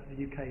the way that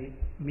the UK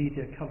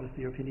media covers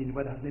the European Union,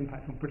 whether it has an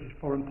impact on British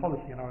foreign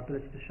policy and our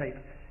ability to shape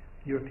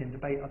the European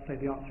debate, I'd say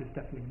the answer is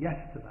definitely yes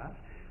to that.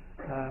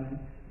 I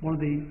was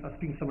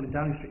speaking to someone in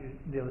Downing Street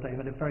the other day who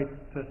had a very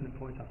pertinent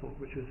point, I thought,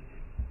 which was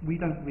we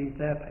don't read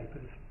their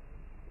papers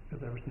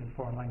because they're written in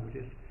foreign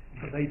languages,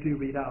 but they do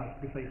read ours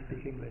because they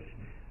speak English.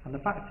 And the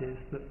fact is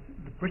that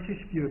the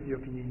British view of the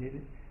European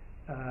Union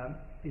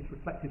is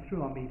reflected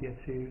through our media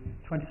to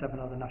 27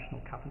 other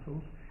national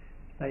capitals.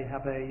 They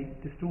have a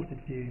distorted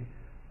view,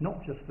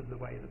 not just of the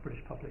way the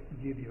British public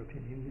view the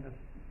European Union, as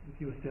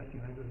you were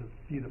suggesting, there's a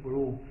view that we're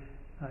all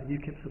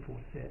UKIP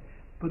supporters here,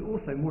 but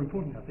also, more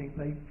importantly, I think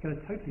they get a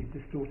totally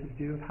distorted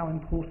view of how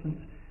important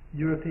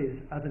Europe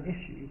is as an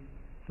issue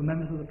for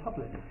members of the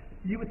public.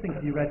 You would think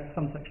if you read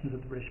some sections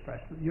of the British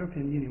press that the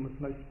European Union was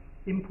the most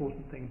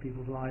important thing in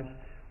people's lives,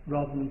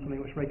 rather than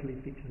something which regularly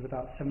features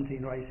about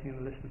 17 or 18 in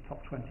the list of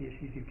top 20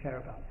 issues you care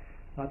about.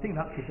 And I think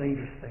that's a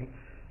dangerous thing.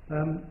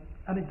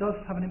 And it does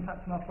have an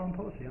impact on our foreign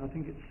policy, and I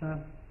think it's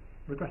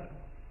regrettable.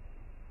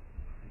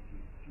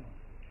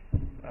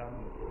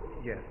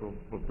 Yes,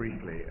 well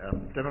briefly.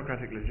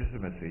 Democratic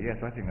legitimacy, yes,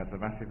 I think that's a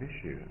massive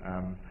issue.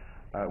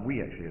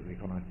 We actually, as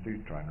Economist, do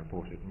try and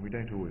report it, and we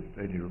don't always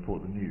only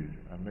report the news.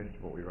 Most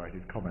of what we write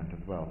is comment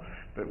as well,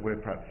 but we're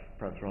perhaps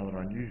rather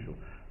unusual.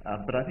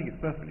 But I think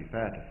it's perfectly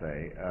fair to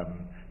say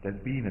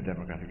there's been a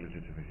democratic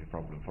legitimacy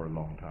problem for a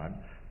long time.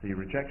 The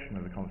rejection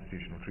of the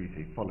Constitutional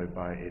Treaty, followed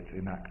by its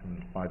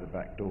enactment by the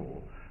back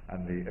door,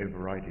 and the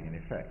overriding, in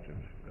effect, of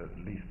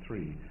at least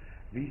 3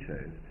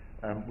 vetoes,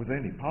 was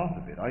only part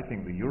of it. I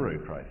think the Euro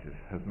crisis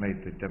has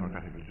made the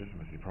democratic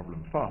legitimacy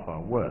problem far, far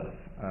worse,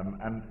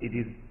 and it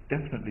is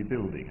definitely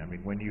building. I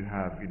mean, when you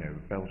have,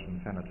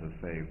 Belgian senators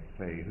say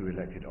who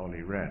elected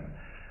Olli Rehn,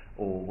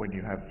 or when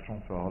you have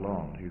François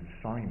Hollande, who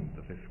signed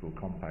the fiscal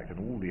compact and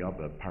all the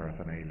other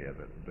paraphernalia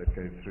that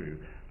goes through,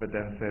 but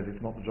then says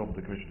it's not the job of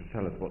the Commission to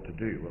tell us what to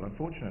do. Well,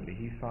 unfortunately,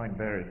 he signed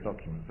various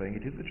documents saying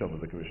it is the job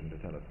of the Commission to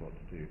tell us what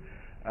to do.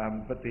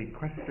 But the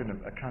question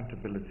of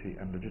accountability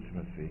and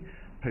legitimacy,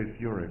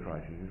 post-Euro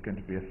crisis is going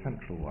to be a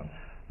central one.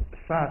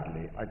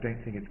 Sadly, I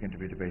don't think it's going to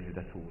be debated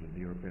at all in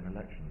the European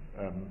elections.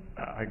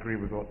 I agree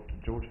with what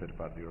George said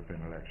about the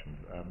European elections.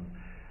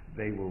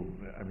 They will,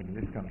 I mean, in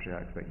this country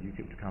I expect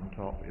UKIP to come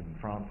top. In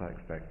France I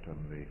expect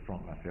the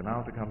Front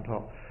National to come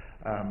top.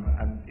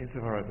 And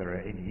insofar as there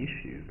are any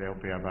issues, they'll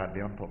be about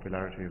the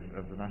unpopularity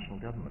of the national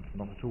government,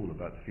 not at all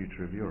about the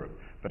future of Europe.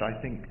 But I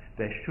think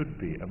there should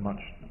be a much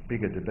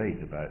bigger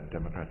debate about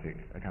democratic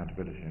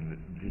accountability and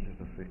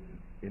legitimacy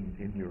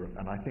in Europe,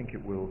 and I think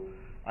it will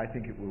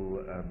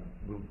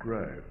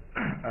grow.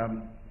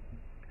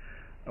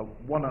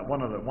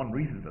 One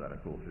reason for that,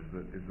 of course,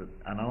 is that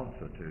an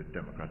answer to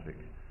democratic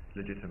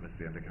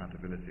legitimacy and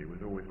accountability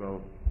was always,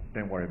 well,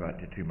 don't worry about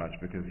it too much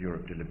because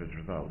Europe delivers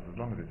results. As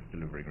long as it's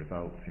delivering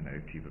results, you know,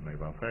 cheaper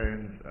mobile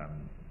phones,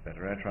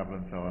 better air travel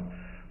and so on,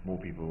 more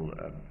people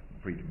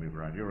free to move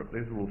around Europe,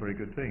 those are all very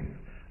good things.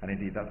 And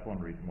indeed, that's one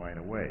reason why, in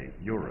a way,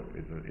 Europe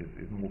is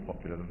more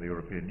popular than the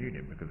European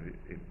Union, because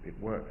it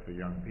works for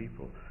young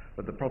people.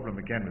 But the problem,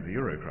 again, with the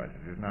Euro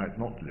crisis is now it's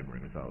not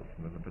delivering results.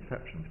 And there's a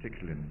perception,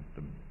 particularly in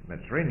the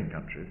Mediterranean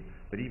countries,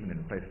 but even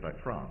in places like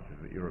France,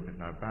 is that Europe is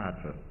now bad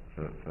for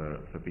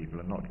people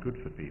and not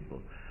good for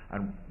people.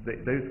 And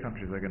those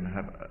countries are going to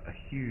have a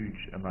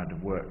huge amount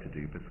of work to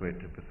do to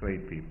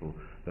persuade people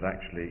that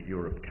actually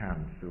Europe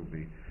can still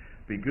be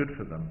good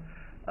for them.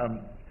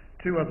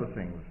 Two other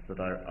things that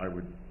I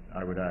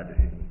would add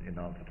in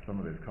answer to some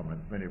of those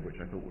comments, many of which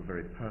I thought were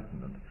very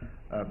pertinent.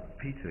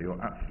 Peter, you're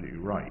absolutely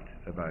right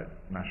about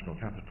national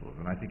capitals,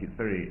 and I think it's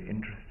very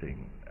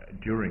interesting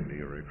during the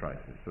Euro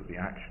crisis that the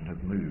action has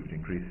moved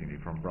increasingly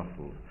from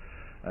Brussels.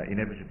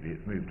 Inevitably,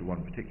 it's moved to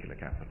one particular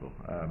capital,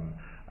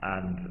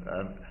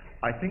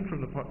 I think from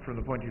the point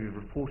of view of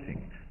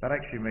reporting, that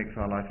actually makes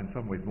our life in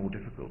some ways more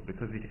difficult,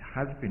 because it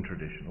has been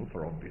traditional,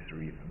 for obvious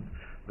reasons,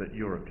 that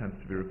Europe tends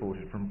to be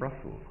reported from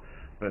Brussels.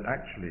 But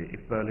actually,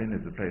 if Berlin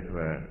is a place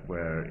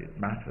where it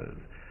matters,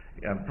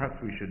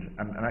 perhaps we should,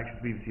 and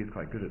actually the BBC is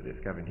quite good at this,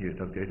 Gavin Hewitt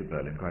does go to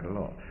Berlin quite a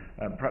lot,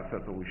 perhaps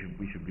that's what we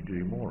should be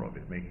doing more of,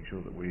 is making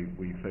sure that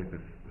we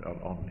focus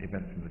on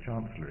events in the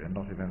Chancellery and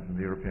not events in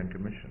the European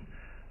Commission.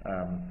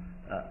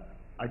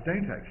 I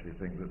don't actually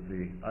think that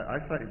I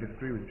slightly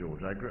disagree with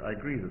George. I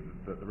agree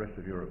that the rest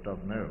of Europe does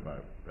know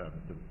about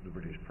the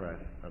British press,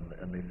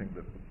 and they think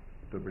that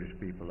the British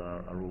people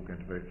are all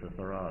going to vote for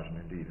Farage, and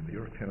indeed in the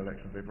European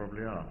elections they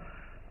probably are.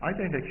 I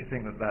don't actually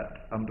think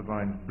that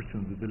undermines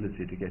Britain's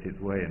ability to get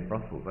its way in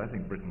Brussels. I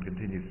think Britain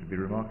continues to be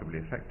remarkably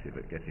effective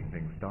at getting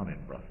things done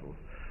in Brussels,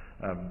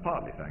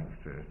 partly thanks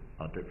to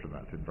our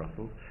diplomats in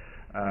Brussels.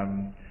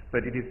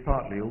 But it is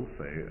partly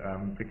also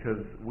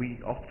because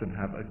we often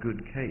have a good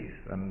case,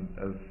 and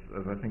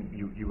as I think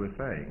you were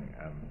saying,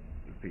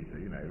 Peter,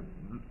 you know,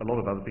 a lot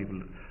of other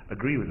people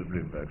agree with the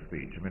Bloomberg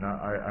speech. I mean,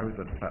 I was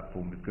at a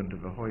platform with Günter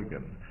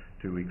Verheugen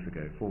 2 weeks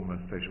ago, former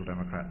Social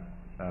Democrat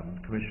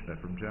commissioner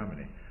from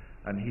Germany,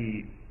 and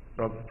he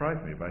rather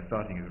surprised me by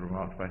starting his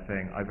remarks by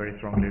saying, I very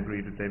strongly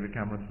agreed with David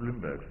Cameron's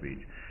Bloomberg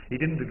speech. He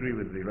didn't agree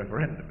with the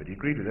referendum, but he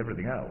agreed with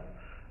everything else.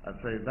 And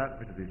so that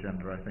bit of the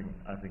agenda, I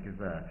think is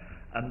there.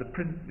 And the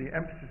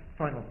emphasis,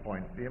 final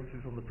point, the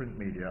emphasis on the print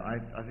media,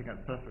 I think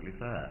that's perfectly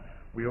fair.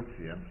 We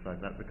obviously emphasise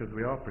that because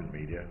we are print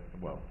media.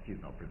 Well, he's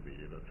not print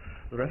media, but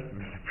the rest of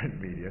us are print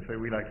media, so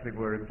we like to think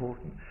we're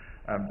important.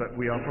 But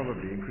we are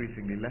probably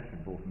increasingly less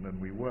important than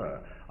we were.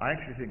 I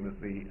actually think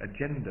that the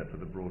agenda for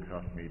the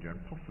broadcast media,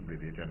 and possibly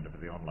the agenda for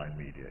the online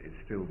media, is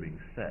still being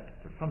set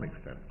to some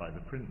extent by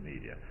the print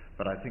media.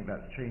 But I think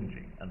that's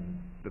changing,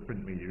 and the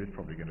print media is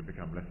probably going to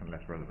become less and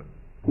less relevant.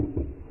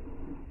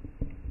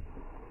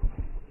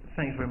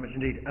 Thanks very much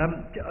indeed.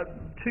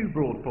 Two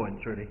broad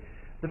points, really.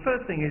 The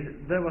first thing is,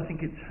 though I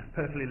think it's a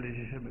perfectly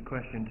legitimate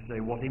question to say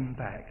what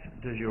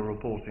impact does your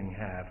reporting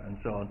have and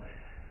so on,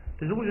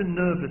 there's always a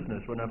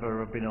nervousness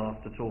whenever I've been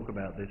asked to talk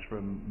about this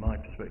from my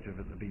perspective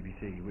at the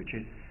BBC, which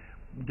is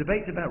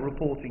debates about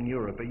reporting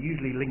Europe are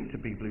usually linked to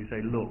people who say,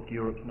 look,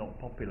 Europe's not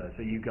popular,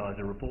 so you guys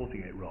are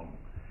reporting it wrong.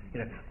 You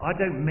know, I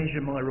don't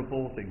measure my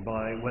reporting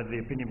by whether the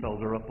opinion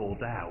polls are up or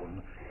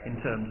down in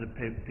terms of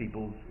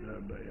people's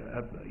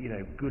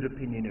good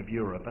opinion of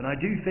Europe. And I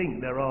do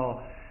think there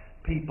are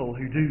people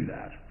who do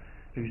that,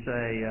 who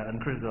say and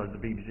criticise the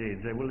BBC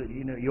and say, well,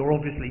 you know, you're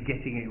obviously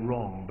getting it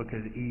wrong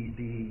because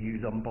the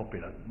EU's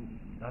unpopular.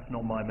 That's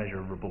not my measure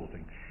of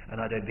reporting, and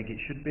I don't think it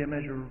should be a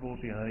measure of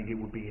reporting. I think it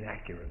would be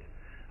inaccurate.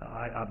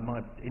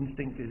 My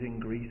instinct is in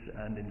Greece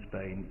and in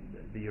Spain,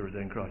 the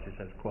Eurozone crisis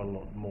has quite a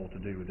lot more to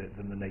do with it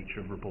than the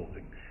nature of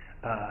reporting,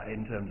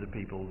 in terms of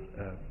people's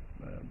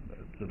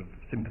sort of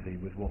sympathy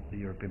with what the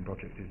European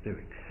project is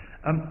doing.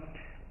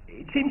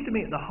 It seems to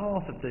me at the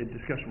heart of the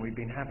discussion we've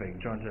been having,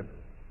 trying to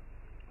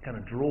kind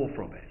of draw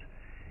from it,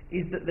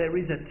 is that there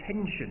is a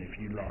tension, if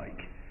you like,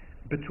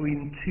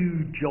 between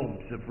two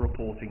jobs of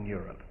reporting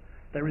Europe.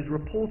 There is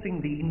reporting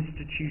the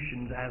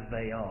institutions as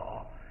they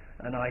are,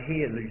 and I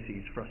hear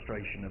Lucy's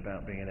frustration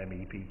about being an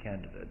MEP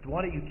candidate.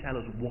 Why don't you tell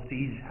us what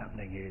is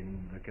happening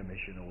in the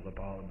Commission or the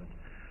Parliament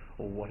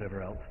or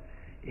whatever else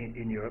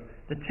in Europe?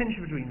 The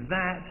tension between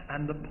that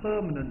and the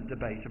permanent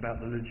debate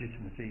about the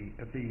legitimacy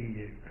of the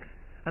EU.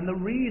 And the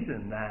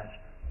reason that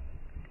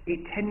it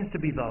tends to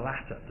be the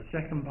latter, the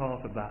second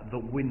part of that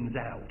wins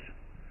out,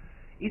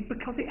 is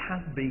because it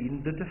has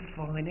been the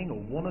defining, or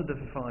one of the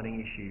defining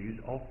issues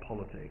of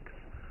politics,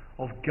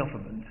 of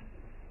government,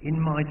 in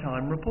my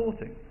time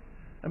reporting.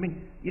 I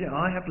mean,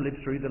 I have lived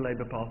through the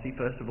Labour Party,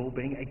 first of all,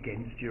 being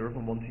against Europe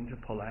and wanting to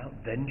pull out,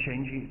 then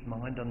changing its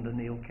mind under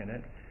Neil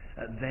Kinnock,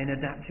 then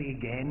adapting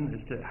again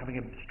as to having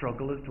a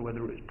struggle as to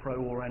whether it was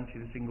pro or anti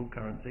the single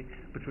currency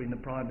between the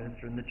Prime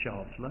Minister and the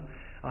Chancellor.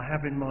 I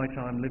have in my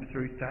time lived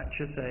through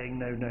Thatcher saying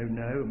no, no,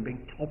 no, and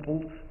being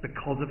toppled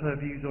because of her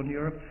views on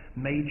Europe,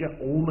 Major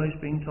almost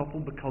being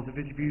toppled because of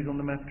his views on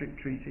the Maastricht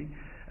Treaty,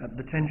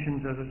 the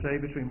tensions, as I say,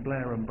 between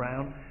Blair and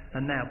Brown,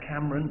 and now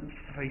Cameron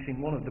facing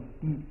one of the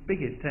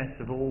biggest tests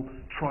of all,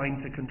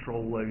 trying to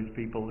control those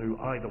people who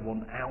either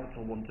want out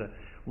or want to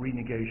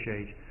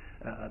renegotiate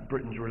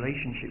Britain's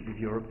relationship with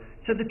Europe.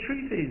 So the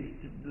truth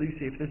is,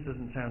 Lucy, if this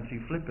doesn't sound too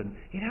flippant,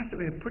 it has to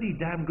be a pretty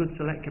damn good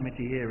select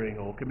committee hearing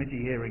or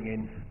committee hearing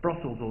in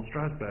Brussels or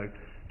Strasbourg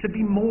to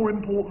be more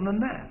important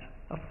than that.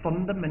 A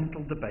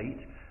fundamental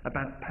debate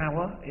about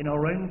power in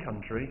our own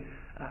country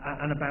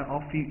and about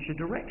our future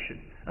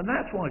direction. And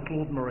that's why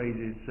Claude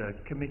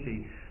Moraes'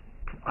 committee,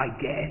 I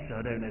guess,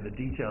 I don't know the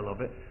detail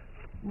of it,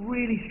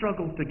 really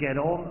struggles to get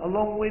on,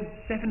 along with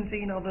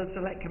 17 other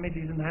select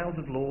committees in the House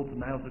of Lords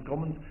and the House of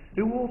Commons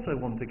who also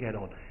want to get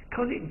on,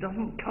 because it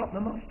doesn't cut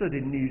the mustard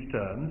in news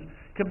terms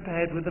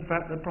compared with the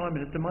fact that the Prime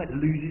Minister might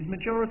lose his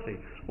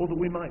majority, or that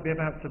we might be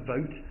about to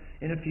vote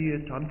in a few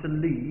years' time to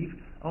leave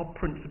our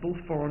principal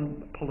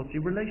foreign policy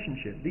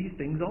relationship. These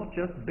things are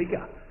just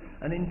bigger,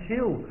 and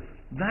until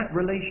that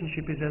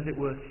relationship is, as it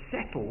were,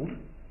 settled,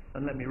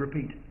 and let me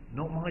repeat,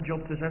 not my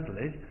job to settle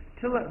it,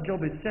 till that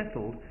job is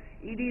settled,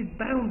 it is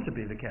bound to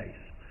be the case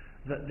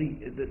that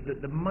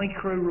the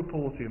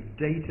micro-reporting of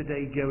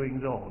day-to-day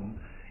goings-on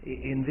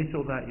in this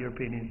or that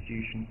European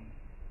institution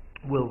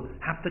will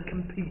have to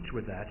compete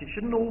with that. It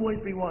shouldn't always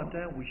be wiped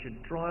out. We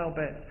should try our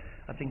best.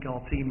 I think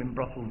our team in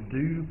Brussels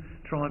do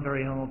try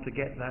very hard to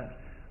get that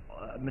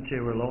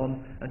material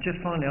on. And just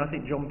finally, I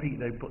think John Peet,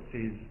 though, puts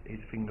his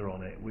finger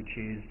on it, which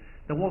is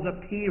there was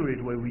a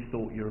period where we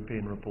thought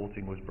European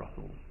reporting was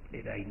Brussels.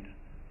 It ain't.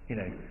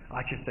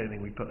 I just don't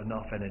think we put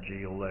enough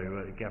energy,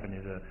 although Gavin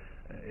is,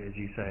 as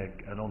you say,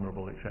 an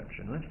honourable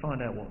exception. Let's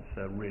find out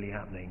what's really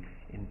happening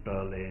in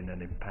Berlin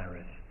and in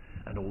Paris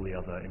and all the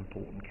other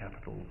important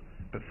capitals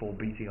before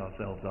beating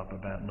ourselves up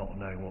about not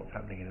knowing what's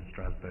happening in a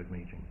Strasbourg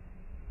meeting.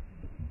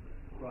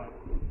 Right,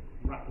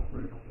 rattle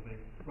through a couple of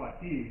things. Right,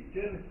 views.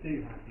 Journalists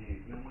do have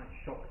views, and it might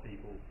shock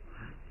people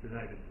to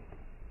know this.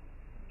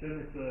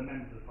 Journalists are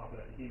members of the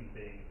public, human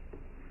beings,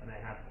 and they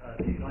have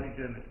views. I think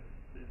journalists,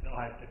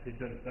 if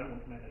journalists don't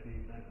want to make their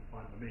views known, that's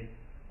fine for me.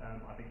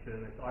 I think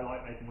journalists, I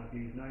like making my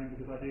views known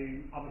because I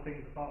do other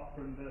things apart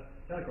from the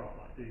Telegraph.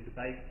 I do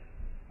debate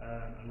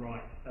and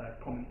write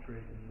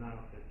commentaries and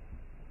analysis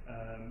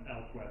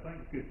elsewhere. So I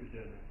think it's good for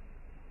journalists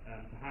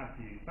to have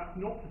views. That's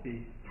not to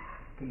be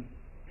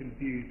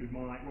confused with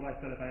what I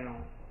said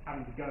about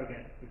having to go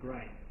against the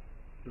grain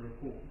to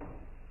report.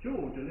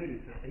 George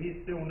alluded to it. He is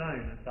still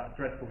known as that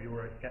dreadful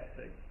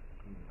Eurosceptic,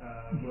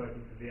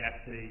 working for the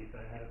FT, so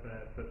head of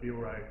the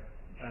bureau,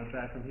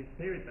 there from his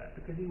period there,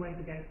 because he went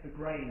against the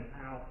grain of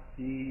how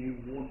the EU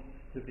wants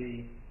to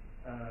be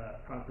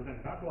kind of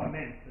presented. That's what I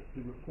meant, that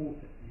to report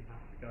it, you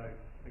have to go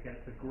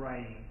against the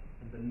grain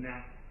and the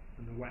gnats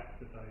and the wets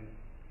of those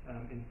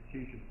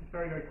institutions. Just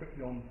very, very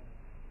quickly on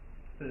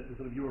the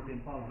sort of European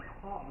Parliament.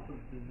 Part of the sort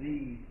of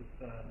disease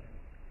of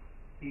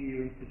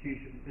EU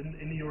institutions,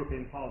 in the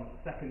European Parliament,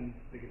 the second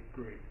biggest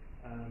group,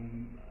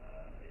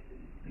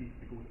 used to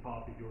be called the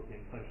Party of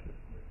European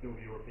Socialists, they're still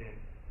the European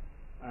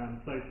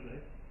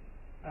Socialists,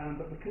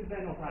 but because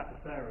they're not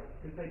adversarial,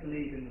 because they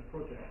believe in the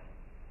project,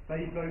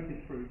 they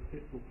voted through the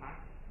fiscal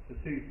pact, the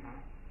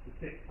 2-pack, the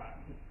 6-pack,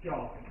 it's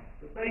jargon,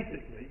 but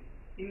basically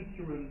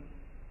instruments,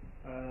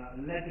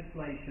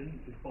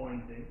 legislation which is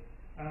binding,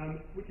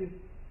 which is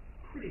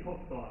pretty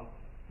hostile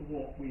to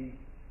what we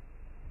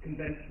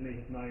conventionally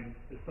have known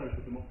as social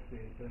democracy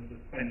in terms of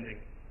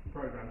spending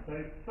programs. So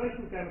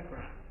Social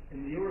Democrats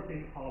in the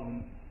European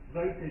Parliament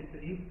voted to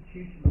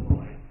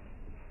institutionalise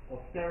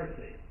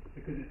austerity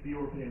because it's the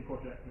European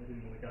project and they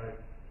didn't want to go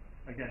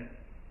against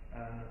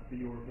the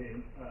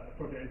European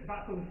project. It's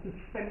that sort of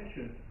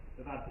suspension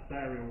of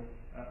adversarial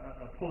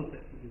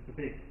politics which is the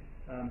big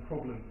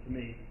problem to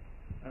me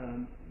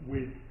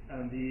with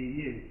the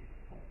EU.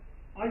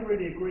 I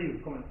really agree with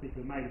the comments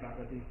people have made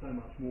about there being so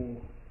much more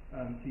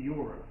to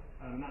Europe,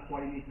 and that's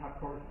why you need to have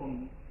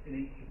correspondents in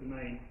each of the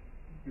main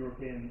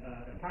European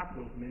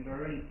capitals. I mean, there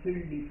are only 2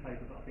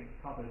 newspapers that I think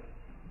covered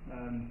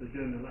the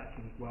German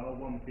elections well.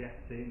 One was the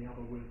FT and the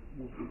other was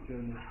Wall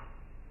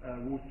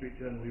Street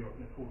Journal Europe,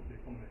 and of course the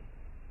Economist.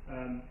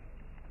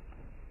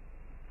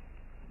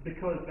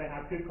 Because they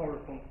have good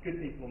correspondents, good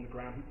people on the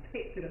ground who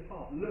picked it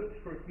apart, looked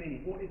for its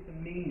meaning. What is the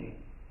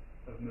meaning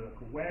of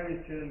Merkel? Where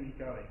is Germany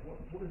going?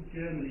 What does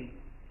Germany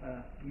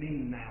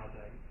mean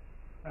nowadays?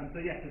 So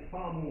yes, there's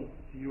far more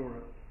to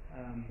Europe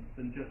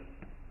than just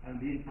and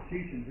the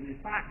institutions, and in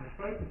fact the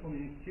focus on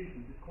the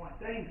institutions is quite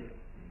dangerous.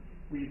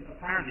 We've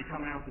apparently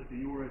come out of the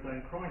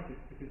Eurozone crisis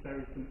because there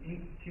is some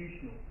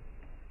institutional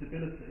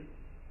stability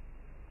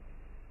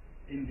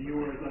in the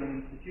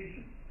Eurozone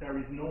institutions. There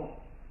is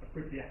not a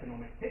pretty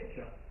economic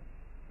picture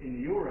in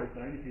the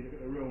Eurozone. If you look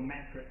at the real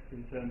metrics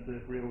in terms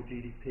of real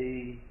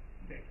GDP,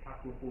 fixed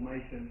capital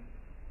formation,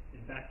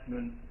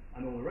 investment,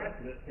 and all the rest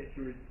of it, the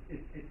picture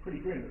is pretty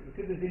grim. But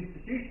because there's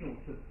institutional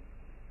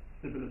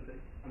stability,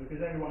 and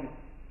because everyone is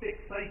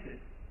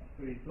fixated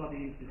with these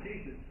bloody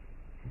institutions,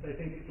 they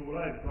think it's all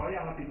over. So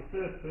I'll be the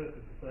first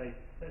person to say,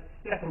 let's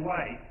step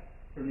away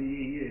from the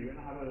EU and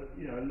have a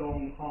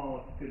long,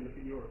 hard, good look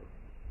at Europe.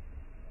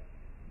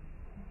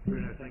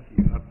 Bruno, thank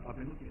you. I've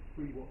been looking at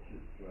 3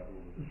 watches throughout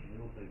all of this, and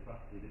they all say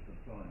vastly different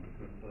times,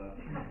 but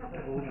they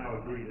all now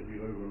agree that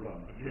we've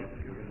overrun. So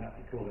we're going to have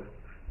to call it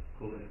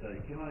a day.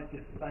 Can I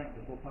just thank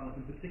the 4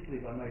 panelists, and particularly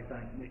if I may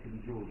thank Nick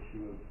and George,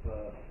 who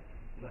have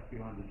left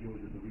behind the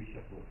joys of the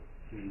reshuffle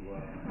to be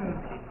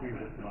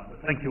with us tonight.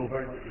 But thank you all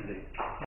very much indeed.